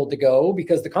being told to go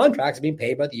because the contracts are being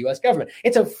paid by the U.S. government.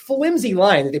 It's a flimsy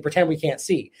line that they pretend we can't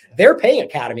see. They're paying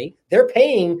Academy. They're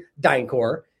paying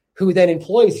DynCorp, who then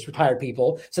employs these retired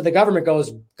people. So the government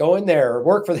goes, go in there or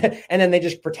work for them. And then they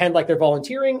just pretend like they're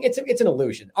volunteering. It's an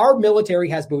illusion. Our military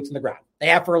has boots in the ground. They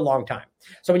have for a long time.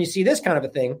 So when you see this kind of a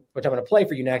thing, which I'm going to play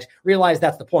for you next, realize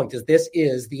that's the point, is this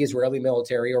is the Israeli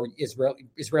military or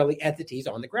Israeli entities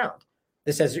on the ground.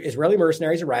 This says Israeli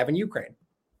mercenaries arrive in Ukraine.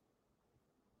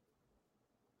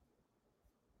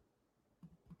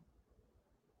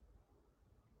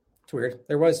 It's weird.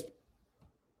 There was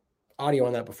audio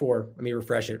on that before. Let me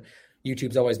refresh it.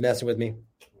 YouTube's always messing with me,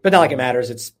 but not like it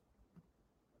matters. It's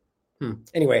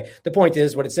anyway. The point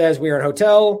is what it says. We are in a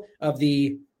hotel of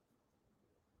the,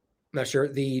 I'm not sure,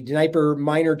 the Dnieper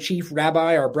minor chief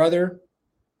rabbi, our brother.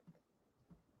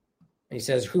 And he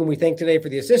says, whom we thank today for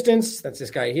the assistance. That's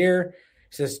this guy here.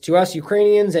 He says, to us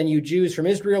Ukrainians and you Jews from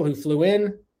Israel who flew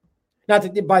in. Not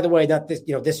that, by the way, not this,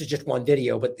 this is just one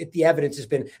video, but the evidence has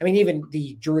been, even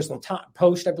the Jerusalem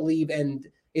Post, I believe, and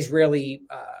Israeli,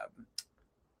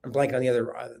 I'm blanking on the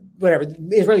other, whatever.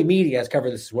 Israeli media has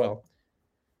covered this as well.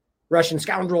 Russian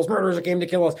scoundrels, murderers that came to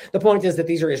kill us. The point is that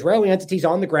these are Israeli entities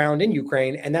on the ground in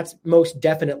Ukraine, and that's most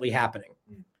definitely happening.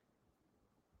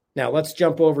 Now let's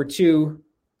jump over to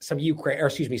some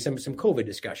some COVID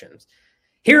discussions.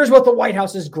 Here's what the White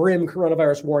House's grim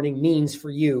coronavirus warning means for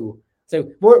you.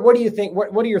 So what do you think?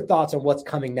 What are your thoughts on what's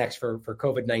coming next for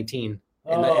COVID-19 in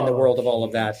the world of all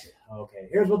of that? Okay,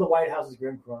 here's what the White House's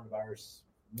grim coronavirus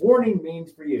warning means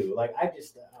for you. Like I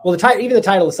just well, even the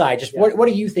title aside, just what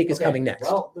do you think is coming next?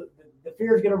 Well, the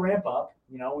fear is going to ramp up.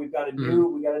 We've got a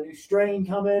new strain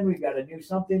coming. We've got a new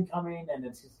something coming, and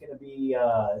it's just going to be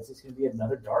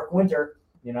another dark winter.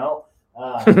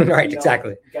 Right?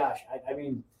 Exactly. Gosh, I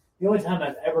mean, the only time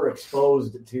I've ever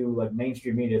exposed to like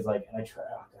mainstream media is like, and I try.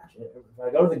 Oh gosh, if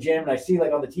I go to the gym and I see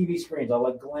like on the TV screens, I'll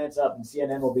like glance up and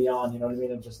CNN will be on. You know what I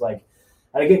mean? I'm just like.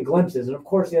 I get glimpses, and of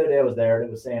course, the other day I was there, and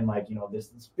it was saying like,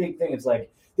 this big thing. It's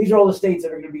like these are all the states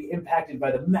that are going to be impacted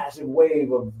by the massive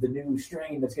wave of the new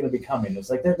strain that's going to be coming. It's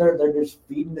like they're just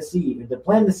feeding the seed. They're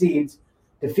planting the seeds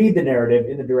to feed the narrative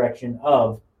in the direction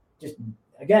of just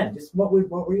what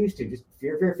we're used to, just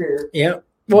fear. Yeah.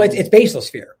 Well, it's baseless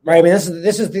fear, right? I mean,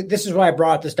 this is why I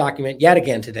brought up this document yet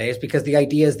again today, is because the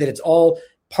idea is that it's all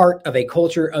part of a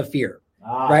culture of fear.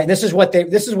 Right. This is what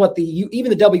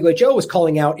even the WHO was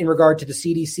calling out in regard to the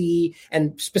CDC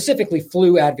and specifically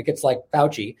flu advocates like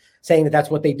Fauci, saying that that's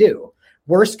what they do.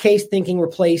 Worst case thinking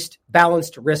replaced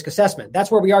balanced risk assessment. That's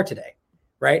where we are today,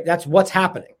 right? That's what's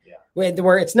happening. Yeah.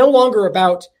 Where it's no longer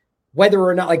about whether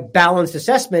or not like balanced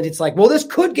assessment. It's like, well, this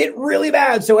could get really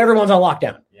bad, so everyone's on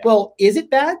lockdown. Yeah. Well, is it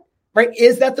bad? Right?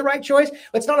 Is that the right choice?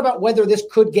 It's not about whether this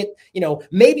could get,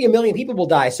 maybe 1 million people will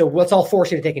die, so let's all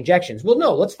force you to take injections. Well,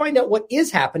 no, let's find out what is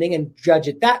happening and judge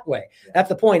it that way. Yeah. That's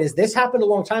the point, is this happened a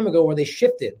long time ago where they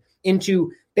shifted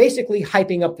into basically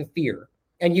hyping up the fear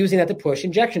and using that to push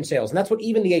injection sales. And that's what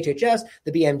even the HHS,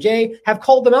 the BMJ have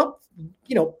called them out,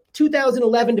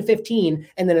 2011 to 15,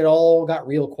 and then it all got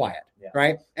real quiet.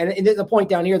 Right. And the point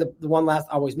down here, the one last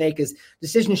I always make is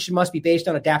decisions must be based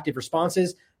on adaptive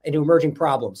responses into emerging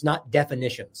problems, not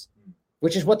definitions,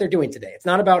 which is what they're doing today. It's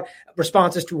not about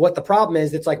responses to what the problem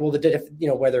is. It's like, well,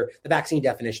 whether the vaccine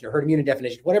definition or herd immunity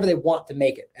definition, whatever they want to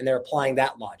make it. And they're applying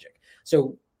that logic.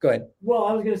 So go ahead. Well,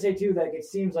 I was going to say, too, that it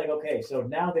seems like, okay, so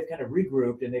now they've kind of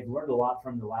regrouped and they've learned a lot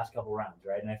from the last couple rounds,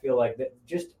 right? And I feel like that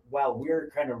just while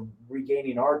we're kind of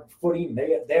regaining our footing,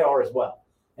 they are as well.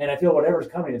 And I feel whatever's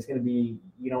coming, it's going to be,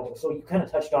 so you kind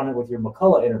of touched on it with your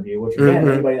McCullough interview, which, again,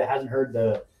 anybody that hasn't heard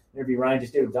the interview Ryan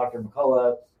just did with Dr.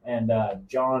 McCullough and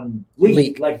John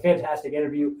Leake, like fantastic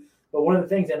interview. But one of the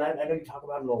things, and I know you talk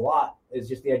about it a lot, is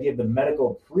just the idea of the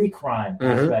medical pre-crime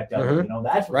aspect of it.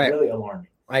 That's really alarming.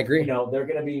 I agree. They're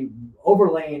going to be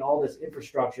overlaying all this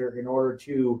infrastructure in order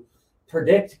to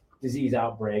predict disease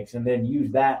outbreaks and then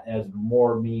use that as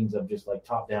more means of just like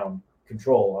top-down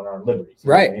control on our liberties.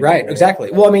 Right,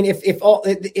 exactly. Well, I mean,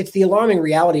 it's the alarming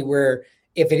reality where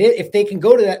if they can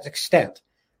go to that extent,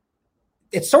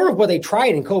 it's sort of what they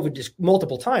tried in COVID just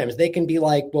multiple times. They can be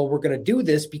like, well, we're going to do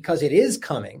this because it is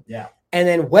coming. Yeah. And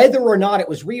then whether or not it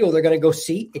was real, they're going to go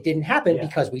see it didn't happen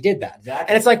because we did that. Exactly.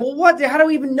 And it's like, well, what? How do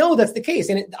we even know that's the case?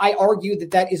 And I argue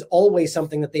that is always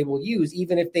something that they will use,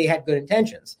 even if they had good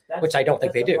intentions, which I don't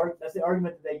think they do. That's the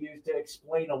argument that they use to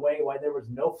explain away why there was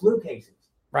no flu cases.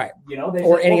 Right.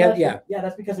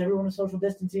 That's because everyone is social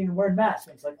distancing and wearing masks.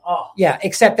 And it's like,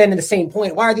 except then at the same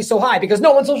point, why are these so high? Because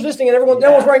no one's social distancing and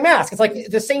no one's wearing masks. It's like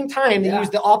at the same time they use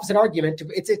the opposite argument.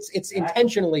 It's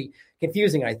intentionally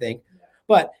confusing, I think. Yeah.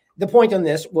 But the point on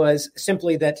this was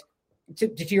simply that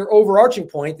to your overarching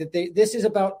point that this is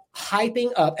about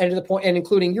hyping up and to the point, and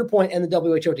including your point and the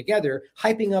WHO together,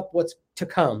 hyping up what's to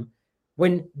come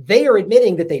when they are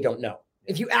admitting that they don't know.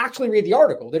 If you actually read the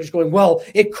article, they're just going, well,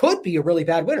 it could be a really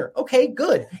bad winter. Okay,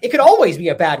 good. It could always be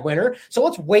a bad winter. So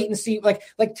let's wait and see.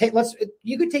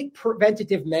 You could take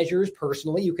preventative measures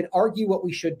personally. You can argue what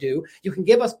we should do. You can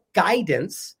give us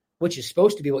guidance, which is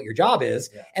supposed to be what your job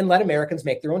is, and let Americans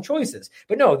make their own choices.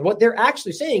 But no, what they're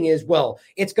actually saying is, well,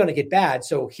 it's going to get bad.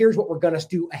 So here's what we're going to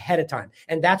do ahead of time.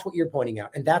 And that's what you're pointing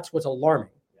out. And that's what's alarming.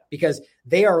 Because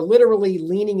they are literally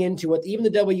leaning into what even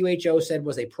the WHO said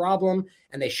was a problem,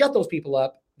 and they shut those people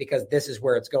up because this is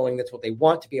where it's going. That's what they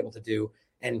want to be able to do.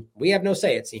 And we have no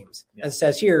say, it seems. Yeah. As it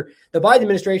says here, the Biden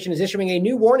administration is issuing a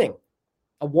new warning,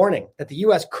 a warning that the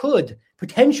U.S. could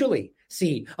potentially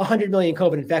see 100 million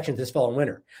COVID infections this fall and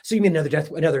winter. So you mean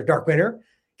another dark winter?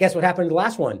 Guess what happened to the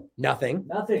last one? Nothing.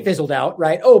 Fizzled out,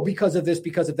 right? Oh, because of this,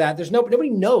 because of that. Nobody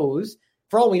knows.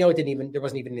 For all we know, there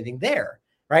wasn't even anything there.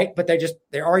 Right. But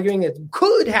they're arguing it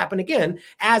could happen again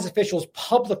as officials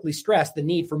publicly stress the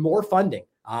need for more funding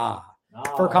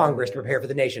for Congress to prepare for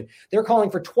the nation. They're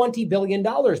calling for $20 billion,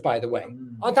 by the way,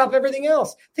 on top of everything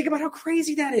else. Think about how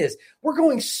crazy that is. We're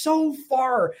going so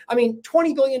far. I mean,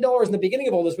 $20 billion in the beginning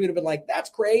of all this, we would have been like, that's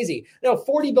crazy. No,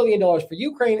 $40 billion for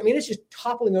Ukraine. I mean, it's just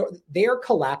toppling over. They're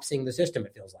collapsing the system,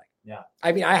 it feels like. Yeah.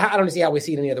 I mean, I don't see how we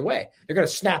see it any other way. They're going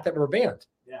to snap that rubber band.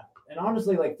 Yeah. And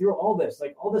honestly, like through all this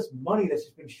money that's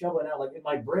just been shoveling out, like in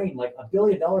my brain, like $1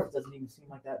 billion doesn't even seem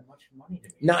like that much money to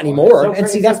me. Not anymore. So and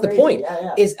see, that's the point.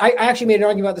 Is I actually made an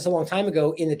argument about this a long time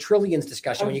ago in the trillions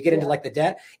discussion. When you get into like the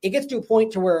debt, it gets to a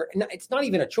point to where it's not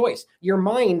even a choice. Your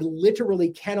mind literally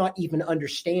cannot even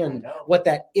understand what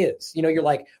that is. You know, you're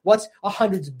like, what's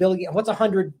 $100 billion? What's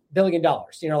 $100 billion?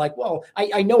 You know, like, well,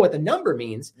 I know what the number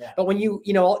means, but when you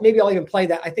know, maybe I'll even play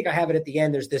that. I think I have it at the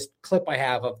end. There's this clip I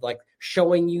have of like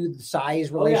showing you the size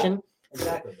relation.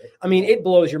 Exactly. I mean, it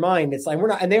blows your mind. It's like we're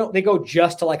not, and they go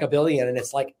just to like $1 billion, and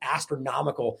it's like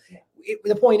astronomical.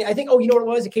 The point, I think, you know what it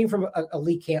was? It came from a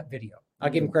Lee Camp video. I'll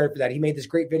give him credit for that. He made this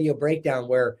great video breakdown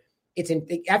where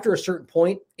after a certain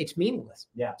point, it's meaningless.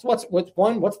 Yeah. So what's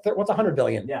 100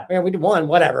 billion? Yeah. I mean, we did one,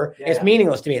 whatever. Yeah, it's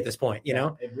meaningless to me at this point, you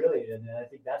know? It really is. And I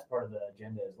think that's part of the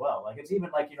agenda as well. Like it's even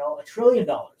like, you know, $1 trillion,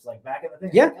 like back in the thing.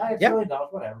 Yeah. Like, $1 trillion,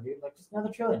 whatever, dude. Like just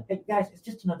another trillion. Hey guys, it's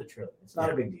just another trillion. It's not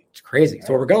a big deal. It's crazy. That's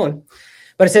where we're going.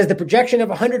 But it says the projection of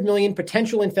 100 million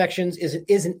potential infections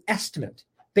is an estimate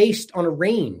based on a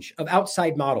range of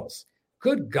outside models.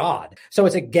 Good God. So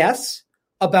it's a guess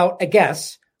about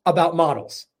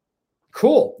models.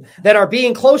 Cool. That are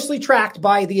being closely tracked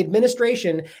by the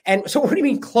administration. And so what do you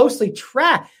mean closely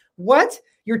tracked? What?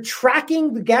 You're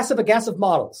tracking the guess of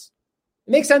models.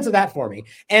 It makes sense of that for me.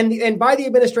 And by the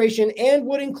administration and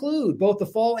would include both the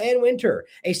fall and winter.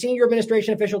 A senior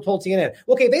administration official told CNN,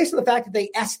 okay, based on the fact that they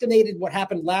estimated what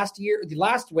happened last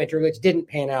winter, which didn't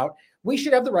pan out, we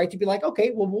should have the right to be like,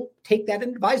 okay, well, we'll take that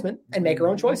into advisement and make our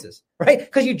own choices, right?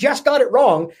 Because you just got it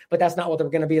wrong, but that's not what they're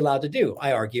going to be allowed to do,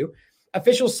 I argue.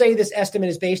 Officials say this estimate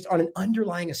is based on an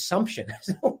underlying assumption.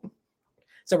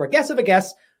 So we're a guess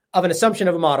of an assumption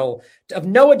of a model of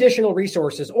no additional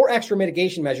resources or extra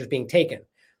mitigation measures being taken.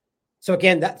 So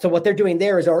again, so what they're doing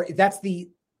there is that's the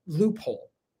loophole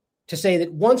to say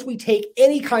that once we take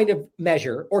any kind of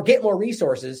measure or get more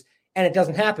resources and it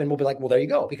doesn't happen, we'll be like, well, there you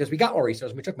go, because we got more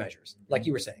resources, we took measures, like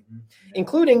you were saying,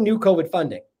 including new COVID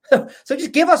funding. So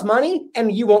just give us money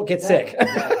and you won't get sick.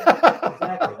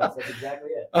 Exactly. That's exactly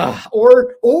it.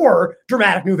 Or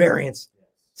dramatic new variants.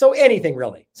 So anything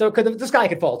really. So the sky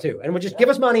could fall too. And we'll just give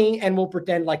us money and we'll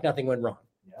pretend like nothing went wrong.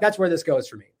 Yeah. That's where this goes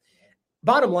for me.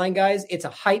 Bottom line, guys, it's a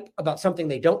hype about something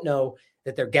they don't know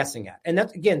that they're guessing at. And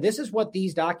that's, again, this is what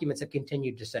these documents have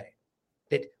continued to say,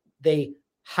 that they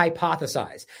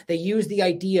hypothesize. They use the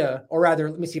idea, or rather,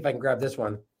 let me see if I can grab this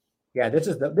one. Yeah,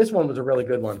 this one was a really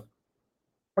good one.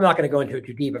 I'm not going to go into it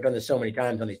too deep. I've done this so many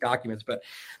times on these documents, but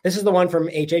this is the one from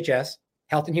HHS,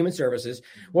 Health and Human Services.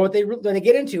 Well, what they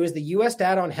get into is the U.S.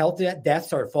 data on health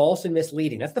deaths are false and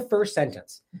misleading. That's the first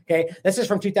sentence. Okay, this is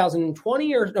from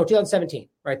 2017,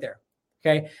 right there.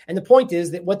 Okay, and the point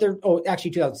is that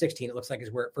 2016, it looks like,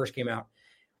 is where it first came out.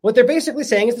 What they're basically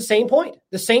saying is the same point,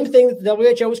 the same thing that the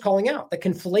WHO was calling out, the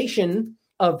conflation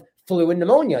of flu and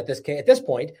pneumonia at this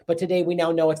point. But today we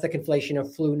now know it's the conflation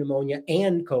of flu, pneumonia,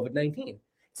 and COVID-19.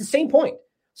 It's the same point.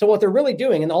 So what they're really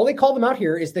doing, and all they call them out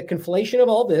here, is the conflation of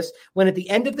all this, when at the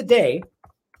end of the day,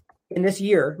 in this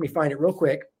year, let me find it real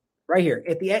quick, right here.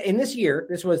 In this year,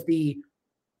 this was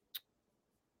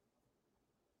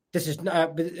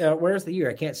where's the year?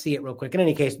 I can't see it real quick. In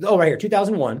any case, right here,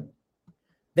 2001,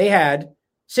 they had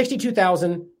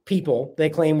 62,000 people they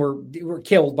claim were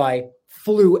killed by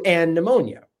flu and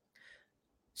pneumonia.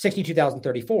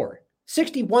 62,034.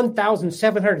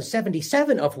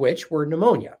 61,777 of which were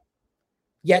pneumonia.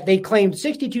 Yet they claimed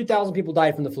 62,000 people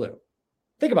died from the flu.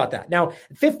 Think about that. Now,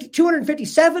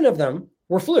 257 of them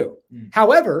were flu.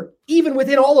 However, even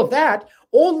within all of that,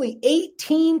 only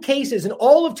 18 cases in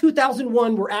all of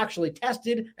 2001 were actually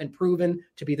tested and proven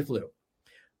to be the flu.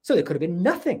 So it could have been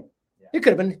nothing. Yeah. It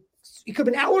could have been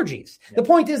allergies. Yeah. The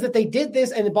point is that they did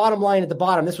this, and the bottom line at the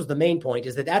bottom, this was the main point,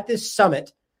 is that at this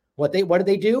summit, what did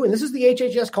they do? And this is the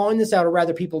HHS calling this out, or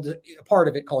rather people, a part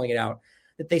of it calling it out,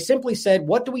 that they simply said,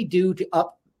 what do we do to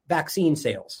up vaccine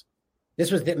sales?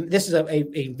 This is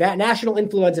a national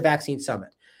influenza vaccine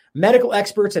summit. Medical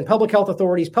experts and public health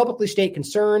authorities publicly state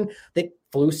concern that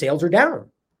flu sales are down,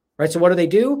 right? So what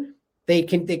do?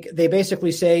 They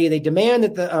basically say they demand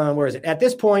that at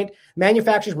this point,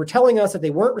 manufacturers were telling us that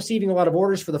they weren't receiving a lot of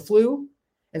orders for the flu,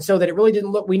 and so that it really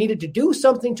didn't look. We needed to do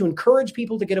something to encourage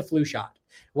people to get a flu shot.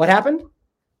 What happened?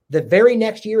 The very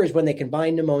next year is when they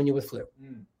combined pneumonia with flu.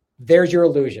 There's your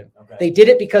illusion. Okay. They did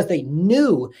it because they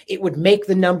knew it would make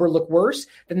the number look worse.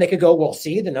 Then they could go, well,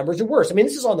 see, the numbers are worse. I mean,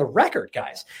 this is on the record,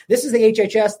 guys. This is the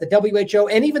HHS, the WHO,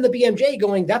 and even the BMJ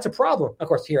going, that's a problem. Of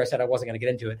course, here I said I wasn't going to get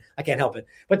into it. I can't help it.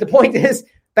 But the point is,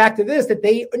 back to this, that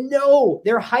they know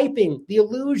they're hyping the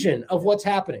illusion of what's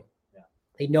happening. Yeah.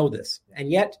 They know this. And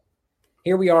yet,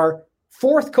 here we are.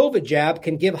 Fourth COVID jab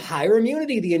can give higher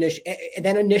immunity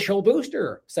than initial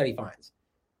booster, study finds.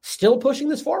 Still pushing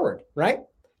this forward, right?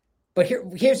 But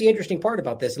here's the interesting part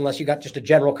about this, unless you got just a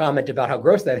general comment about how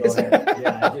gross that is.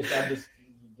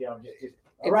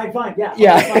 All right, fine. Yeah.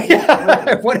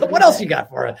 Yeah. What else you got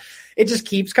for it? It just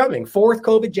keeps coming. Fourth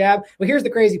COVID jab. Well, here's the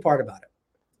crazy part about it.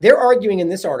 They're arguing in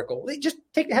this article, just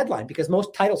take the headline, because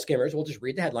most title skimmers will just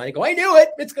read the headline and go, I knew it.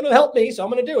 It's going to help me, so I'm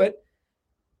going to do it.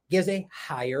 Gives a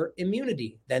higher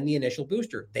immunity than the initial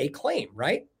booster. They claim,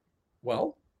 right?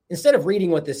 Well, instead of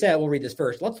reading what this said, we'll read this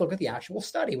first. Let's look at the actual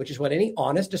study, which is what any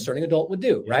honest, discerning adult would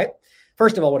do, right?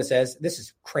 First of all, what it says, this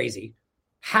is crazy.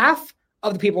 Half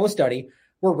of the people in the study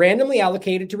were randomly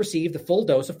allocated to receive the full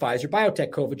dose of Pfizer BioNTech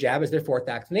COVID jab as their fourth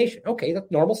vaccination. Okay,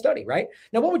 that's normal study, right?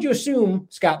 Now, what would you assume,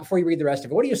 Scott, before you read the rest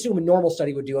of it? What do you assume a normal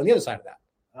study would do on the other side of that?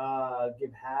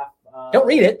 Give half. Don't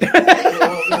read it. Okay.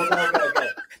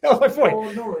 That was my point.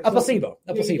 A placebo.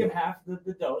 You give half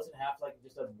the dose and half like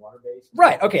just a water-based.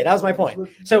 Right. Okay. That was my point.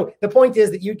 So the point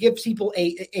is that you give people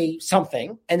a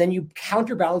something, and then you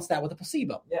counterbalance that with a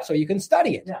placebo. Yeah. So you can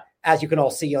study it. Yeah. As you can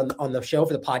all see on the show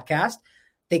for the podcast,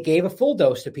 they gave a full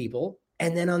dose to people,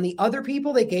 and then on the other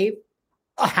people, they gave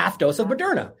a half dose of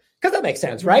Moderna. Because that makes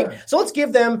sense, right? Sure. So let's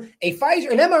give them a Pfizer,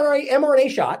 an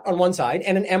mRNA shot on one side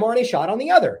and an mRNA shot on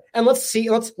the other, and let's see.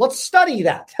 Let's study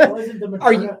that. Well, isn't the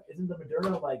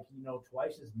Moderna like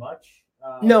twice as much?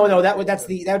 No, that would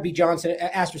be Johnson,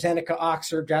 AstraZeneca,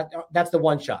 Oxford. That's the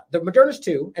one shot. The Moderna's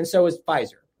 2, and so is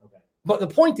Pfizer. Okay. But the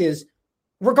point is,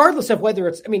 regardless of whether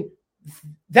it's, I mean,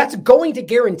 that's going to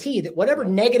guarantee that whatever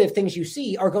negative things you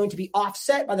see are going to be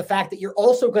offset by the fact that you're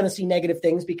also going to see negative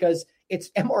things because it's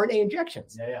mRNA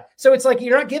injections. Yeah. So it's like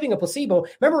you're not giving a placebo.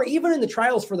 Remember, even in the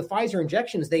trials for the Pfizer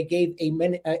injections, they gave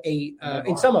in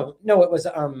some of them, no, it was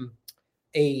I'm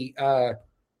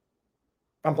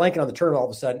blanking on the term all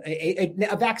of a sudden,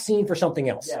 a vaccine for something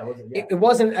else. It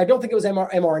wasn't, I don't think it was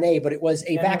mRNA, but it was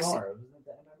a vaccine.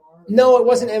 No, it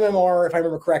wasn't MMR, if I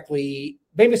remember correctly.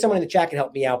 Maybe someone in the chat can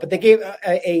help me out. But they gave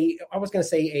it wasn't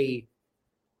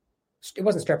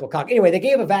streptococcus. Anyway, they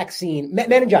gave a vaccine,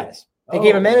 meningitis. They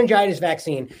gave a meningitis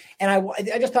vaccine. And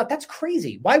I just thought, that's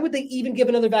crazy. Why would they even give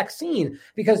another vaccine?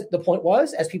 Because the point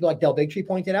was, as people like Del Bigtree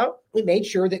pointed out, we made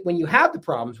sure that when you have the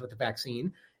problems with the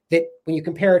vaccine, that when you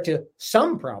compare it to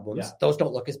some problems, those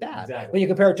don't look as bad. Exactly. When you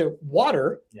compare it to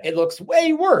water, it looks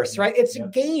way worse, right? It's a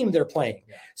game they're playing.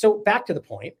 So back to the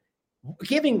point,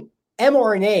 giving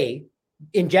mRNA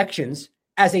injections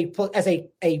as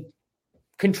a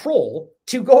control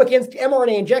to go against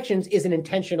mRNA injections is an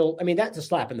intentional, I mean, that's a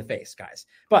slap in the face, guys.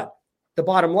 But the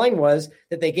bottom line was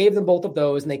that they gave them both of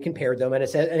those and they compared them. And it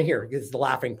said, and here is the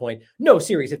laughing point, no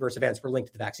serious adverse events were linked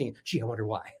to the vaccine. Gee, I wonder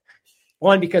why.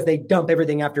 One, because they dump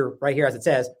everything after, right here, as it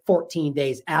says, 14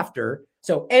 days after.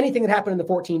 So anything that happened in the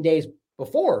 14 days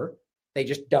before, they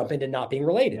just dump into not being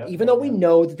related, even though we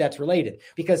know that that's related.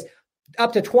 Because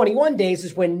up to 21 days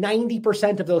is when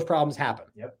 90% of those problems happen.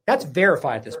 That's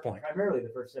verified at this point. Primarily the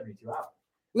first 72 hours.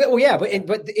 Well, yeah,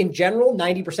 but in general,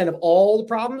 90% of all the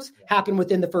problems happen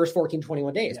within the first 14,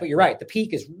 21 days. But you're right. The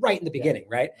peak is right in the beginning,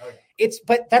 right? It's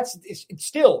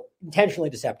still intentionally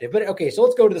deceptive. But okay, so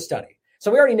let's go to the study.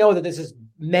 So we already know that this is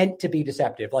meant to be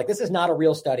deceptive. Like, this is not a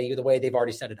real study the way they've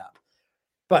already set it up.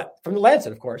 But from the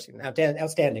Lancet, of course,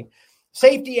 outstanding.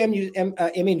 Safety,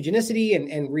 immunogenicity,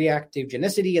 and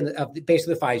reactogenicity, and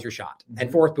basically the Pfizer shot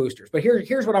and fourth boosters. But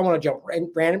here's what I want to jump,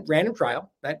 random trial.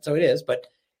 So it is, but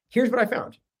here's what I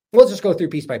found. Let's just go through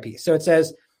piece by piece. So it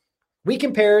says, we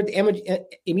compared the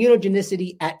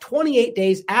immunogenicity at 28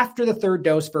 days after the third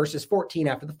dose versus 14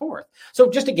 after the fourth.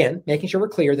 So just again, making sure we're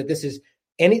clear that this is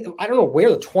I don't know where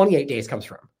the 28 days comes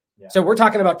from. So we're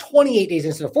talking about 28 days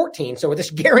instead of 14. So this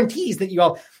guarantees that you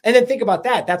all, and then think about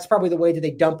that. That's probably the way that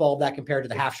they dump all of that compared to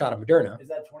the half shot of Moderna. Is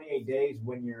that 28 days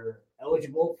when you're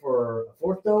eligible for a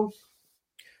fourth dose?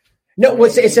 No,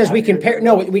 it says we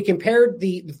compared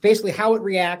basically how it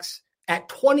reacts at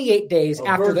 28 days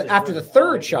after the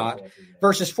third shot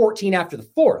versus 14 after the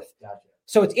fourth. Gotcha.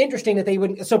 So it's interesting that they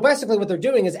wouldn't. So basically what they're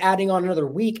doing is adding on another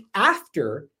week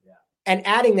after and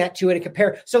adding that to it and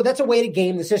compare. So that's a way to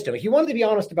game the system. If you wanted to be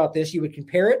honest about this, you would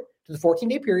compare it to the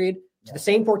 14-day period, to the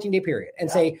same 14-day period, and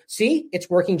say, see, it's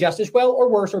working just as well or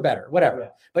worse or better,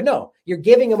 whatever. But no, you're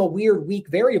giving them a weird weak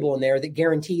variable in there that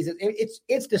guarantees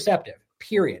it's deceptive,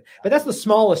 period. But that's the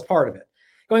smallest part of it.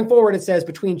 Going forward, it says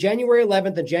between January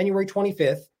 11th and January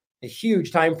 25th, a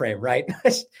huge time frame, right?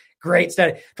 Great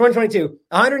study. 2022,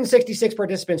 166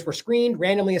 participants were screened,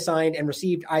 randomly assigned, and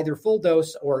received either full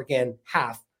dose or, again,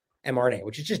 half mRNA,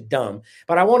 which is just dumb.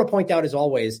 But I want to point out, as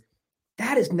always,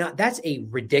 that's a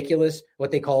ridiculous,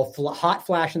 what they call hot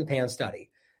flash in the pan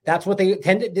study. That's what they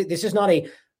tend to, this is not a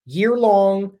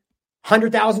year-long,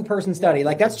 100,000 person study.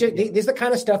 Like, that's just, this is the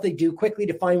kind of stuff they do quickly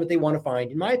to find what they want to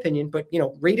find, in my opinion. But,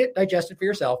 read it, digest it for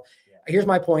yourself. Here's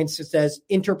my points. It says,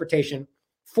 interpretation,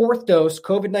 fourth dose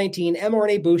COVID-19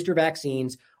 mRNA booster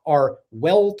vaccines are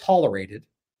well tolerated,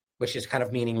 which is kind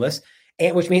of meaningless,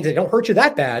 and which means they don't hurt you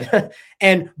that bad,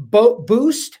 and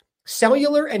boost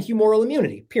cellular and humoral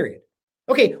immunity, period.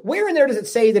 Okay, where in there does it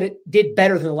say that it did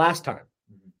better than the last time,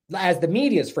 as the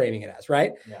media is framing it as,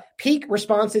 right? Peak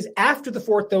responses after the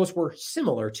fourth dose were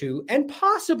similar to and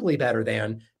possibly better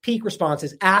than peak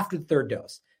responses after the third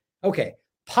dose. Okay,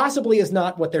 possibly is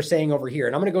not what they're saying over here.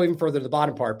 And I'm going to go even further to the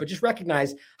bottom part, but just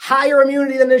recognize higher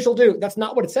immunity than initial do. That's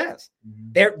not what it says.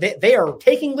 They are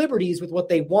taking liberties with what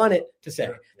they want it to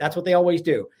say. That's what they always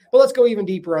do. But let's go even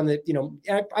deeper on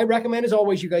the, I recommend, as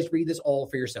always, you guys read this all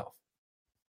for yourself.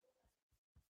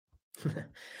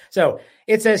 So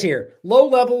it says here, low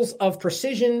levels of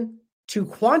precision to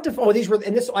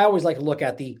quantify, I always like to look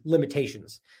at the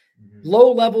limitations.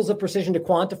 Low levels of precision to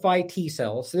quantify T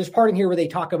cells. So there's part in here where they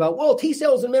talk about, well, T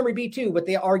cells and memory B2, but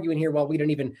they argue in here, well,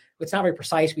 it's not very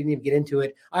precise. We didn't even get into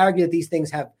it. I argue that these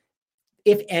things have,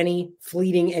 if any,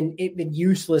 fleeting and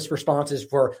useless responses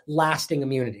for lasting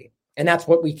immunity. And that's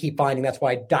what we keep finding. That's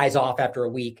why it dies off after a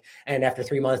week. And after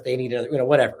 3 months, they need another,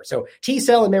 whatever. So T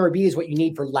cell and memory B is what you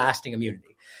need for lasting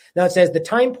immunity. Now it says the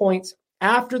time points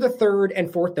after the third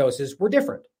and fourth doses were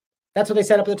different. That's what they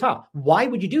set up at the top. Why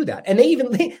would you do that? And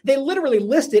they literally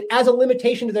list it as a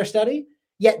limitation to their study.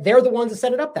 yet they're the ones that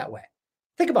set it up that way.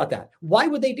 Think about that. Why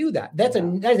would they do that? That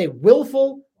is a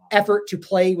willful effort to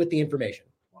play with the information.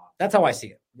 Wow. That's how I see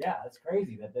it. Yeah, that's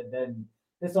crazy. Then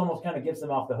this almost kind of gets them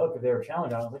off the hook if they were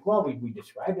challenged. I was like, well, we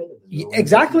described it.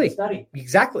 Exactly. Study.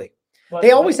 Exactly. But,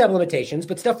 they always have limitations,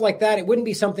 but stuff like that, it wouldn't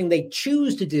be something they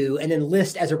choose to do and then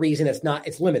list as a reason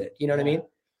it's limited. You know what I mean?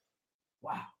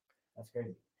 Wow. That's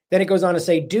crazy. Then it goes on to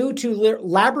say, due to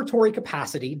laboratory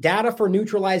capacity, data for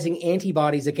neutralizing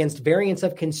antibodies against variants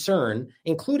of concern,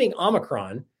 including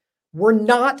Omicron, were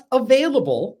not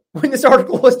available when this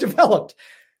article was developed.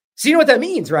 So you know what that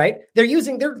means, right? They're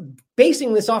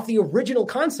basing this off the original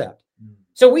concept.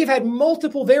 So we've had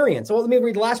multiple variants. Well, let me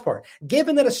read the last part.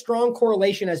 Given that a strong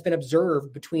correlation has been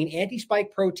observed between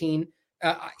anti-spike protein,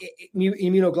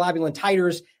 immunoglobulin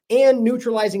titers, and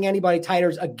neutralizing antibody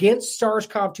titers against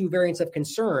SARS-CoV-2 variants of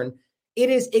concern, it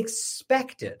is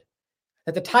expected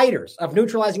that the titers of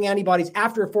neutralizing antibodies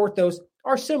after a fourth dose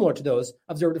are similar to those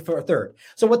observed for a third.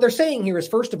 So what they're saying here is,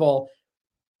 first of all,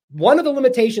 one of the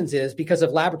limitations is because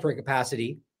of laboratory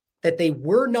capacity that they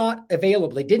were not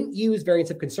available. They didn't use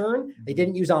variants of concern. They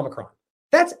didn't use Omicron.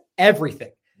 That's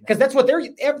everything. Because that's what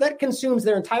that consumes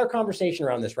their entire conversation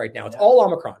around this right now. It's all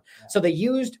Omicron. So they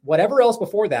used whatever else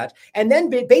before that, and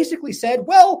then basically said,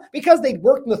 well, because they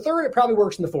worked in the third, it probably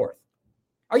works in the fourth.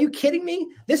 Are you kidding me?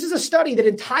 This is a study that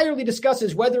entirely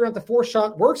discusses whether or not the fourth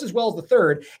shot works as well as the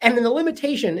third. And in the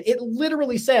limitation, it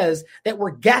literally says that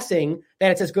we're guessing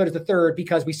that it's as good as the third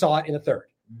because we saw it in the third.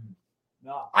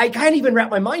 No. I can't even wrap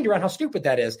my mind around how stupid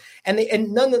that is. And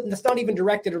that's not even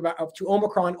directed to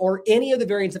Omicron or any of the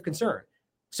variants of concern.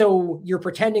 So you're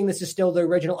pretending this is still the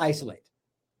original isolate.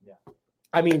 Yeah.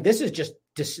 I mean, this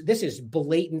is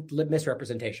blatant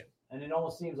misrepresentation. And it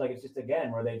almost seems like it's just,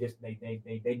 again, where they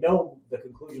know the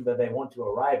conclusion that they want to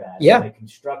arrive at. Yeah. And they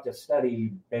construct a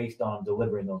study based on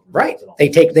delivering those results.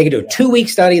 Right. They can do a 2-week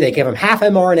study. They give them half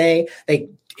mRNA. They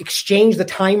exchange the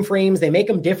time frames. They make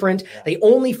them different. Yeah. They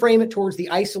only frame it towards the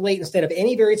isolate instead of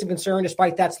any variants of concern,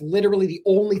 despite that's literally the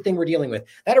only thing we're dealing with.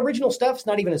 That original stuff's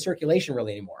not even in circulation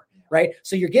really anymore. Right.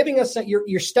 So you're giving us,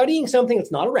 you're studying something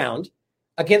that's not around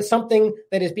against something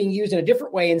that is being used in a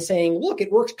different way and saying, look,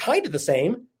 it works kind of the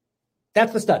same.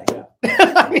 That's the study. Yeah.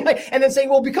 I mean, and then saying,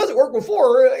 well, because it worked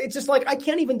before, it's just like,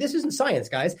 this isn't science,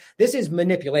 guys. This is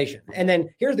manipulation. And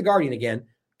then here's the Guardian again.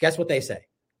 Guess what they say?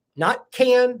 Not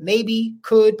can, maybe,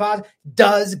 could,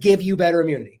 does give you better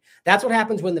immunity. That's what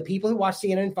happens when the people who watch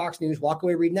CNN and Fox News walk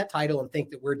away reading that title and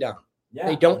think that we're dumb. Yeah,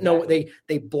 they don't know.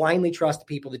 They blindly trust the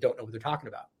people that don't know what they're talking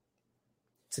about.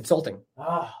 It's insulting.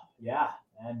 Yeah.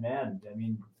 And man, I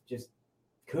mean, just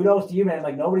kudos to you, man.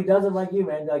 Like, nobody does it like you,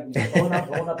 man. Like, pulling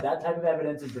up that type of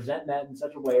evidence and presenting that in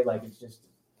such a way, like, it's just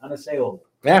unassailable.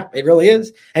 Yeah, it really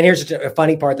is. And here's a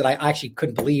funny part that I actually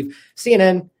couldn't believe.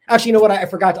 CNN, actually, you know what? I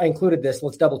forgot I included this.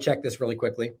 Let's double check this really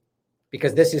quickly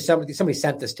because this is somebody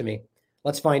sent this to me.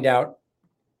 Let's find out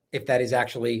if that is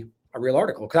actually a real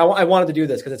article. Because I wanted to do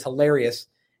this because it's hilarious.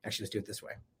 Actually, let's do it this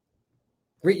way.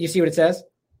 You see what it says?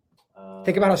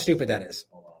 Think about how stupid that is.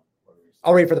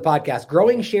 I'll read it for the podcast.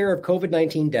 Growing share of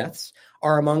COVID-19 deaths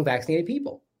are among vaccinated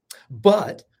people,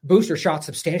 but booster shots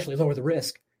substantially lower the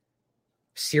risk.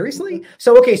 Seriously?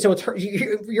 So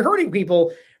you're hurting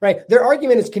people, right? Their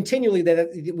argument is continually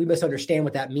that we misunderstand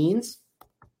what that means.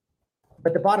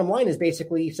 But the bottom line is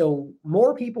basically, so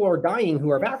more people are dying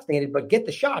who are vaccinated, but get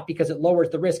the shot because it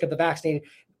lowers the risk of the vaccinated.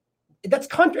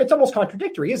 It's almost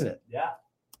contradictory, isn't it? Yeah.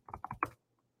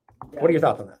 What are your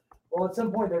thoughts on that? Well, at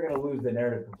some point they're going to lose the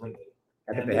narrative completely.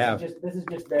 I think they have. This is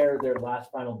just their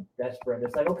last final desperate.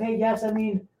 It's like, okay, yes, I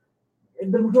mean,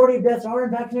 the majority of deaths are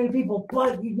in vaccinated people,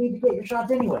 but you need to get your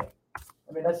shots anyway.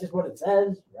 I mean, that's just what it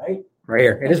says, right? Right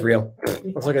here. It is real.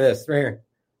 Let's look at this right here.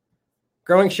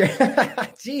 Growing share.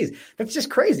 Jeez, that's just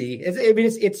crazy.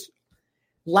 It's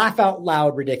laugh out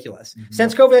loud ridiculous. Mm-hmm.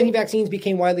 Since COVID-19 vaccines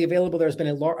became widely available, there's been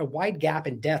a wide gap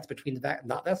in deaths between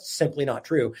that's simply not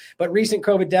true. But recent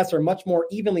COVID deaths are much more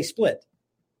evenly split.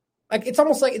 Like, it's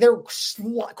almost like they're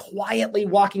quietly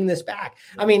walking this back.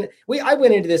 I mean, I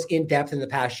went into this in depth in the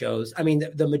past shows. I mean,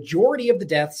 the majority of the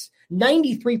deaths,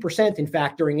 93%, in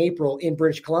fact, during April in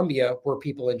British Columbia were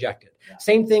people injected. Yeah.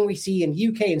 Same thing we see in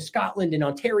UK, in Scotland, in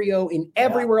Ontario, in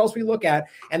everywhere else we look at.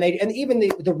 And even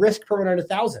the risk per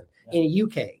 100,000 in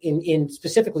UK, in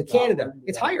specifically Canada,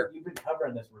 it's higher. You've been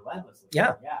covering this relentlessly.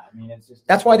 Yeah. Yeah. I mean, it's just.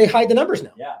 That's why they hide the numbers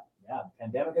now. Yeah. Yeah.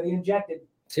 Pandemic of the injected.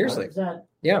 Seriously. 100%.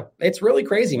 Yeah, it's really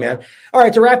crazy, man. All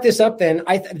right, to wrap this up then,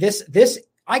 this is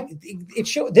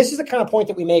the kind of point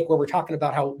that we make where we're talking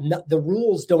about how the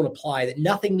rules don't apply, that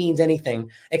nothing means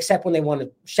anything except when they want to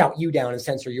shout you down and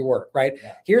censor your work, right?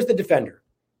 Yeah. Here's the defender.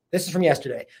 This is from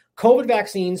yesterday. COVID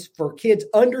vaccines for kids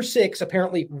under 6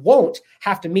 apparently won't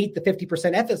have to meet the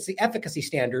 50% efficacy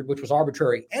standard, which was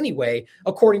arbitrary anyway,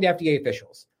 according to FDA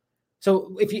officials.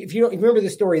 So if you don't remember the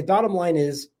story, the bottom line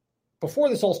is, before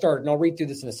this all started, and I'll read through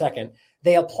this in a second,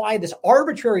 they applied this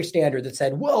arbitrary standard that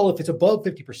said, well, if it's above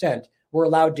 50%, we're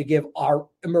allowed to give our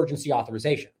emergency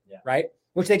authorization, right?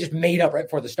 Which they just made up right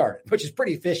before the start, which is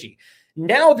pretty fishy.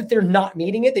 Now that they're not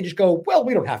meeting it, they just go, well,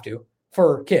 we don't have to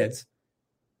for kids.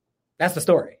 That's the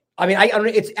story. I mean,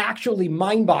 it's actually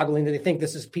mind-boggling that they think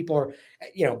this is people are,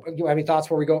 you have any thoughts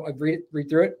before we go read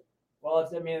through it? Well,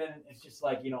 it's just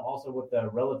like, also with the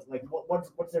relative, like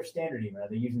what's their standard even? Are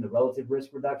they using the relative risk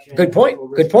reduction? Good point.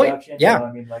 Reduction?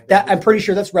 Yeah. That I'm pretty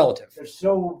sure that's relative. There's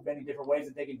so many different ways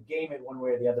that they can game it one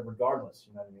way or the other, regardless.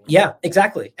 You know what I mean? Yeah,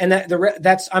 exactly. And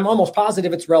that's I'm almost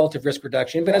positive it's relative risk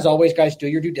reduction. But as always, guys, do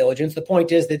your due diligence. The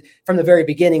point is that from the very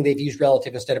beginning, they've used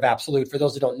relative instead of absolute. For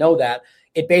those who don't know that,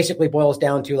 it basically boils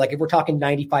down to, like, if we're talking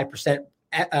 95%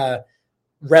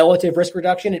 relative risk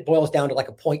reduction, it boils down to like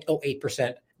a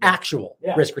 0.08% actual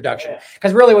risk reduction.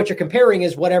 Because really what you're comparing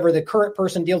is whatever the current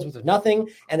person deals with nothing,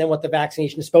 and then what the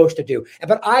vaccination is supposed to do.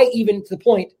 But I, even to the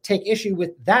point, take issue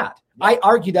with that. I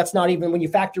argue that's not even, when you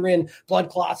factor in blood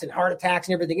clots and heart attacks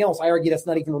and everything else, I argue that's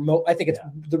not even remote. I think it's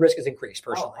the risk is increased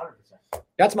personally. Oh,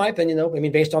 that's my opinion, though. I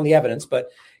mean, based on the evidence.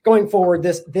 But going forward,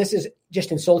 this is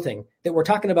just insulting that we're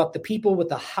talking about the people with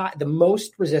the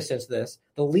most resistance to this,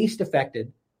 the least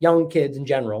affected, young kids in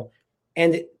general,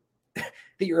 and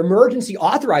that you're emergency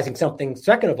authorizing something,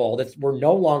 second of all, that we're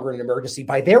no longer an emergency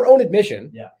by their own admission.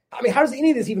 Yeah. I mean, how does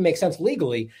any of this even make sense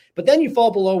legally? But then you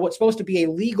fall below what's supposed to be a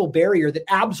legal barrier that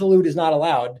absolute is not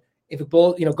allowed if it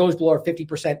goes below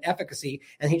 50% efficacy.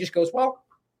 And he just goes, well,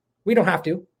 we don't have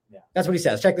to. Yeah. That's what he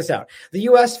says. Check this out. The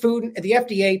U.S. the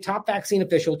FDA top vaccine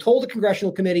official told the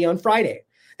Congressional Committee on Friday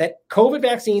that COVID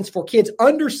vaccines for kids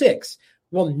under 6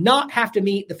 will not have to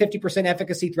meet the 50%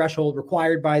 efficacy threshold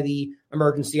required by the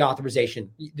emergency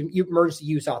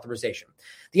use authorization.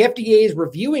 The FDA is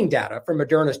reviewing data from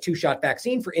Moderna's 2-shot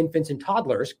vaccine for infants and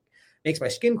toddlers, makes my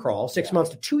skin crawl, 6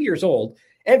 months to 2 years old,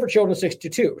 and for children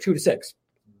 2 to 6.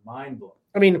 Mind blowing.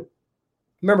 I mean,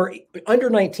 remember, under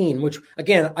 19, which,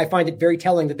 again, I find it very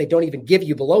telling that they don't even give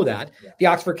you below that. Yeah. The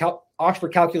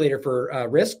Oxford calculator for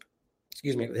risk,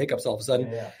 excuse me, the hiccups all of a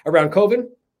sudden, around COVID,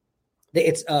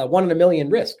 it's 1 in a million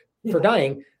risk for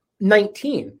dying,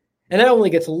 19. And that only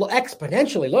gets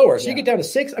exponentially lower. So you get down to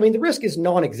 6. I mean, the risk is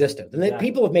non-existent. And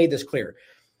people have made this clear.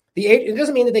 It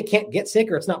doesn't mean that they can't get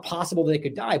sick or it's not possible that they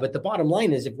could die. But the bottom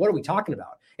line is, what are we talking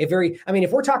about? If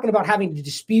we're talking about having to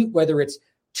dispute whether it's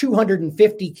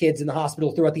 250 kids in the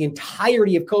hospital throughout the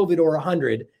entirety of COVID or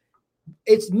 100,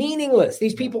 it's meaningless.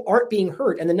 These people aren't being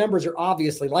hurt. And the numbers are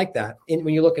obviously like that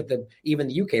when you look at even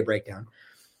the UK breakdown.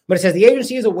 But it says the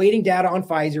agency is awaiting data on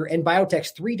Pfizer and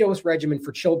BioNTech's 3-dose regimen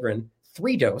for children.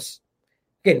 3-dose.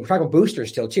 Again, we're talking boosters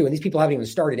still, too. And these people haven't even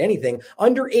started anything.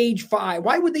 Under age 5.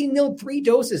 Why would they need 3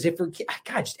 doses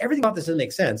God, just everything about this doesn't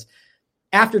make sense.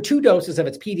 After 2 doses of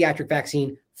its pediatric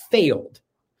vaccine failed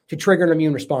to trigger an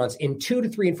immune response in 2 to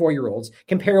 3 and 4-year-olds,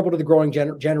 comparable to the growing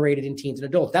generated in teens and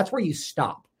adults. That's where you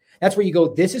stop. That's where you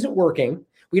go, this isn't working.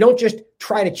 We don't just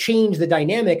try to change the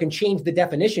dynamic and change the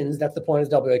definitions. That's the point of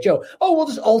the WHO. Oh, we'll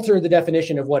just alter the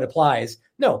definition of what applies.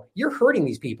 No, you're hurting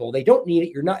these people. They don't need it.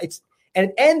 You're not.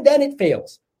 And then it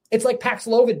fails. It's like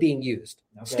Paxlovid being used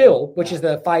still, which is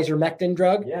the Pfizer Mectin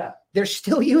drug. Yeah. They're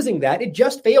still using that. It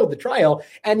just failed the trial.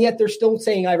 And yet they're still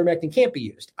saying ivermectin can't be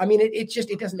used. I mean, it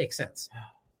doesn't make sense.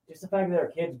 Just the fact that there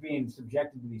are kids being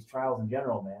subjected to these trials in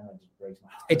general, man, it just breaks my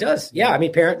heart. It does. Yeah. I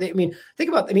mean, think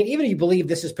about, even if you believe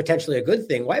this is potentially a good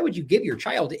thing, why would you give your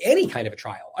child any kind of a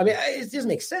trial? I mean, it doesn't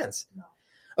make sense. No.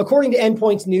 According to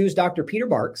Endpoints News, Dr. Peter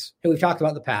Marks, who we've talked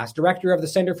about in the past, director of the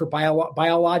Center for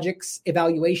Biologics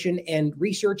Evaluation and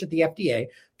Research at the FDA,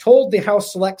 told the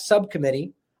House Select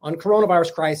Subcommittee on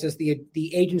Coronavirus Crisis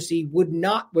the agency would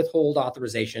not withhold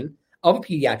authorization of a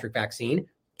pediatric vaccine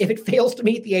if it fails to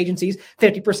meet the agency's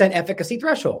 50% efficacy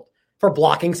threshold for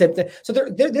blocking symptoms. So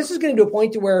this is getting to a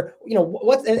point to where,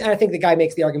 and I think the guy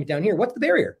makes the argument down here, what's the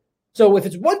barrier? So if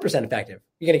it's 1% effective,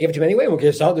 you're going to give it to them anyway. We'll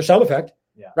give there's some effect,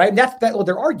 right? And that's what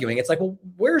they're arguing. It's like, well,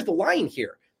 where's the line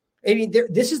here? I mean,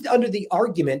 this is under the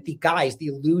argument, the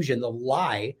illusion, the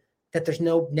lie that there's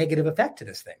no negative effect to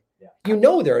this thing. Yeah.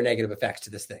 There are negative effects to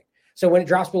this thing. So when it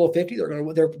drops below 50,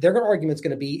 their argument's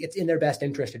going to be it's in their best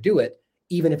interest to do it,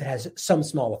 even if it has some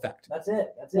small effect. That's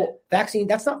it. Vaccine,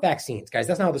 that's not vaccines, guys.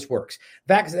 That's not how this works.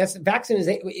 Vaccine is,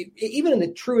 even in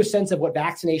the truest sense of what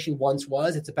vaccination once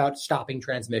was, it's about stopping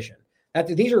transmission.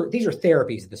 These are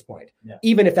therapies at this point,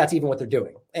 even if that's even what they're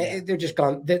doing. They're just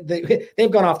gone.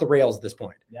 They've gone off the rails at this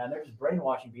point. Yeah, and they're just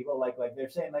brainwashing people. Like they're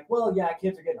saying, like, well, yeah,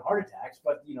 kids are getting heart attacks,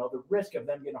 but the risk of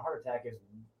them getting a heart attack is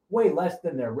way less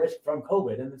than their risk from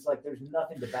COVID, and it's like there's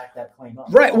nothing to back that claim up.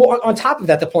 Right. Well, on top of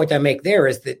that, the point I make there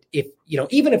is that if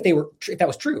even if that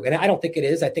was true, and I don't think it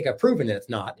is, I think I've proven that it's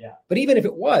not. Yeah. But even if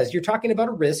it was, you're talking about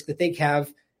a risk that they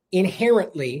have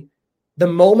inherently the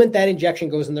moment that injection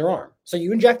goes in their arm. So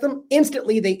you inject them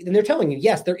instantly, they're telling you,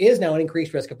 yes, there is now an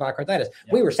increased risk of myocarditis.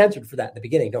 Yeah. We were censored for that in the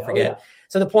beginning, don't forget. Yeah.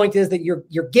 So the point is that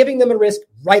you're giving them a risk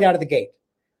right out of the gate.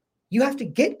 You have to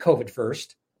get COVID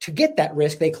first to get that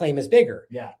risk they claim is bigger.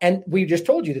 Yeah. And we just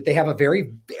told you that they have a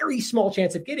very, very small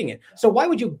chance of getting it. Yeah. So why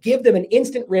would you give them an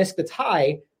instant risk that's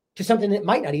high to something that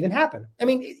might not even happen? I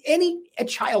mean, a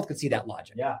child could see that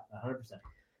logic. Yeah, 100%.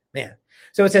 Man.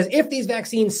 So it says, if these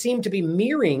vaccines seem to be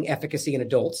mirroring efficacy in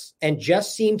adults and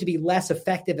just seem to be less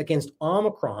effective against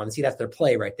Omicron, see, that's their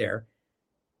play right there,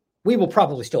 we will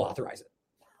probably still authorize it.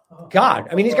 God,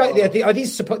 I mean, these guys,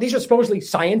 these are supposedly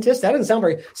scientists. That doesn't sound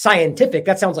very scientific.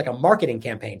 That sounds like a marketing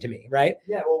campaign to me, right?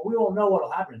 Yeah, well, we won't know what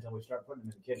will happen until we start putting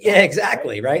them in kids. Yeah,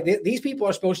 exactly, right? These people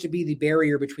are supposed to be the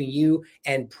barrier between you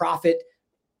and profit,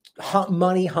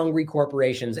 money-hungry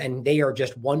corporations, and they are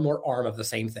just one more arm of the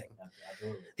same thing.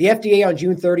 Absolutely. The FDA on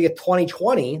June 30th,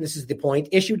 2020, this is the point,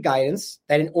 issued guidance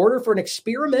that in order for an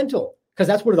experimental, because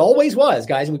that's what it always was,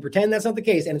 guys, and we pretend that's not the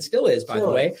case, and it still is, by the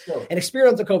way, an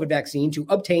experimental COVID vaccine to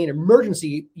obtain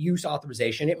emergency use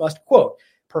authorization, it must, quote,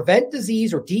 prevent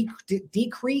disease or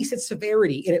decrease its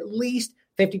severity in at least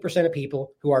 50% of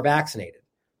people who are vaccinated.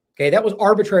 Okay, that was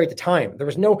arbitrary at the time. There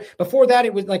was no, before that,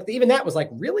 it was like, even that was like,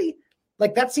 really?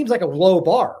 Like, that seems like a low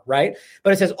bar, right?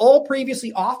 But it says all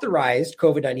previously authorized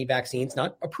COVID-19 vaccines,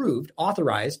 not approved,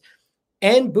 authorized,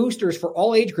 and boosters for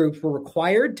all age groups were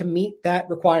required to meet that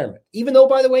requirement. Even though,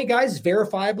 by the way, guys,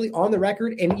 verifiably on the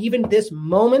record, and even this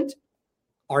moment,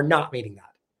 are not meeting that.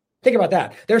 Think about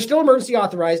that. They're still emergency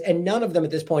authorized, and none of them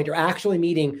at this point are actually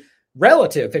meeting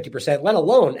relative 50%, let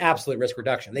alone absolute risk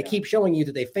reduction. They keep showing you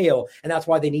that they fail, and that's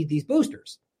why they need these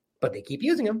boosters. But they keep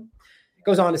using them.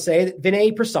 Goes on to say that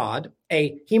Vinay Prasad,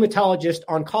 a hematologist,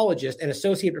 oncologist, and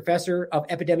associate professor of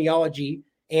epidemiology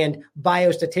and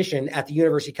biostatistician at the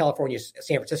University of California,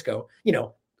 San Francisco,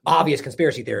 obvious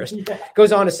conspiracy theorist,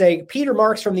 goes on to say, Peter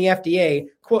Marks from the FDA,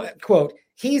 quote,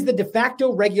 he's the de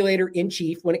facto regulator in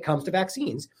chief when it comes to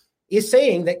vaccines, is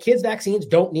saying that kids' vaccines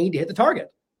don't need to hit the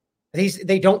target.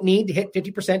 They don't need to hit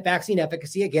 50% vaccine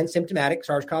efficacy against symptomatic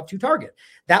SARS-CoV-2 target.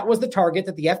 That was the target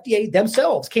that the FDA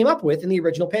themselves came up with in the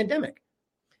original pandemic.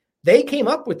 They came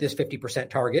up with this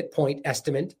 50% target point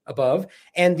estimate above,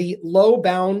 and the low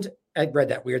bound, I read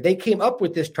that weird. They came up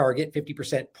with this target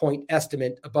 50% point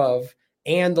estimate above,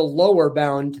 and the lower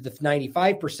bound to the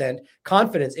 95%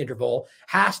 confidence interval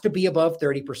has to be above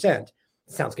 30%. It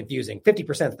sounds confusing.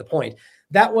 50% is the point.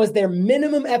 That was their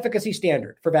minimum efficacy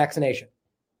standard for vaccination.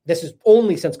 This is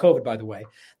only since COVID, by the way.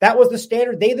 That was the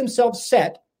standard they themselves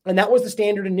set, and that was the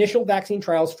standard initial vaccine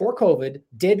trials for COVID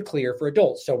did clear for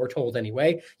adults. So we're told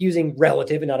anyway, using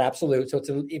relative and not absolute. So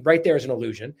it's right there is an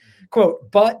illusion.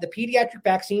 Quote, but the pediatric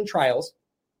vaccine trials,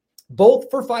 both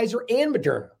for Pfizer and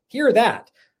Moderna, hear that,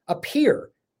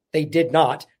 appear they did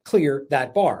not clear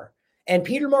that bar. And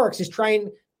Peter Marks is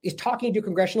talking to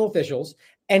congressional officials,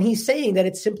 and he's saying that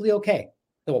it's simply okay.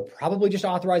 They will probably just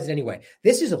authorize it anyway.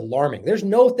 This is alarming. There's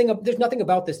nothing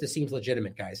about this that seems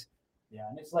legitimate, guys. Yeah,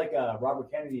 and it's like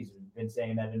Robert Kennedy's been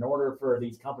saying that in order for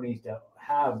these companies to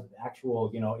have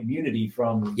actual, immunity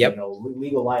from,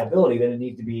 legal liability, then it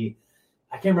needs to be,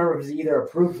 I can't remember if it's either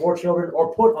approved for children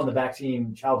or put on the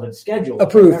vaccine childhood schedule.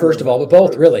 Approved, first of all, but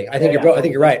both really. I think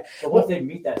you're right. So once they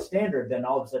meet that standard, then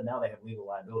all of a sudden now they have legal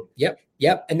liability.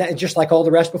 Yep. And that's just like all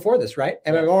the rest before this, right?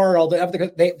 MMR, all the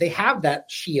other, they have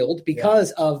that shield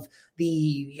because of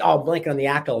the, I'm blanking on the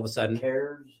act all of a sudden.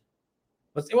 CARES.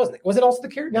 Was it also the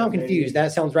CARES? Now I'm confused.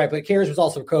 That sounds right, but CARES was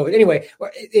also COVID. Anyway,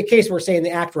 in case we're saying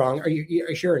the act wrong, are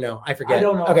you sure or no? I forget. I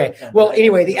don't know. Okay. Well,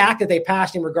 anyway, the act that they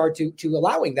passed in regard to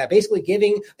allowing that, basically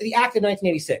giving the act of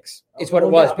 1986 is what it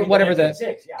was, but whatever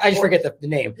I just forget the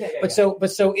name. So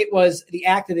it was the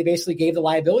act that they basically gave the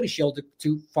liability shield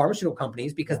to pharmaceutical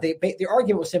companies because the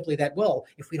argument was simply that, well,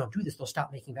 if we don't do this, they'll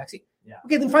stop making vaccines. Yeah.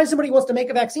 Okay, then find somebody who wants to make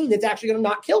a vaccine that's actually going to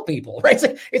not kill people, right?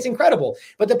 It's incredible.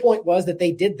 But the point was that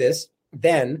they did this.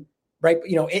 Then, right,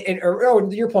 or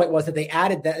your point was that they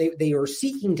added that they were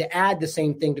seeking to add the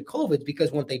same thing to COVID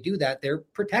because once they do that, they're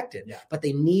protected. Yeah. But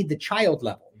they need the child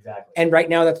level. Exactly. And right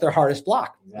now, that's their hardest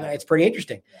block. Exactly. It's pretty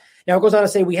interesting. Yeah. Now, it goes on to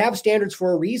say, we have standards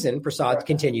for a reason, Prasad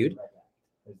continued.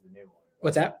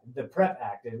 What's that? The PrEP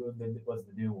Act was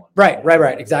the new one.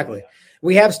 Right. Exactly.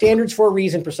 We have standards for a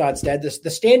reason, Prasad said. The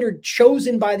standard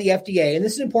chosen by the FDA, and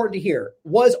this is important to hear,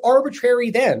 was arbitrary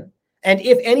then. And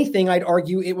if anything, I'd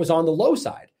argue it was on the low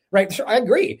side, right? Sure, I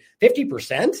agree.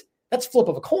 50%, that's flip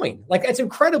of a coin. Like, it's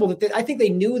incredible that I think they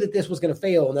knew that this was going to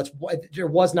fail, and there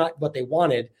was not what they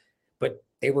wanted, but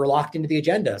they were locked into the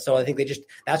agenda. So I think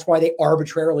that's why they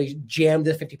arbitrarily jammed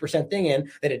the 50% thing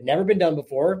in that had never been done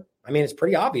before. I mean, it's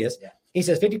pretty obvious. Yeah. He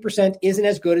says 50% isn't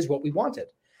as good as what we wanted.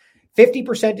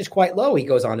 50% is quite low, he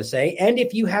goes on to say. And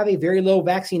if you have a very low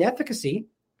vaccine efficacy,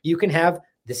 you can have,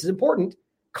 this is important,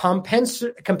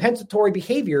 compensatory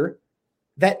behavior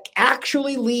that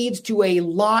actually leads to a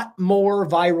lot more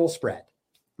viral spread.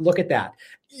 Look at that.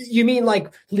 You mean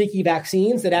like leaky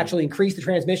vaccines that actually increase the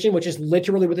transmission, which is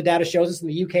literally what the data shows us in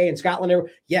the UK and Scotland?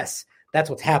 Yes, that's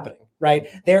what's happening, right?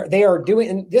 They are doing,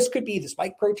 and this could be the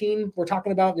spike protein we're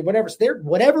talking about, whatever. So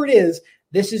whatever it is,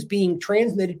 this is being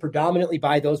transmitted predominantly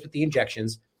by those with the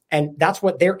injections. And that's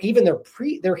what their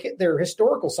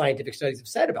historical scientific studies have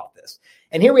said about this.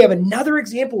 And here we have another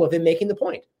example of him making the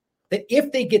point that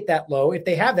if they get that low, if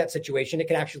they have that situation, it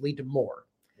can actually lead to more.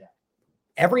 Yeah.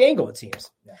 Every angle, it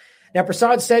seems. Yeah. Now,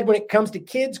 Prasad said when it comes to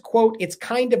kids, quote, it's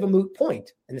kind of a moot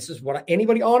point. And this is what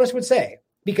anybody honest would say,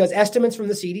 because estimates from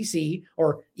the CDC,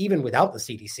 or even without the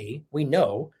CDC, we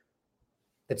know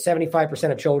that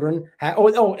 75% of children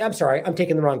I'm sorry, I'm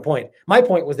taking the wrong point. My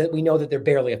point was that we know that they're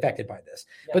barely affected by this.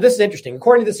 Yeah. But this is interesting.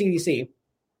 According to the CDC,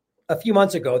 a few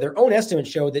months ago, their own estimates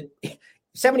showed that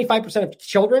 75% of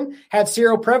children had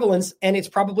seroprevalence, and it's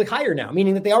probably higher now,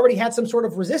 meaning that they already had some sort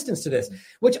of resistance to this,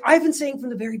 which I've been saying from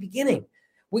the very beginning.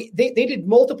 They did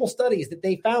multiple studies that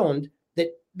they found that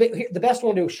the best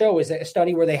one to show is a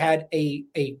study where they had a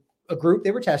group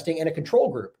they were testing and a control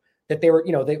group that they were,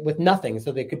 with nothing,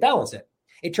 so they could balance it.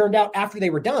 It turned out after they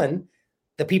were done,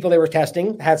 the people they were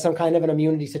testing had some kind of an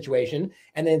immunity situation,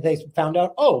 and then they found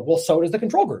out, so does the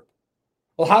control group.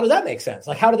 Well, how does that make sense?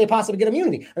 Like, how do they possibly get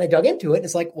immunity? And I dug into it, and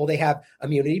it's like, well, they have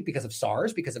immunity because of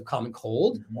SARS, because of common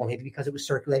cold, or maybe because it was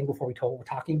circulating before we're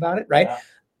talking about it, right? Yeah.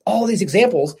 All these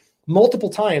examples, multiple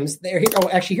times.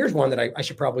 Actually, here's one that I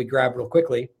should probably grab real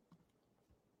quickly.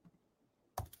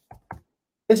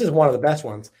 This is one of the best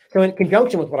ones. So in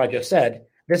conjunction with what I just said,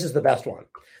 this is the best one.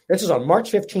 This is on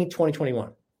March 15th,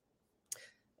 2021.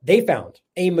 They found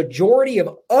a majority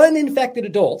of uninfected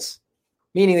adults,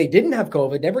 meaning they didn't have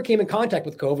COVID, never came in contact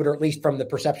with COVID, or at least from the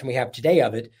perception we have today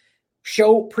of it,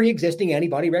 show pre-existing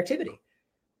antibody reactivity.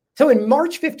 So in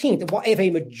March 15th, if a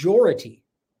majority,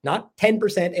 not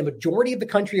 10%, a majority of the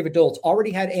country of adults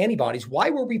already had antibodies,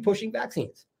 why were we pushing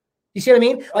vaccines? You see what I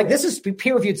mean? This is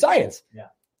peer-reviewed science. Yeah.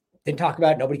 Didn't talk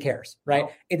about it. Nobody cares, right?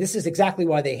 No. And this is exactly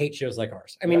why they hate shows like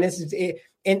ours. I mean, this is it.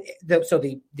 And so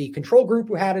the control group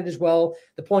who had it as well,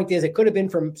 the point is it could have been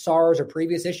from SARS or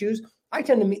previous issues. I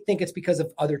tend to think it's because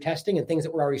of other testing and things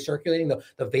that were already circulating, the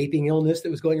vaping illness that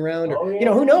was going around, or,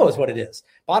 who knows what it is.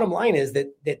 Bottom line is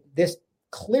that this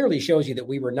clearly shows you that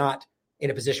we were not in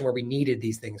a position where we needed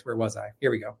these things. Where was I? Here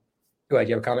we go. Go ahead.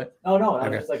 Do you have a comment? Oh, no.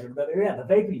 I'm just like, the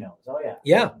vaping nose. Oh,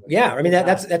 yeah. Yeah. I mean,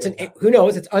 that's who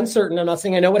knows? It's uncertain. I'm not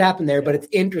saying I know what happened there, but it's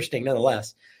interesting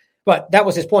nonetheless. But that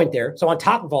was his point there. So on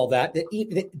top of all that,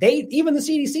 even the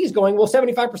CDC is going, well,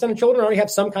 75% of children already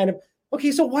have some kind of,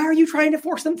 okay, so why are you trying to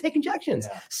force them to take injections?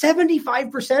 Yeah.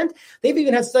 75%? They've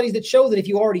even had studies that show that if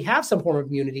you already have some form of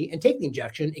immunity and take the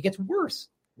injection, it gets worse.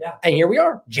 Yeah. And here we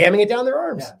are, jamming it down their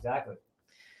arms. Yeah, exactly.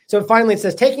 So finally, it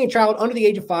says, taking a child under the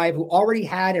age of 5 who already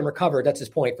had and recovered, that's his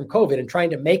point, from COVID, and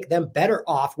trying to make them better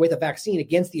off with a vaccine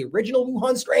against the original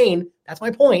Wuhan strain, that's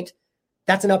my point,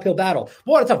 that's an uphill battle.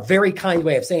 Boy, that's a very kind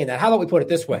way of saying that. How about we put it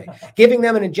this way? Giving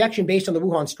them an injection based on the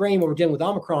Wuhan strain, what we're dealing with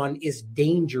Omicron, is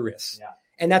dangerous. Yeah.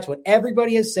 And that's what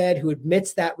everybody has said who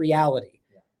admits that reality.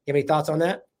 Yeah. You have any thoughts on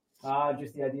that?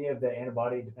 Just the idea of the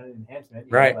antibody-dependent enhancement.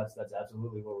 Right. That's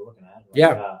absolutely what we're looking at.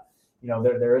 Yeah.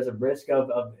 There is a risk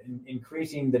of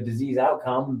increasing the disease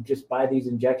outcome just by these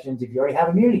injections if you already have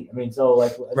immunity. I mean, so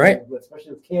right.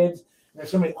 Especially with kids,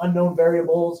 there's so many unknown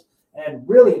variables, and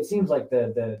really it seems like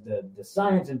the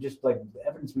science and just like the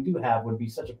evidence we do have would be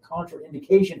such a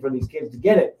contraindication for these kids to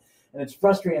get it. And it's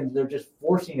frustrating. They're just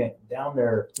forcing it down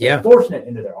forcing it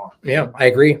into their arm. Yeah, I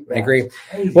agree.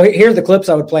 Well, here are the clips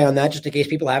I would play on that just in case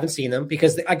people haven't seen them.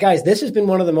 Because, guys, this has been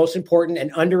one of the most important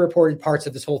and underreported parts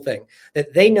of this whole thing.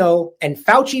 That they know, and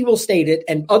Fauci will state it,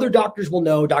 and other doctors will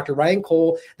know, Dr. Ryan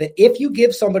Cole, that if you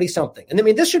give somebody something, and I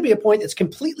mean, this should be a point that's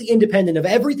completely independent of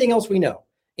everything else we know.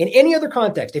 In any other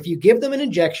context, if you give them an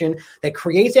injection that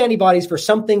creates antibodies for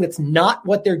something that's not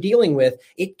what they're dealing with,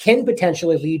 it can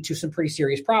potentially lead to some pretty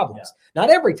serious problems. Yeah. Not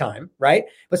every time, right?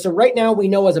 But so right now we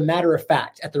know as a matter of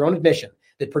fact, at their own admission,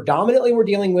 that predominantly we're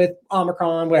dealing with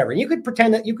Omicron, whatever. And you could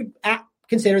pretend that you could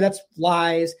consider that's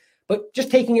lies, but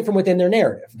just taking it from within their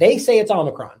narrative. They say it's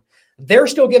Omicron. They're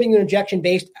still giving you an injection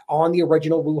based on the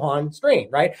original Wuhan strain,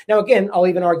 right? Now, again, I'll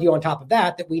even argue on top of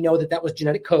that we know that was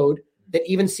genetic code, that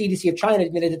even CDC of China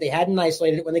admitted that they hadn't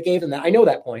isolated it when they gave them that. I know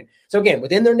that point. So again,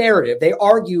 within their narrative, they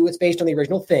argue it's based on the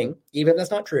original thing, even if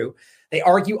that's not true. They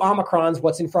argue Omicron's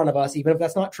what's in front of us, even if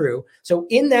that's not true. So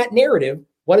in that narrative,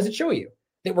 what does it show you?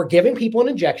 That we're giving people an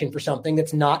injection for something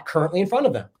that's not currently in front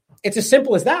of them. It's as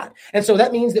simple as that. And so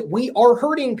that means that we are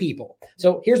hurting people.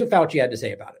 So here's what Fauci had to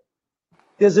say about it.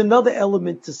 There's another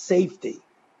element to safety,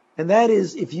 and that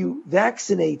is if you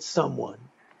vaccinate someone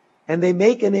and they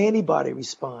make an antibody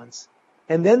response,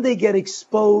 and then they get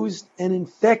exposed and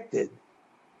infected,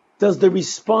 does the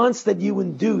response that you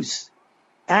induce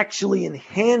actually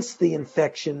enhance the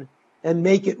infection and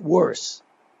make it worse?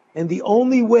 And the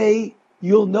only way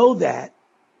you'll know that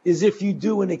is if you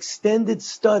do an extended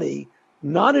study,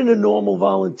 not in a normal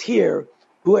volunteer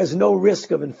who has no risk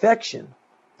of infection,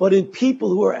 but in people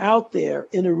who are out there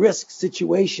in a risk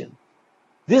situation.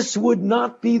 This would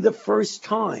not be the first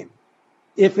time,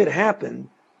 if it happened,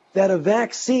 that a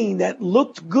vaccine that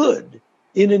looked good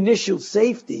in initial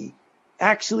safety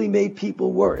actually made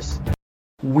people worse.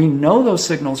 We know those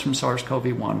signals from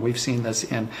SARS-CoV-1. We've seen this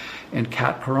in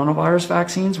cat coronavirus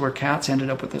vaccines, where cats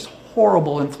ended up with this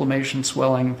horrible inflammation,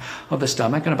 swelling of the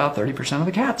stomach, and about 30% of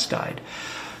the cats died.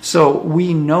 So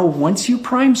we know once you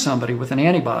prime somebody with an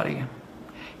antibody,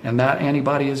 and that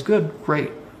antibody is good, great.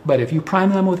 But if you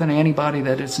prime them with an antibody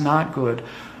that is not good,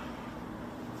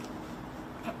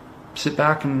 sit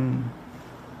back and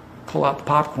pull out the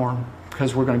popcorn,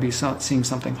 because we're going to be seeing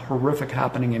something horrific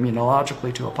happening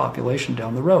immunologically to a population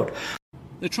down the road.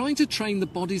 They're trying to train the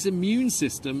body's immune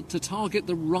system to target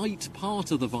the right part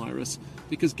of the virus,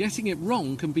 because getting it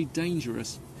wrong can be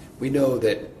dangerous. We know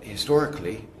that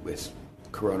historically with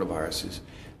coronaviruses,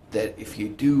 that if you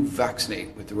do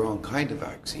vaccinate with the wrong kind of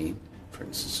vaccine, for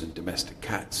instance in domestic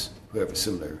cats who have a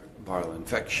similar viral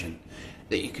infection,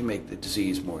 that you can make the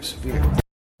disease more severe.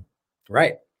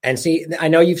 Right. And see, I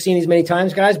know you've seen these many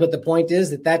times, guys, but the point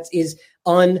is that is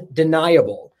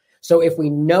undeniable. So if we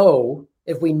know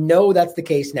that's the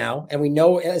case now, and we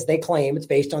know, as they claim, it's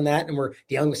based on that, and we're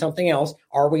dealing with something else,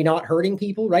 are we not hurting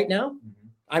people right now? Mm-hmm.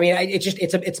 I mean,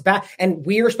 it's bad. And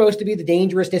we are supposed to be the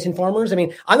dangerous disinformers. I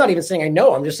mean, I'm not even saying I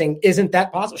know. I'm just saying, isn't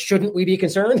that possible? Shouldn't we be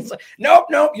concerned? It's like, nope,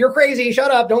 you're crazy.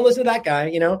 Shut up. Don't listen to that guy.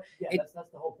 Yeah, that's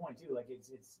the whole point too. Like it's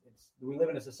we live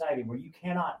in a society where you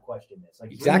cannot question this.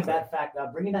 Like exactly. Bringing that fact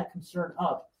up, bringing that concern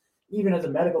up, even as a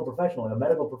medical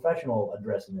professional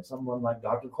addressing it, someone like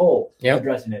Dr. Cole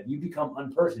addressing it, you become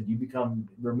unpersoned. You become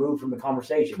removed from the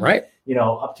conversation. Right.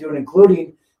 Up to and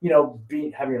including,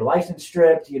 having your license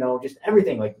stripped, just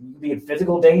everything, like you be in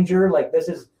physical danger. Like this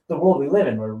is the world we live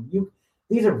in, where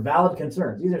these are valid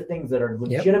concerns. These are things that are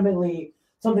legitimately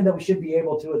something that we should be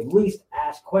able to at least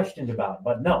ask questions about.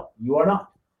 But no, you are not.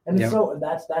 And so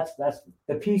that's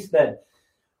the piece that,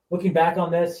 looking back on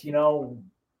this, in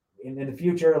the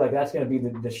future, like that's going to be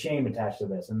the shame attached to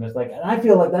this. And and I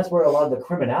feel like that's where a lot of the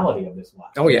criminality of this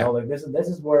lies. Oh yeah. This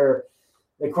is where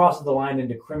it crosses the line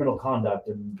into criminal conduct,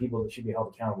 and people that should be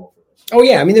held accountable for this. Oh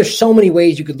yeah. I mean, there's so many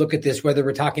ways you could look at this, whether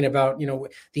we're talking about,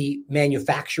 the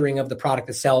manufacturing of the product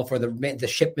itself, or the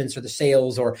shipments or the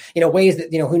sales, or, ways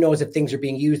that, who knows if things are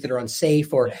being used that are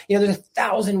unsafe, or, there's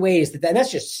 1,000 ways and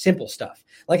that's just simple stuff.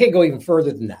 Like I could go even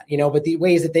further than that, but the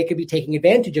ways that they could be taking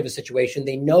advantage of a situation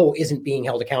they know isn't being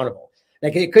held accountable.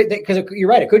 Like it could, because you're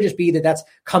right. It could just be that's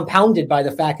compounded by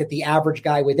the fact that the average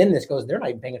guy within this goes, they're not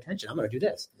even paying attention. I'm going to do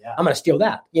this. Yeah. I'm going to steal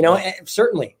that.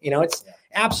 Certainly, it's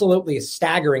absolutely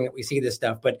staggering that we see this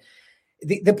stuff. But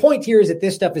the point here is that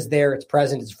this stuff is there. It's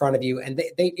present. It's in front of you. And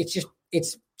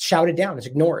it's shouted down. It's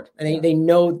ignored. And they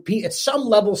know at some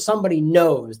level, somebody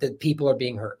knows that people are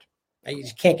being hurt. You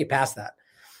just can't get past that.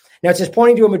 Now, it says,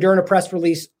 pointing to a Moderna press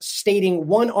release stating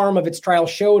one arm of its trial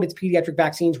showed its pediatric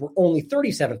vaccines were only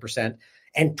 37%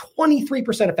 and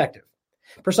 23% effective.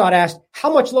 Prasad asked,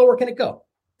 how much lower can it go?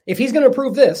 If he's going to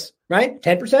approve this, right,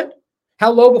 10%?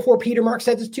 How low before Peter Mark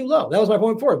says it's too low? That was my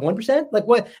point before. 1%? Like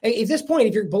what? At this point,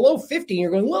 if you're below 50 and you're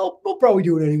going, well, we'll probably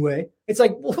do it anyway. It's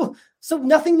like, well, so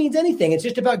nothing means anything. It's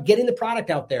just about getting the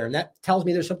product out there. And that tells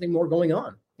me there's something more going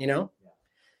on,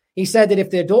 He said that if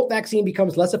the adult vaccine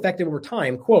becomes less effective over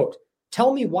time, quote,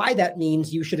 tell me why that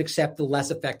means you should accept the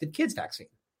less effective kids vaccine,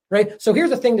 right? So here's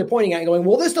the thing they're pointing at, going,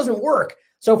 well, this doesn't work.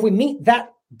 So if we meet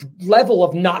that level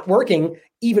of not working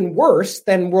even worse,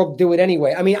 then we'll do it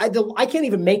anyway. I mean, I can't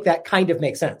even make that kind of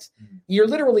make sense. You're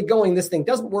literally going, this thing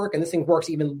doesn't work and this thing works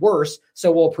even worse,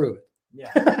 so we'll approve it.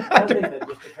 Yeah. Another thing that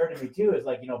just occurred to me too is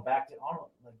like, back to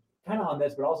kind of on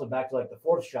this, but also back to like the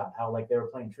fourth shot, how like they were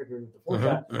playing trickery with the fourth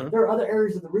shot. There are other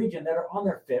areas of the region that are on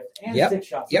their fifth and sixth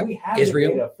shot. So we have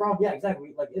Israel. the data from,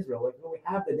 exactly, like Israel. Like we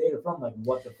have the data from like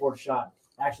what the fourth shot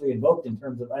actually invoked in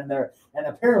terms of, and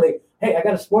apparently, hey, I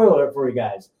got a spoiler alert for you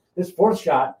guys. This fourth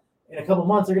shot, in a couple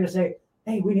months, they're going to say,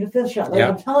 hey, we need a fifth shot. Like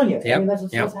I'm telling you. I mean, that's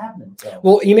what's happening. So.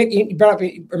 Well, you brought up,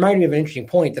 it reminded me of an interesting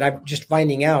point that I'm just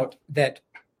finding out that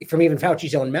from even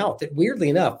Fauci's own mouth, that weirdly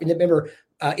enough, and remember,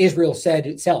 Israel said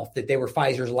itself that they were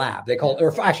Pfizer's lab. They called,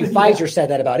 or actually Pfizer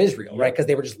said that about Israel, right? Because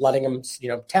they were just letting them,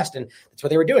 test, and that's what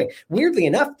they were doing. Weirdly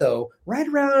enough, though, right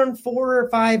around 4 or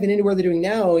 5 and into where they're doing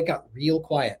now, it got real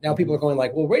quiet. Now people are going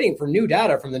like, well, waiting for new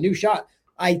data from the new shot.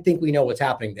 I think we know what's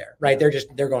happening there, right? They're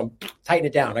going tighten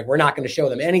it down. Like we're not going to show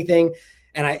them anything.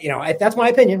 And that's my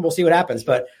opinion. We'll see what happens.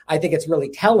 But I think it's really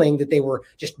telling that they were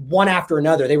just one after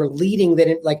another. They were leading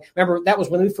that. Remember, that was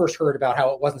when we first heard about how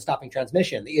it wasn't stopping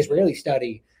transmission. The Israeli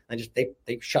study, and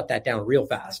they shut that down real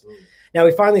fast. Now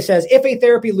he finally says, if a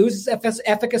therapy loses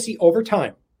efficacy over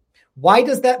time, why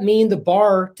does that mean the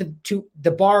bar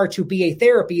to be a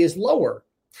therapy is lower?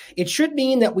 It should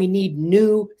mean that we need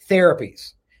new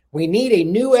therapies. We need a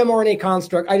new mRNA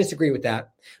construct. I disagree with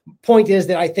that. Point is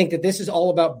that I think that this is all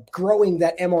about growing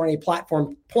that mRNA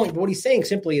platform point. But what he's saying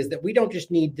simply is that we don't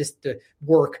just need this to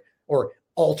work or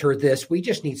alter this. We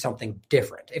just need something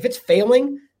different. If it's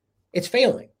failing, it's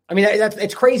failing. I mean,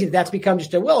 it's crazy that's become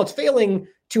just it's failing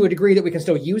to a degree that we can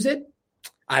still use it.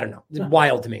 I don't know. It's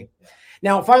wild to me.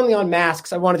 Now, finally on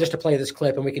masks, I wanted just to play this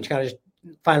clip and we can kind of just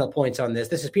final points on this.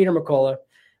 This is Peter McCullough.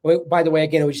 By the way,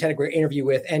 again, we just had a great interview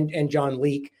with and John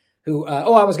Leake, who,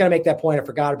 I was going to make that point. I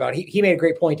forgot about it. He made a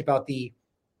great point about the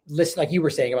list, like you were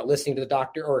saying, about listening to the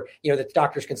doctor, or, that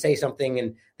doctors can say something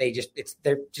and they're just,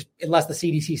 unless the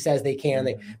CDC says they can,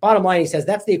 bottom line, he says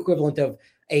that's the equivalent of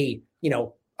a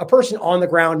person on the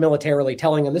ground militarily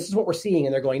telling them this is what we're seeing.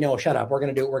 And they're going, no, shut up. We're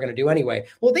going to do what we're going to do anyway.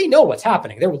 Well, they know what's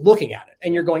happening. They're looking at it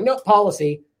and you're going, no,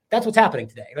 policy. That's what's happening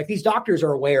today. Like these doctors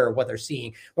are aware of what they're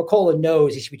seeing. McCullough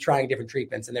knows he should be trying different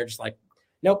treatments. And they're just like,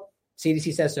 nope.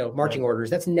 CDC says so. Marching orders.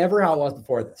 That's never how it was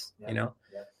before this,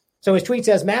 So his tweet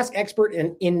says, mask expert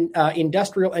in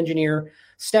industrial engineer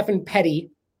Stephen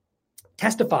Petty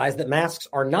testifies that masks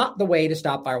are not the way to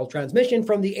stop viral transmission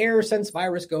from the air since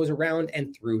virus goes around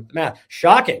and through the mask.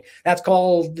 Shocking. That's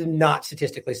called not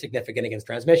statistically significant against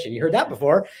transmission. You heard that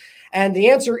before. And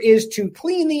the answer is to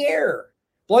clean the air.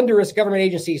 Blunderous government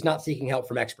agencies not seeking help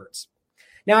from experts.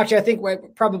 Now, actually, I think we're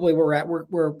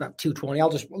about 2:20. I'll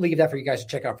just leave that for you guys to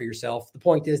check out for yourself. The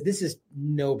point is, this is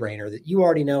no-brainer that you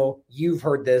already know. You've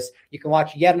heard this. You can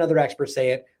watch yet another expert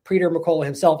say it. Peter McCullough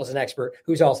himself is an expert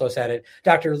who's also said it.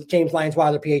 Dr. James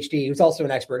Lyons-Weiler, PhD, who's also an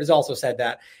expert, has also said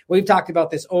that. We've talked about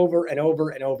this over and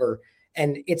over and over,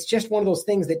 and it's just one of those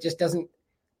things that just doesn't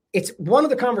 – it's one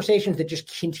of the conversations that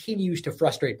just continues to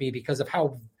frustrate me because of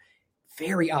how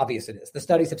very obvious it is. The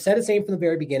studies have said the same from the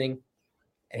very beginning.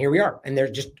 And here we are. And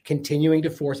they're just continuing to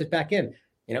force it back in.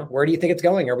 Where do you think it's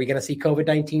going? Are we going to see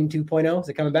COVID-19 2.0? Is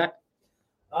it coming back?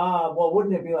 Well,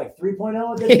 wouldn't it be like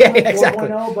 3.0 at this point? Yeah, exactly.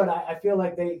 4.0? But I feel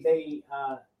like they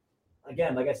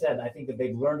again, like I said, I think that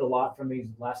they've learned a lot from these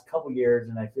last couple years.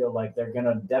 And I feel like they're going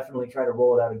to definitely try to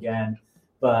roll it out again.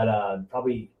 But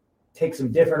probably take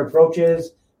some different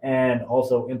approaches and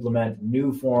also implement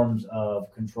new forms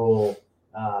of control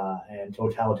and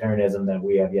totalitarianism that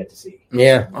we have yet to see.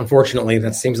 Yeah, unfortunately,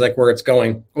 that seems like where it's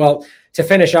going. Well, to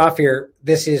finish off here,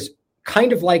 this is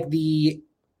kind of like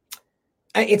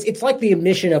it's like the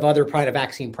admission of other kind of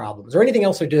vaccine problems or anything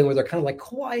else they're doing where they're kind of like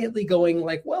quietly going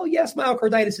like, well, yes,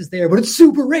 myocarditis is there, but it's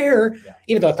super rare,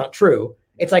 even though it's not true.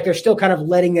 It's like they're still kind of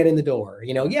letting that in the door.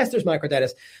 Yes, there's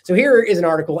myocarditis. So here is an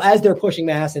article as they're pushing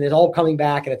masks and it's all coming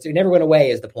back and it never went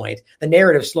away is the point. The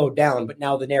narrative slowed down, but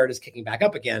now the narrative is kicking back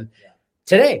up again.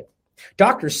 Today,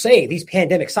 doctors say these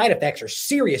pandemic side effects are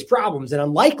serious problems and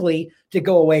unlikely to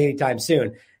go away anytime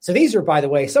soon. So these are, by the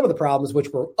way, some of the problems which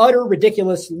were utter,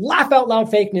 ridiculous, laugh out loud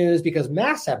fake news because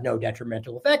masks have no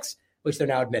detrimental effects, which they're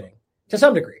now admitting to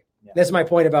some degree. Yeah. This is my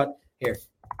point about here.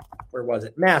 Where was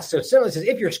it? Masks. So it says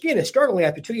if your skin is struggling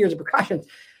after 2 years of precautions,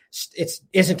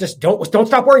 isn't just don't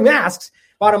stop wearing masks.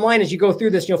 Bottom line is you go through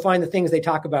this, you'll find the things they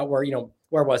talk about where,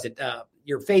 where was it?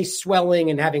 Your face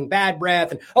swelling and having bad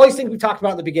breath and all these things we talked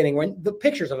about in the beginning when the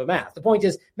pictures of a mask. The point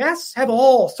is masks have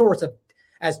all sorts of,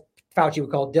 as Fauci would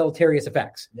call it, deleterious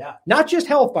effects. Yeah. Not just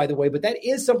health, by the way, but that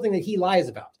is something that he lies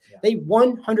about. Yeah. They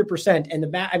 100%.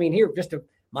 And here,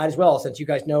 might as well, since you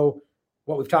guys know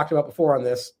what we've talked about before on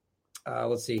this.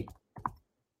 Let's see.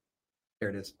 There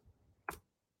it is.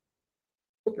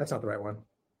 Oop, that's not the right one.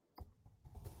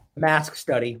 Mask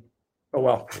study. Oh,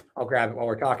 well, I'll grab it while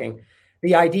we're talking.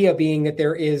 The idea being that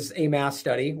there is a mask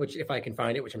study, which if I can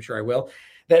find it, which I'm sure I will,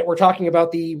 that we're talking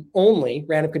about the only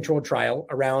random controlled trial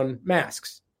around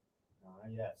masks.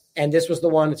 Yes. And this was the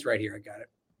one, it's right here, I got it.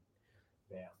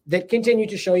 Yeah. That continued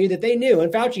to show you that they knew,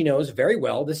 and Fauci knows very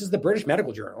well, this is the British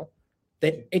Medical Journal,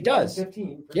 that it does.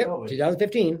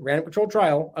 2015, random controlled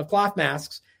trial of cloth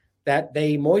masks, that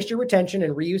they moisture retention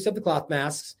and reuse of the cloth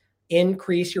masks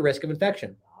increase your risk of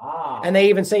infection. And they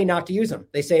even say not to use them.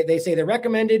 They say they're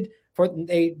recommended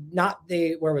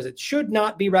should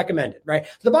not be recommended, right?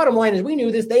 So the bottom line is we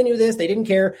knew this, they knew this, they didn't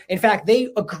care. In fact, they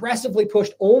aggressively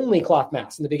pushed only cloth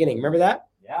masks in the beginning. Remember that?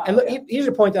 Yeah. And look, here's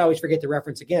a point that I always forget to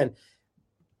reference again.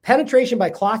 Penetration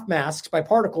by cloth masks by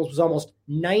particles was almost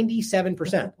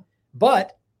 97%.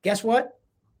 But guess what?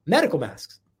 Medical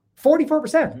masks, 44%.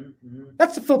 Mm-hmm.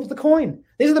 That's the flip of the coin.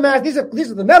 These are the masks. These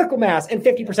are the medical masks, and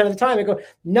 50% of the time they go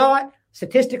not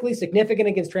statistically significant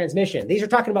against transmission. These are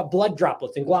talking about blood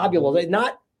droplets and globules,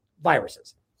 not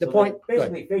viruses. The point,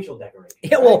 basically facial decoration.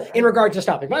 Yeah, well, in regards to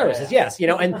stopping viruses, yes,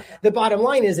 and the bottom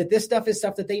line is that this stuff is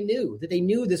stuff that they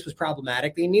knew this was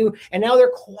problematic. They knew, and now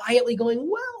they're quietly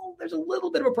going, well, there's a little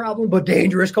bit of a problem, but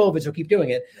dangerous COVID, so keep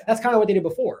doing it. That's kind of what they did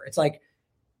before. It's like,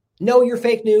 no, you're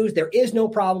fake news. There is no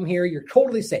problem here. You're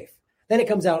totally safe. Then it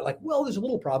comes out like, well, there's a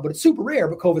little problem, but it's super rare,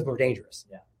 but COVID's more dangerous.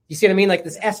 Yeah. You see what I mean? Like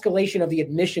this escalation of the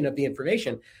admission of the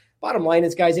information. Bottom line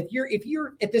is, guys, if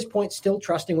you're at this point still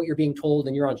trusting what you're being told,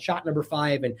 and you're on shot number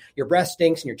 5, and your breath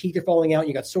stinks, and your teeth are falling out, and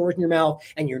you got sores in your mouth,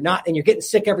 and you're getting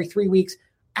sick every 3 weeks,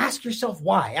 ask yourself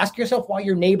why. Ask yourself why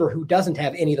your neighbor who doesn't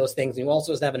have any of those things and who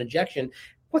also doesn't have an injection,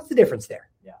 what's the difference there?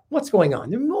 Yeah. What's going on?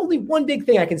 There's only one big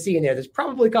thing I can see in there that's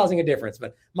probably causing a difference,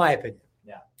 but my opinion.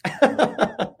 Yeah.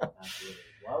 Absolutely.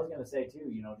 Well, I was going to say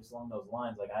too, just along those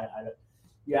lines, like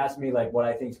you asked me like what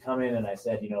I think's coming, and I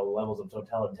said, levels of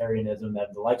totalitarianism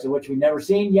that the likes of which we've never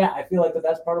seen. Yeah, I feel like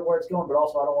that's part of where it's going, but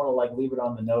also I don't want to like leave it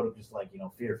on the note of just like,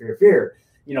 fear.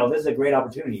 This is a great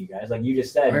opportunity, you guys. Like you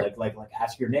just said, right. like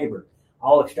ask your neighbor.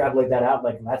 I'll extrapolate that out.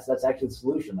 Like that's actually the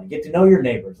solution. Like get to know your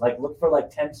neighbors. Like look for like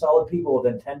 10 solid people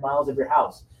within 10 miles of your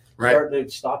house. Right.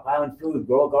 Start stockpiling food,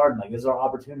 grow a garden. Like this is our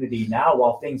opportunity now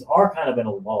while things are kind of in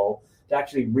a lull to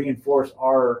actually reinforce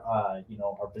our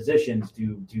our positions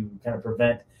to kind of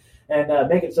prevent and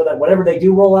make it so that whatever they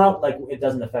do roll out, like it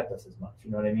doesn't affect us as much. You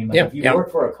know what I mean? Like if you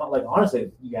work for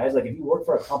honestly, you guys, like if you work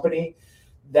for a company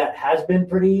that has been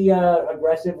pretty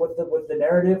aggressive with the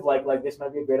narrative, like this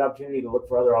might be a great opportunity to look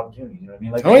for other opportunities. You know what I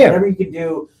mean? Like whatever you can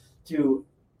do to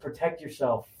protect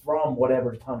yourself from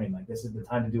whatever's coming. Like this is the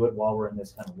time to do it while we're in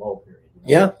this kind of lull period.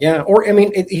 Yeah. Or I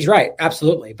mean, he's right,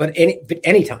 absolutely. But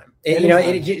anytime.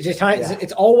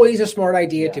 It's always a smart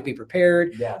idea to be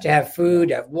prepared, to have food,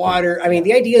 to have water. I mean,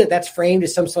 the idea that that's framed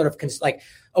as some sort of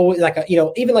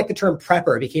even like the term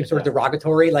prepper became sort of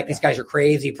derogatory. Like these guys are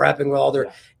crazy prepping with all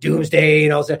their doomsday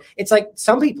and all that. It's like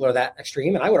some people are that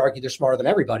extreme, and I would argue they're smarter than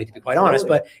everybody, to be quite honest.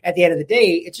 But at the end of the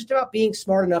day, it's just about being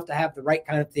smart enough to have the right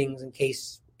kind of things in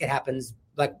case it happens.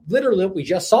 Like literally what we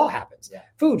just saw happens.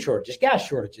 Food shortages, gas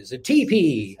shortages, a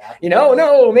TP,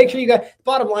 make sure you got, the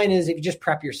bottom line is if you just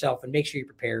prep yourself and make sure you're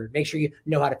prepared, make sure you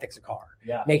know how to fix a car,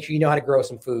 make sure you know how to grow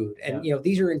some food. And,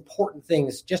 these are important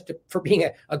things just for being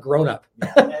a grown-up.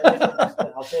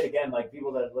 I'll say it again, like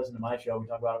people that listen to my show, we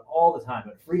talk about it all the time,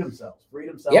 but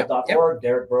freedomcells.org,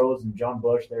 Derek Bros and John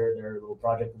Bush, their little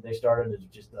project that they started is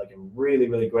just like a really,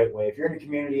 really great way. If you're in a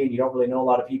community and you don't really know a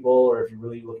lot of people, or if you're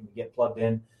really looking to get plugged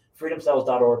in,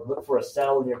 freedomcells.org, look for a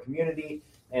cell in your community,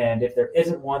 and if there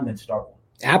isn't one, then start one.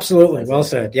 Absolutely. Well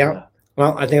said. Yeah.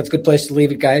 Well, I think it's a good place to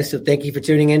leave it, guys. So thank you for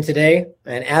tuning in today.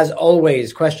 And as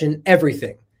always, question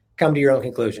everything. Come to your own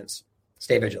conclusions.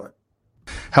 Stay vigilant.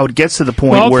 How it gets to the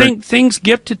point where things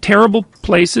get to terrible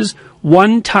places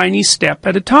one tiny step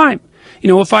at a time.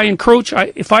 If I encroach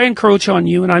on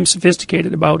you and I'm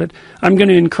sophisticated about it, I'm going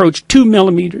to encroach 2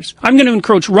 millimeters. I'm going to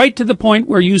encroach right to the point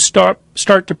where you start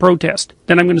to protest.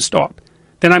 Then I'm going to stop.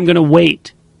 Then I'm going to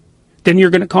wait. Then you're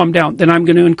going to calm down. Then I'm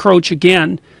going to encroach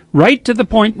again right to the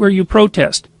point where you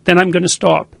protest. Then I'm going to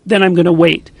stop. Then I'm going to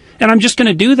wait. And I'm just going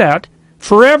to do that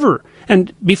forever.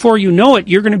 And before you know it,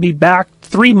 you're going to be back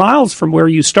 3 miles from where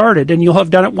you started, and you'll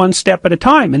have done it one step at a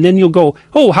time. And then you'll go,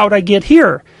 oh, how'd I get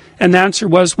here? And the answer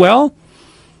was, well,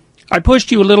 I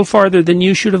pushed you a little farther than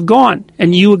you should have gone,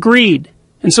 and you agreed.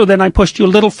 And so then I pushed you a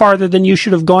little farther than you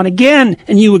should have gone again,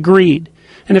 and you agreed.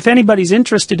 And if anybody's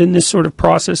interested in this sort of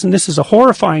process, and this is a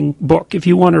horrifying book, if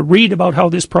you want to read about how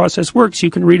this process works, you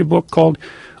can read a book called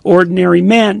Ordinary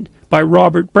Men by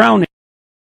Robert Browning.